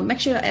set, you know, make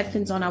sure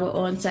everything's on our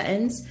own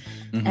settings.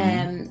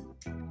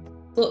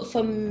 But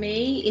for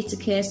me, it's a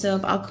case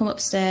of I'll come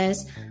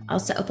upstairs, I'll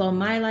set up all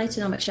my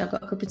lighting, I'll make sure I've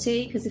got a cup of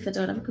tea, because if I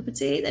don't have a cup of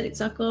tea, then it's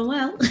not going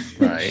well.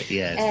 Right,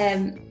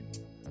 yes.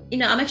 You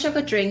know, I'll make sure I've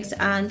got drinks,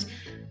 and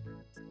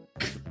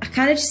I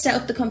kind of just set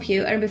up the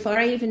computer, and before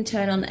I even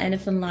turn on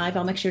anything live,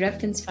 I'll make sure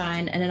everything's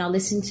fine, and then I'll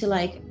listen to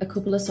like a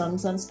couple of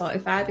songs on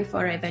Spotify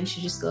before I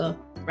eventually just go,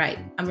 right,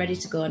 I'm ready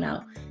to go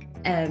now.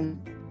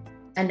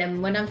 And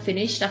then when I'm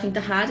finished, I think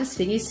the hardest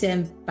thing is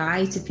saying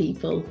bye to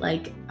people.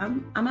 Like,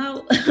 I'm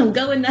out, I'm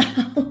going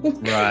now.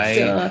 Right.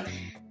 So,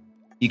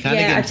 you kind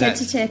of get I tend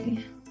to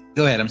take...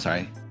 Go ahead, I'm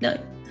sorry. No,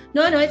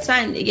 No, it's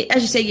fine.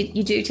 As you say,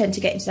 you do tend to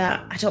get into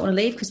that, I don't want to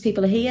leave because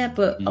people are here,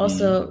 but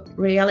also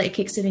reality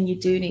kicks in and you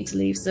do need to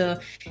leave. So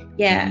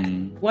yeah,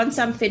 once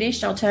I'm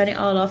finished, I'll turn it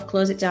all off,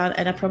 close it down,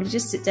 and I'll probably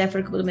just sit there for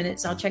a couple of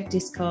minutes. I'll check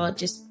Discord,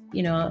 just,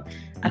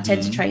 I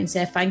tend to try and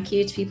say thank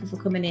you to people for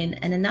coming in,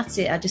 and then that's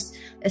it.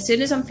 As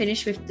soon as I'm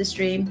finished with the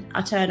stream,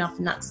 I turn off,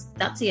 and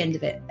that's the end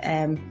of it.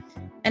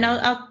 And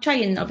I'll try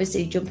and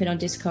obviously jump in on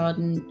Discord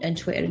and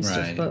Twitter and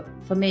stuff. But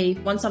for me,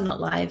 once I'm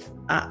not live,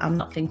 I'm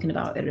not thinking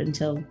about it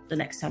until the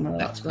next time I'm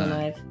about to go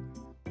live.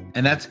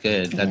 And that's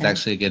good. That's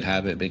actually a good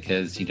habit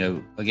because,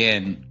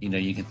 again,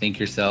 you can think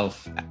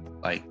yourself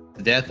like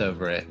to death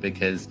over it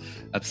because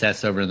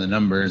obsess over the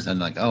numbers and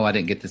like, oh, I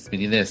didn't get this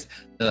many of this.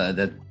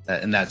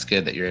 And that's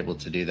good that you're able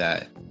to do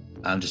that,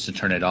 just to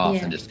turn it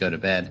off and just go to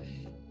bed.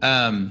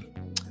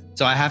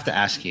 So I have to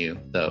ask you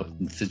though,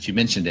 since you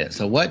mentioned it.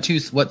 So what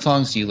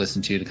songs do you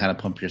listen to kind of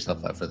pump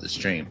yourself up for the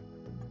stream?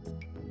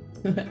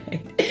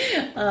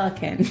 Oh,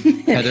 Ken.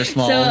 Heather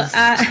Smalls.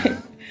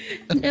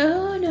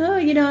 No,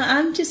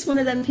 I'm just one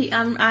of them people.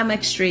 I'm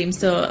extreme,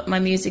 so my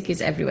music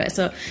is everywhere.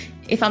 So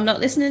if I'm not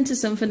listening to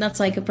something that's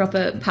like a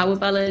proper power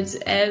ballad,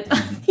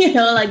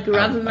 like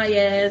grabbing my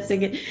ears,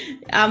 singing,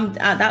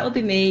 that would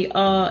be me.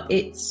 Or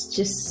it's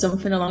just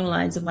something along the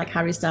lines of like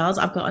Harry Styles.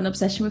 I've got an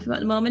obsession with him at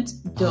the moment.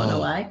 Don't know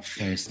why.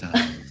 Harry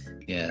Styles.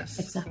 Yes.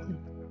 Exactly.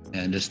 I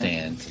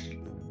understand.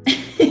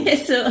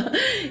 So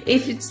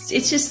if it's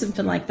just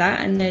something like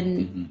that, and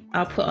then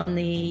I'll put on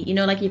the,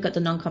 like you've got the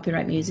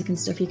non-copyright music and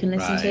stuff you can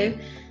listen to.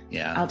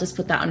 Yeah. I'll just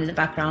put that on in the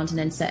background and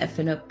then set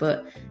everything up.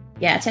 But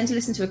yeah, I tend to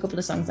listen to a couple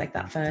of songs like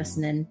that first,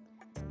 and then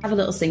have a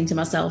little sing to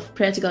myself,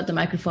 pray to God the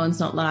microphone's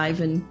not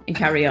live, and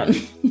carry on.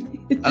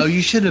 Oh,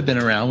 you should have been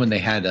around when they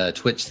had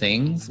Twitch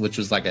Things, which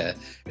was like a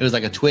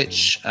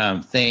Twitch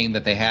thing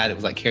that they had. It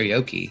was like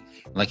karaoke.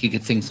 Like you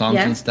could sing songs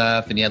and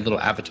stuff, and you had little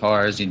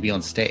avatars. You'd be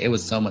on stage. It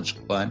was so much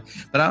fun.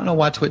 But I don't know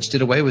why Twitch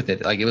did away with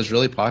it. Like it was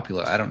really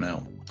popular. I don't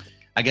know.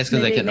 I guess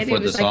because they couldn't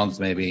afford the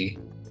songs, maybe.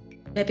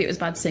 Maybe it was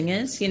bad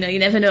singers. You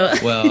never know.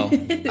 Well,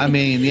 I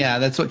mean, yeah,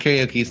 that's what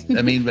karaoke's.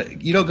 I mean,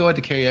 but you don't go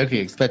into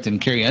karaoke expecting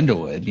Carrie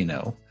Underwood,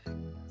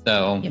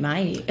 So you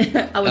might.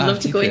 I would love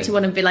to go into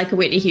one and be like a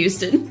Whitney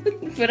Houston,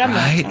 but I'm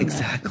not.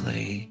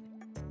 Exactly.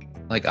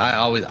 Like I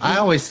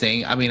always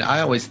sing. I mean, I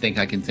always think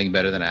I can sing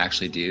better than I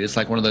actually do. It's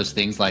like one of those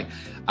things. Like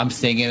I'm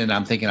singing and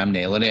I'm thinking I'm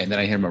nailing it, and then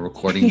I hear my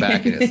recording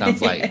back, and it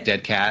sounds like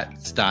dead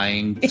cats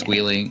dying,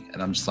 squealing,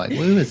 and I'm just like,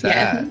 "Who is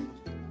that?"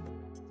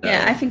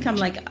 Yeah, I think I'm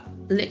like.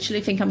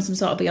 Literally think I'm some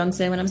sort of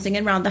Beyonce when I'm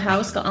singing around the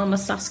house, got all my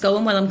sass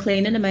going while I'm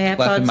cleaning and my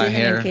AirPods in, and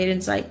then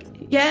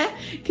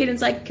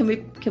Caden's like, can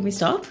we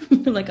stop?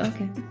 I'm like,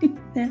 okay.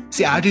 Yeah.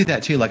 See, I do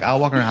that too. Like I'll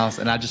walk around the house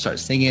and I just start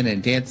singing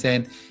and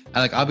dancing.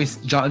 I'll be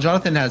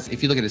Jonathan has,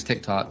 if you look at his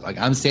TikTok, like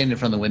I'm standing in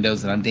front of the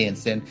windows and I'm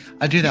dancing.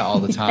 I do that all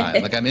the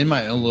time. Like I'm in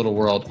my own little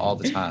world all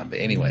the time. But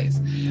anyways,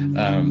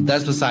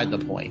 that's beside the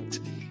point.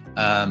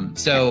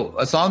 So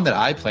a song that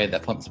I play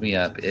that pumps me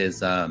up is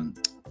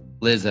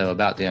Lizzo,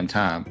 About Damn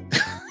Time.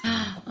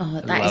 Oh,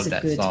 that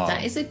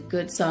is a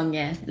good song.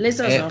 Yeah,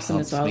 Lizzo's awesome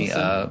as well. Me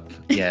up.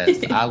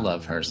 Yes, I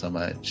love her so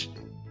much.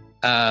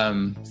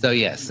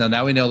 So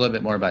now we know a little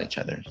bit more about each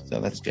other, so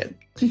that's good.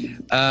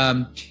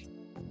 And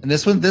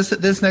this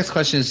next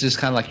question is just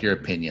kind of like your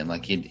opinion.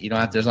 Like you don't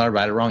have, there's not a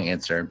right or wrong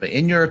answer, but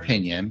in your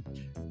opinion,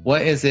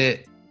 what is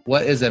a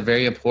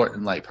very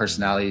important like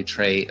personality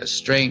trait, a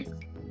strength,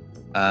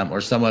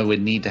 or someone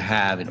would need to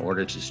have in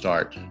order to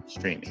start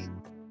streaming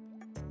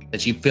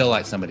that you feel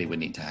like somebody would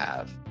need to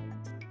have?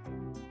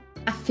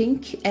 I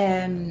think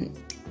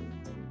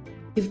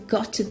you've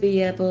got to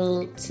be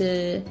able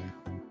to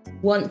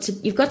want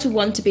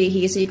to be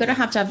here. So you've got to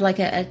have like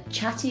a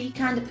chatty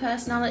kind of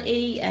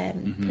personality,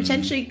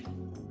 potentially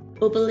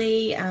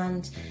bubbly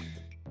and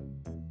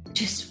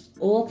just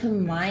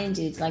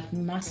open-minded, like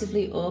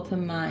massively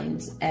open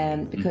minds,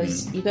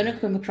 because you're going to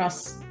come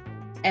across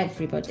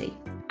everybody,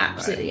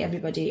 absolutely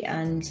everybody.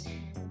 And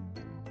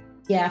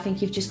yeah, I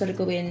think you've just got to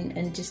go in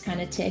and just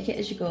kind of take it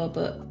as you go.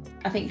 But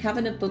I think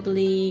having a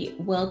bubbly,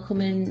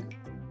 welcoming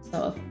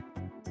sort of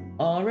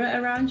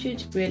aura around you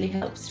really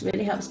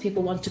helps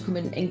people want to come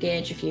and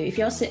engage with you. If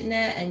you're sitting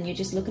there and you're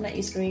just looking at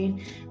your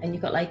screen and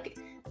you've got like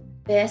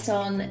bass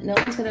on, no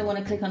one's going to want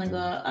to click on and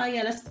go, oh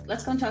yeah,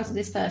 let's go and talk to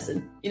this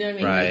person. You know what I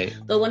mean? Right.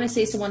 Like, they'll want to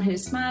see someone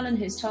who's smiling,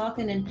 who's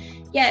talking. And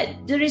yeah,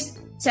 there is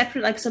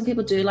separate, like some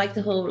people do like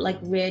the whole like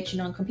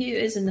raging on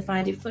computers and they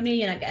find it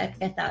funny, and I get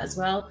that as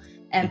well.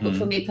 But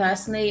for me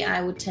personally,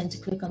 I would tend to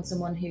click on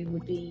someone who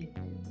would be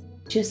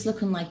just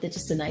looking like they're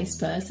just a nice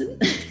person.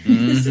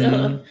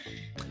 So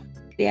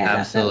yeah,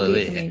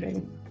 absolutely. That would be for me,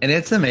 really. And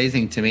it's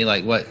amazing to me,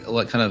 like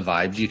what kind of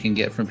vibes you can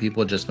get from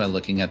people just by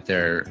looking at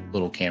their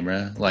little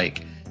camera,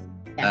 like,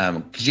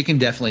 because you can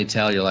definitely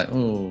tell. You're like,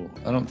 oh,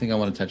 I don't think I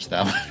want to touch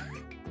that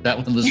one. That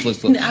one just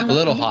looks a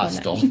little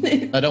hostile.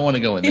 I don't want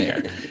to go in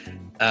there.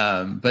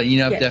 But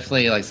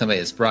definitely like somebody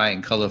that's bright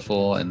and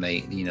colorful, and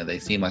they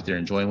seem like they're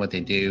enjoying what they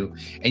do,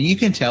 and you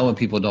can tell when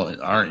people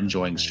aren't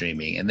enjoying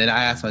streaming. And then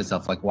I ask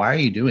myself, like, why are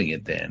you doing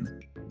it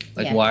then?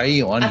 Like, why are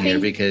you on here?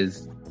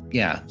 Because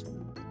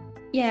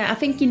Yeah, I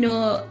think you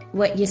know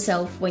what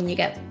yourself when you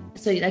get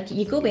so like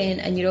you go in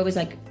and you're always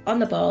like on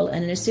the ball,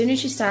 and as soon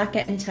as you start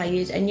getting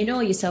tired, and you know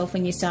yourself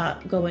when you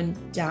start going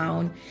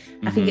down,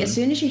 I think as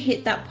soon as you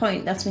hit that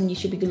point, that's when you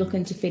should be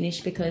looking to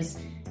finish because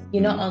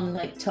you're not on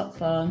like top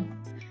form.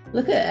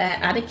 Look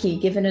at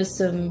Adiki giving us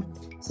some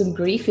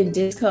grief in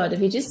Discord.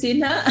 Have you just seen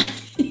that?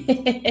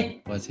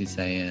 What's he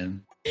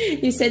saying?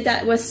 He said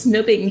that we're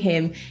snubbing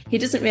him. He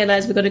doesn't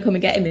realise we're going to come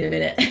and get him in a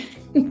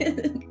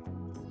minute.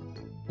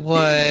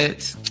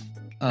 What?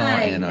 Oh,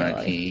 I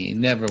Anarchy. know.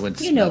 Never would.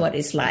 You know what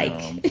it's like.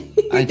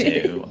 I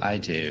do.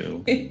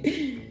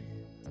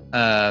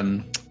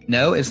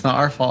 No, it's not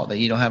our fault that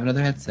you don't have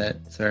another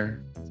headset,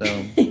 sir.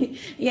 So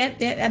yeah.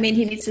 I mean,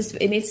 he needs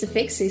to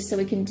fix this so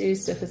we can do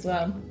stuff as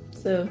well.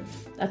 So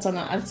that's on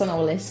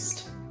our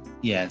list.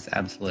 Yes,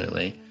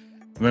 absolutely.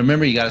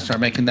 Remember, you got to start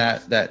making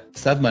that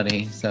sub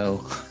money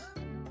so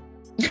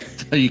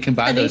you can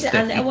buy those things.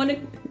 And I want to,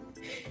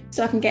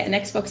 so I can get an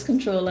Xbox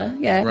controller.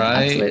 Yeah,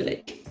 right.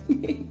 Absolutely.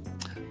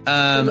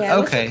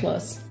 Okay.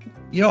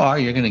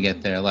 You're gonna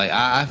get there. Like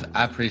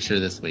I'm pretty sure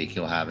this week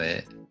you'll have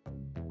it.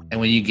 And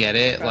when you get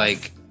it,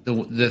 like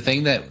the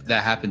thing that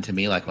happened to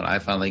me, like when I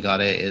finally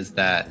got it, is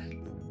that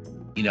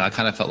I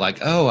kind of felt like,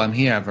 oh, I'm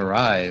here, I've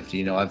arrived,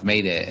 I've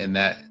made it, and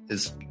that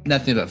is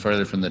nothing but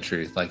further from the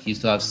truth. Like you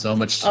still have so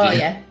much to do.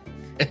 Yeah.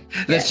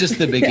 That's just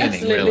the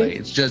beginning, really.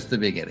 It's just the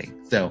beginning.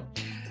 So,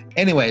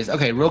 anyways,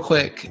 okay, real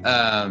quick,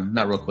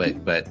 not real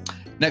quick, but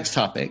next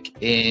topic.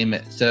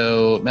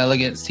 So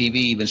Melegance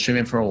TV, you've been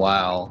streaming for a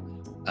while.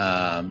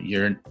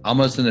 You're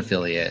almost an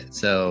affiliate.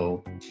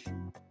 So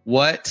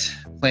what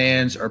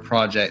plans or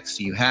projects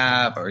do you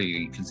have? Or are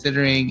you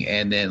considering?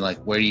 And then like,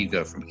 where do you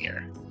go from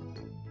here?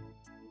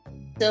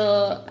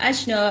 So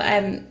as you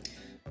know,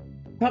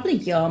 probably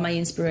you're my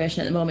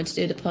inspiration at the moment to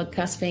do the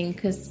podcast thing,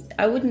 because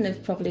I wouldn't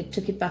have probably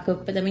took it back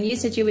up. But then when you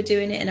said you were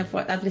doing it and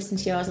I've listened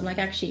to yours, I'm like,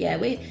 actually, yeah,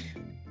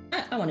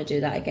 I want to do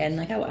that again.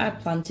 Like I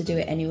plan to do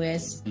it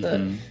anyways, but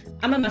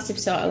I'm a massive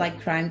sort of like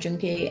crime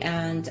junkie,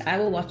 and I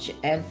will watch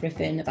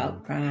everything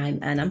about crime.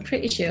 And I'm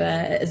pretty sure,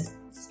 as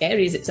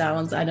scary as it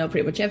sounds, I know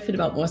pretty much everything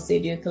about most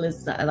serial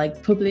killers that are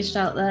like published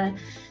out there.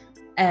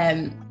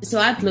 So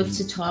I'd love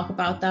to talk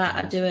about that.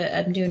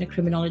 I'm doing a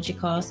criminology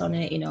course on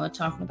it,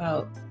 talking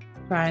about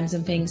crimes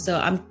and things.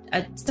 So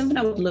it's something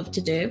I would love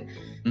to do.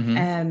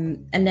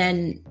 And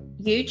then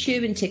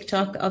YouTube and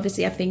TikTok,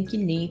 obviously I think you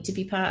need to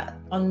be part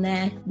on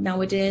there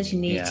nowadays. You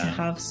need to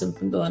have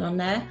something going on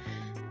there.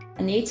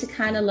 I need to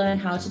kind of learn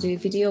how to do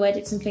video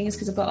edits and things,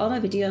 because I've got all my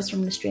videos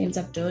from the streams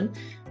I've done.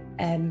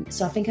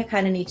 So I think I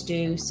kind of need to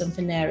do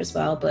something there as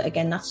well. But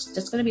again, that's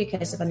going to be a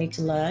case of I need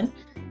to learn.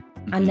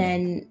 And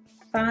then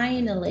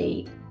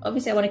finally,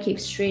 obviously I want to keep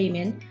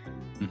streaming,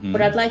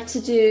 but I'd like to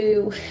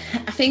do,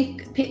 I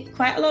think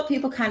quite a lot of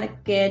people kind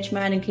of gauge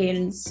mine and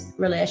Kieran's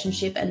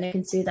relationship, and they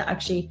can see that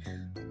actually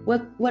we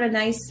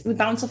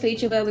bounce off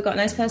each other, we've got a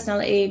nice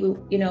personality,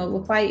 we're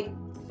quite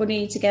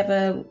funny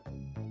together,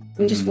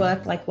 we just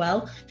work like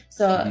well.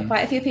 So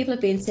quite a few people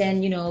have been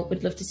saying,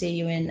 we'd love to see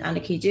you and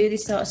Anarchy do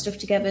this sort of stuff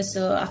together.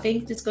 So I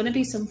think there's going to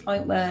be some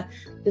point where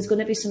there's going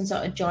to be some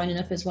sort of joining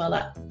up as well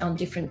on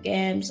different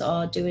games,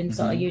 or doing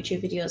sort of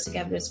YouTube videos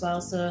together as well.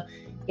 So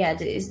yeah,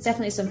 it's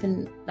definitely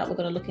something that we're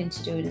going to look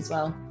into doing as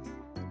well.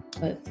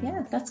 But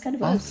yeah, that's kind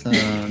of awesome.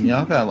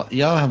 y'all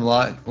have a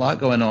lot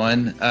going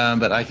on,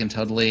 but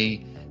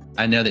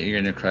I know that you're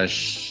going to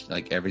crush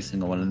like every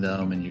single one of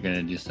them, and you're going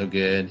to do so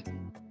good.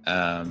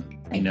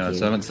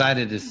 So I'm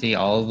excited to see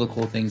all of the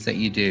cool things that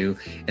you do.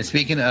 And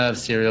speaking of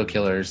serial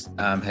killers,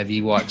 have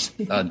you watched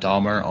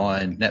Dahmer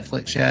on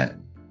Netflix yet?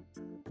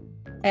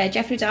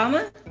 Jeffrey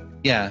Dahmer?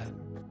 Yeah.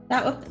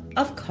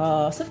 Of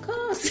course.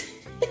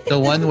 The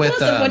one with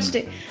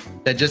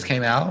that just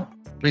came out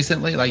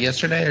recently, like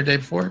yesterday or day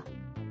before.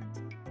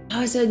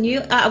 Oh, it's a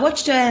new. I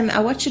watched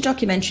a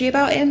documentary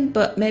about him,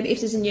 but maybe if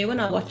there's a new one,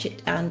 I'll watch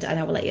it and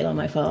I will let you know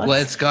my thoughts. Well,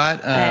 it's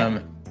got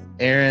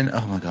Aaron.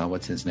 Oh my God,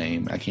 what's his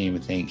name? I can't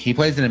even think. He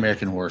plays an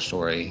American Horror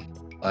Story,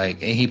 and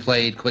he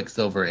played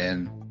Quicksilver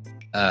in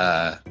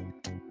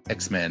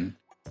X-Men.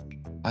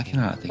 I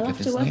cannot think of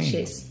his name.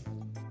 This.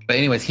 But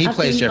anyways, he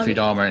plays Jeffrey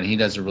Dahmer, and he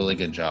does a really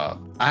good job.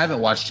 I haven't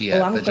watched it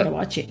yet. I'm going to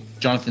watch it.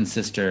 Jonathan's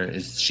sister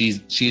she's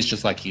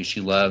just like you. She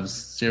loves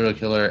serial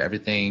killer,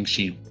 everything.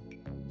 She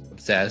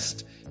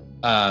obsessed.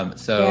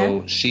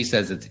 She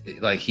says it's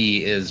like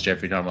he is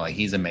Jeffrey Dahmer. Like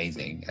he's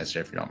amazing as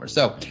Jeffrey Dahmer.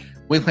 So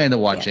we plan to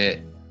watch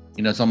it.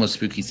 It's almost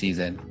spooky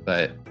season,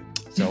 but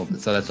so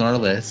that's on our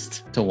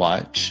list to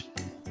watch.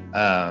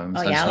 I'll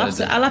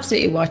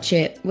absolutely watch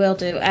it. Will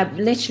do.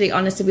 Literally,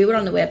 honestly, we were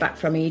on the way back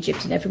from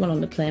Egypt, and everyone on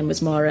the plane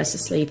was more or less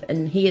asleep.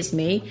 And here's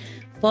me,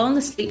 falling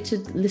asleep to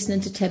listening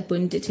to Ted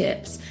Bundy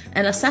tapes.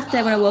 And I sat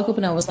there when I woke up,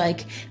 and I was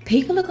like,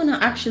 people are going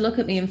to actually look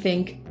at me and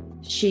think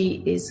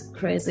she is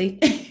crazy.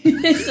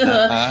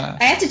 So I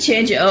had to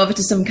change it over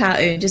to some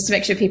cartoon just to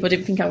make sure people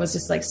didn't think I was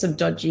just like some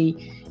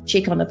dodgy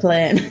chick on the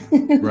plane.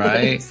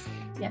 Right.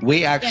 Yeah.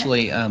 We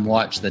actually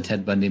watched the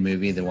Ted Bundy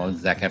movie, the one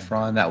with Zac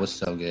Efron. That was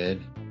so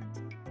good.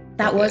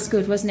 That was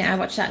good, wasn't it? I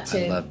watched that too.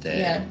 I loved it.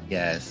 Yeah.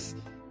 Yes.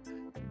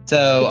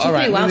 So, It took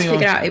me a while to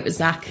figure out it was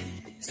Zach.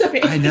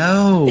 Sorry. I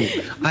know.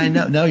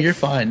 No, you're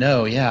fine.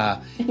 No,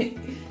 yeah.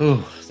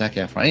 Ooh, Zac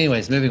Efron.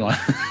 Anyways, moving on.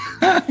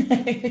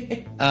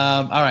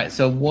 All right.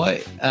 So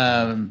what?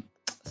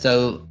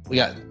 So we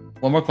got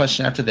one more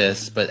question after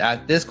this,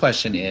 but this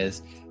question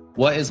is,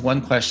 what is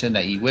one question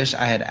that you wish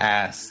I had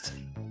asked,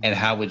 and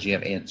how would you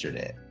have answered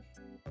it?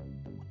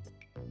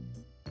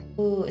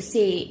 Oh,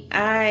 see,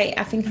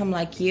 I think I'm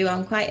like you.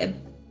 I'm quite a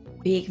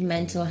big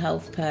mental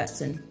health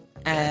person.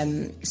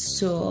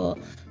 So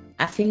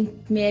I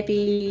think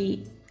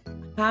maybe,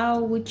 how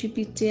would you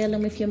be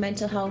dealing with your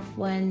mental health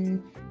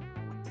when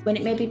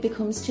it maybe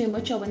becomes too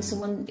much, or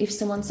if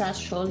someone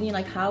starts trolling you,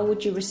 like how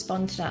would you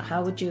respond to that?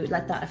 How would you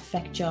let that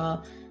affect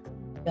your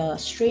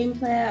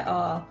screenplay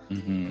or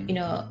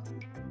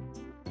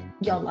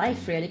your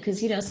life, really?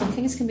 Because some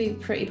things can be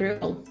pretty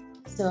brutal.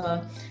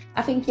 So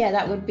I think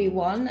that would be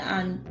one,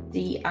 and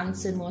the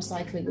answer most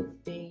likely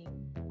would be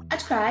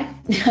I'd cry.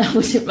 I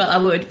would, but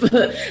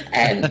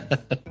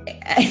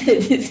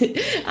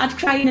I'd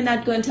cry and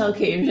I'd go and tell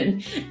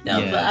Kieran. No,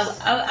 yes.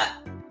 But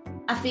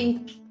I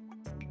think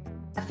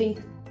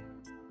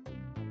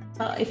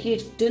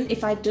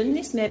if I'd done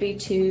this maybe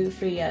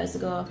 2-3 years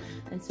ago,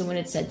 and someone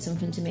had said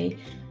something to me,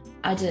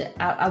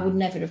 I would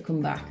never have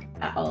come back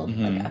at all.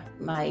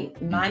 Mm-hmm.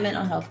 Like my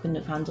mental health couldn't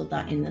have handled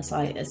that in the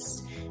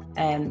slightest.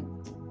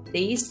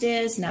 These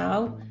days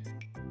now,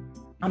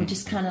 I'm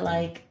just kind of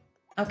like,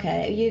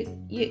 okay, you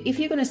if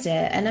you're going to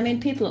say, and I mean,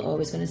 people are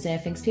always going to say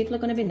things, people are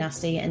going to be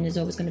nasty, and there's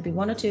always going to be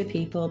 1 or 2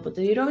 people, but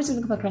you're always going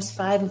to come across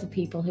 5 other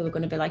people who are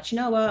going to be like, you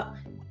know what,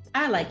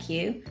 I like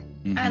you,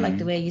 I like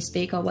the way you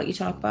speak or what you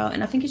talk about.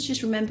 And I think it's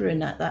just remembering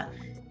that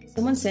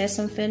someone says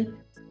something,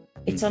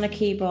 it's on a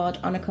keyboard,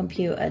 on a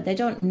computer, they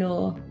don't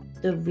know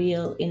the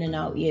real in and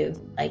out you.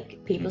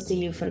 Like, people see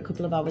you for a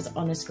couple of hours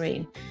on a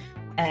screen.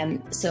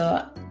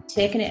 So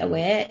taking it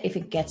away, if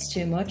it gets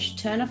too much,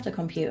 turn off the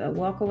computer,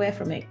 walk away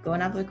from it, go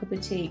and have a cup of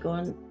tea, go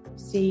and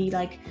see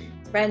like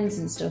friends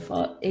and stuff,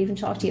 or even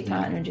talk to your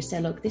partner and just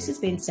say, look, this has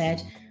been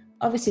said,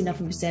 obviously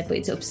nothing was said, but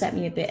it's upset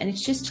me a bit. And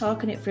it's just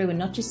talking it through and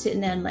not just sitting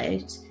there and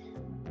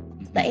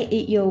let it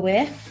eat your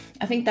way.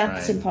 I think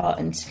that's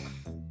important.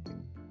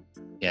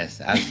 Yes,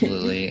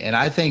 absolutely. And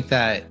I think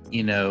that,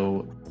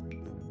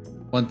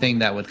 one thing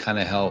that would kind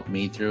of help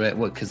me through it,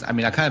 because I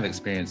mean, I kind of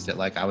experienced it.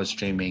 Like, I was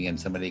streaming and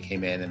somebody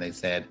came in and they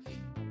said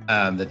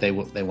that they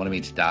wanted me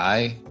to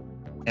die.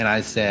 And I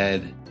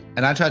said,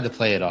 and I tried to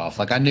play it off.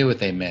 Like, I knew what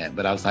they meant,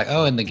 but I was like,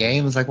 oh, in the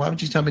game? I was like, why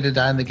would you tell me to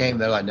die in the game?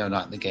 They're like, no,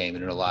 not in the game,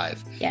 in real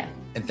life. Yeah.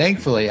 And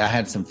thankfully, I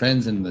had some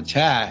friends in the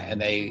chat, and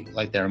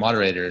they're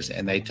moderators,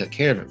 and they took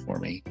care of it for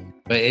me.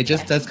 But it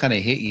just does kind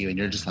of hit you, and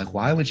you're just like,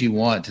 why would you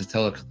want to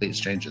tell a complete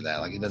stranger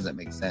that? Like, it doesn't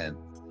make sense.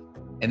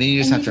 And then you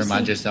just have to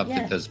remind yourself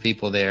that those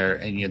people there,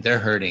 and they're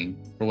hurting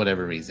for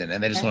whatever reason,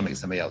 and they just want to make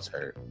somebody else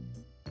hurt.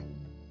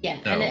 Yeah,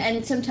 so,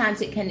 and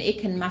sometimes it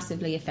can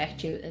massively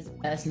affect you as a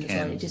person as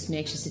well. It just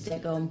makes you sit there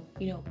going,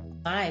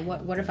 why?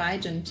 What have I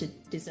done to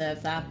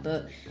deserve that?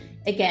 But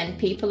again,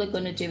 people are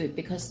going to do it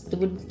because they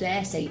wouldn't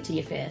dare say it to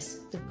your face.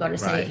 They've got to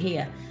say it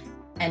here.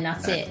 And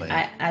that's it.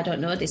 I don't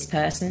know this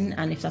person,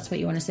 and if that's what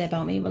you want to say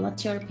about me, well,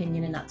 that's your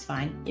opinion, and that's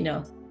fine. We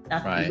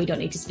don't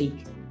need to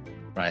speak.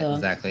 Right, so,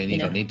 exactly. And you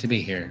don't need to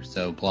be here,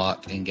 so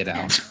block and get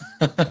out.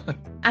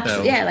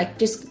 Absolutely. Yeah, like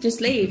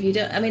just leave. You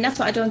don't. I mean, that's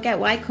what I don't get.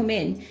 Why come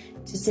in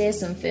to say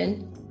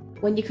something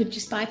when you could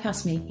just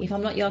bypass me? If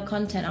I'm not your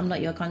content, I'm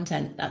not your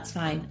content. That's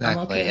fine. Exactly. I'm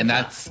okay with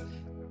that.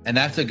 And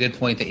that's a good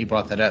point that you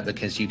brought that up,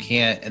 because you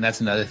can't, and that's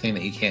another thing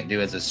that you can't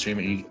do as a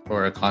streamer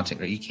or a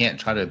content creator. You can't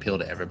try to appeal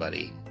to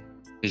everybody,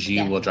 because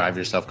you will drive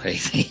yourself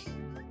crazy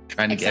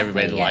trying to get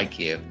everybody to like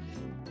you.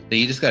 So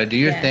you just got to do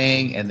your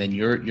thing, and then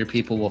your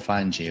people will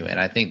find you. And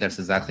I think that's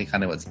exactly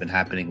kind of what's been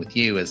happening with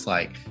you, is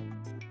like,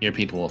 your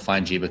people will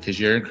find you because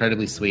you're an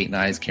incredibly sweet,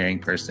 nice, caring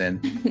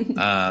person.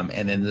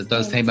 And then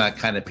those same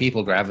kind of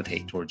people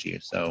gravitate towards you.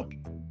 So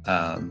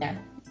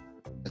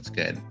that's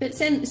good. But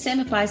same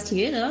applies to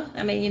you, though.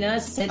 I mean,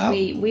 as I said,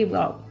 we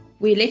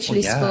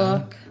literally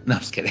spoke. No,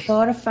 I'm just kidding.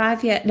 4 or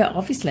 5 years. No,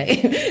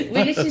 obviously.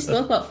 We literally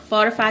spoke about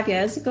 4 or 5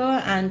 years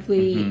ago, and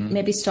we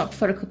maybe stopped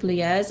for a couple of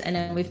years, and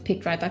then we've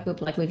picked right back up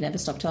like we've never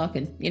stopped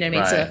talking. You know what I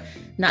mean? So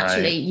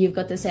naturally, you've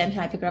got the same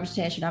type of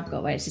gravitation I've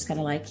got, where it's just kind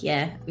of like,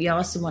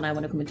 you're someone I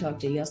want to come and talk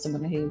to. You're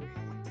someone who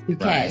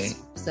cares.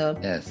 So,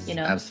 yes,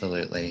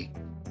 absolutely.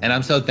 And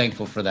I'm so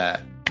thankful for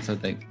that.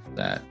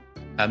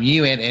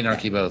 You and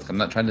Anarchy both. I'm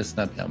not trying to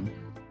snub him.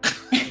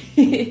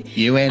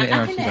 You and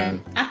Anarchy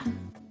both.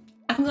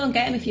 I can go and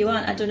get him if you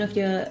want. I don't know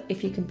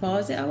if you can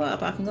pause it or what,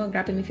 but I can go and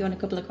grab him if you want a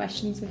couple of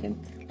questions with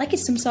him. Like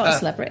he's some sort of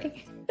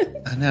celebrity.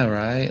 I know,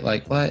 right?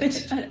 Like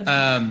what?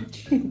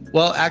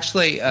 Well,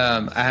 actually,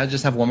 I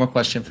just have one more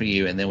question for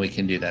you, and then we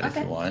can do that if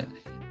you want.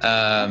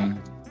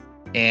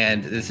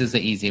 And this is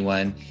an easy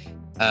one.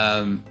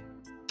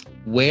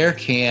 Where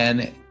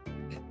can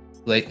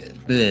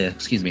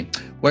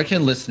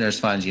listeners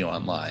find you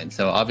online?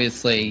 So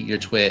obviously your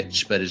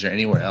Twitch, but is there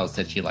anywhere else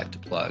that you like to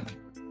plug?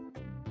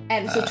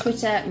 So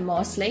Twitter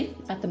mostly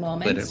at the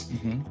moment. Twitter.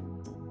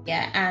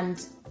 Yeah,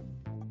 and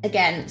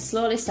again,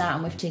 slowly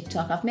starting with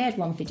TikTok. I've made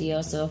one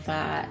video so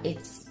far. Yeah.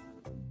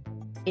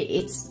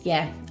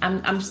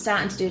 I'm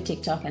starting to do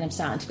TikTok and I'm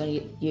starting to go to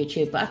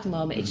YouTube, but at the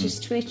moment it's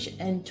just Twitch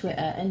and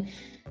Twitter. And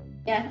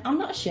yeah, I'm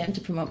not ashamed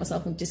to promote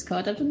myself on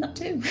Discord. I've done that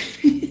too.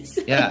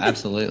 So, Yeah,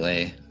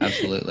 absolutely.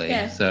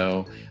 Yeah.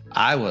 So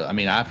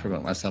I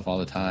promote myself all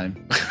the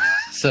time.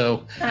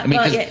 So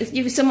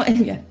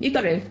you've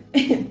got to.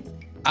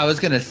 I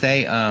was gonna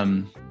say,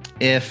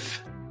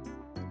 if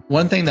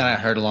one thing that I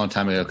heard a long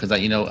time ago, because I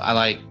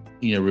like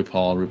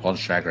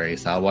RuPaul's Drag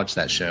Race. I watch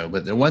that show,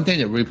 but the one thing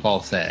that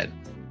RuPaul said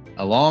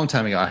a long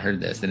time ago, I heard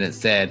this, and it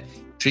said,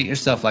 "Treat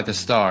yourself like a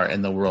star,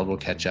 and the world will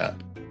catch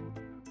up."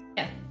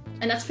 Yeah,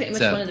 and that's pretty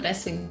much one of the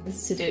best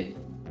things to do.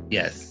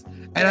 Yes,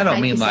 and I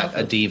don't mean like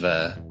a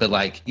diva, but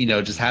like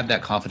just have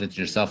that confidence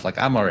in yourself. Like,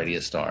 I'm already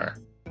a star,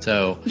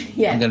 so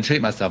I'm going to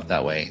treat myself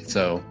that way.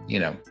 So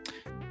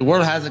the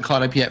world hasn't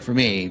caught up yet for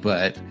me,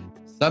 but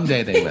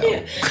someday they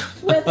will.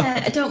 Well,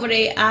 don't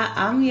worry.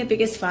 I'm your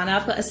biggest fan.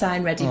 I've got a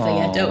sign ready for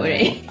you. Don't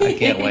worry. I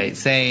can't wait.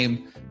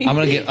 Same. I'm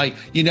going to get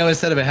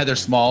instead of a Heather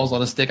Smalls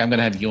on a stick, I'm going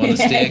to have you on a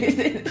stick.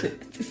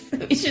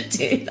 We should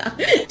do that.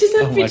 Just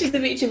have pictures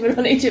of each other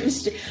on each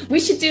other's. We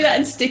should do that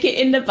and stick it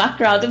in the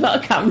background of our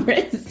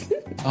cameras.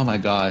 Oh my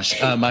gosh.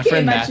 My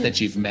friend Matt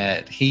that you've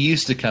met, he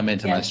used to come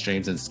into my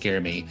streams and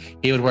scare me.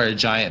 He would wear a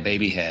giant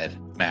baby head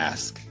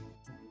mask.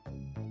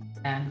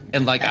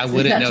 And I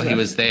wouldn't know he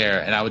was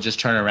there, and I would just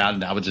turn around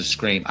and I would just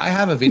scream. I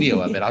have a video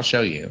of it. I'll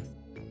show you.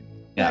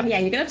 Yeah,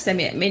 you're gonna have to send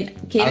me it. I mean,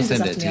 Kieran does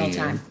that to me all the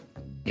time.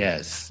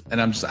 Yes,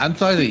 and I'm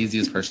probably the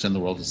easiest person in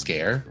the world to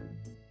scare.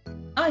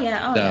 Oh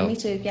yeah, me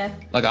too. Yeah,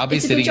 I'll be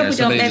sitting here,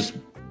 somebody just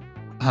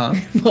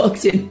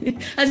walks in.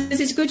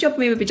 It's a good job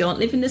maybe we don't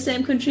live in the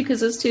same country,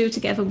 because us two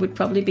together would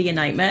probably be a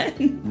nightmare.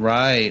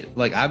 Right.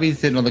 I'll be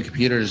sitting on the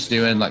computer just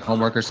doing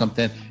homework or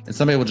something, and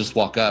somebody will just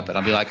walk up and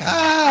I'll be like,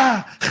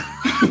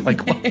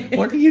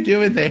 what are you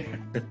doing there?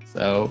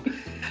 So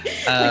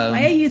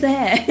why are you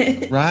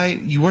there? Right.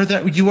 You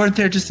weren't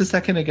there just a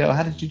second ago.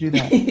 How did you do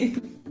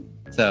that?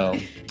 So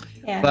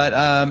but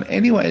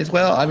anyways,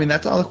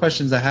 that's all the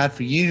questions I had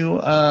for you.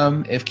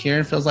 If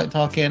Kieran feels like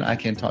talking, I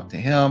can talk to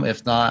him.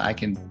 If not, I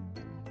can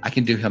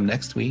do him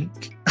next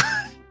week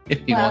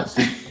if he wants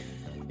to.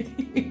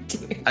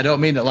 I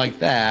don't mean it like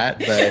that,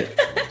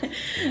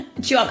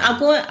 but sure.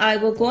 I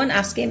will go and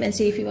ask him and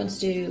see if he wants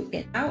to do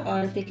it now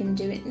or if he can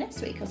do it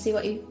next week. I'll see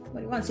what he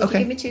wants. So if you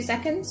give me 2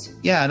 seconds.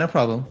 Yeah, no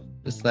problem.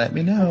 Just let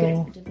me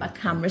know. I'm gonna my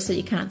camera so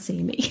you can't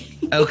see me.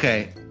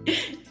 Okay.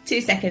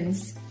 2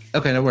 seconds.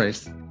 Okay, no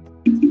worries.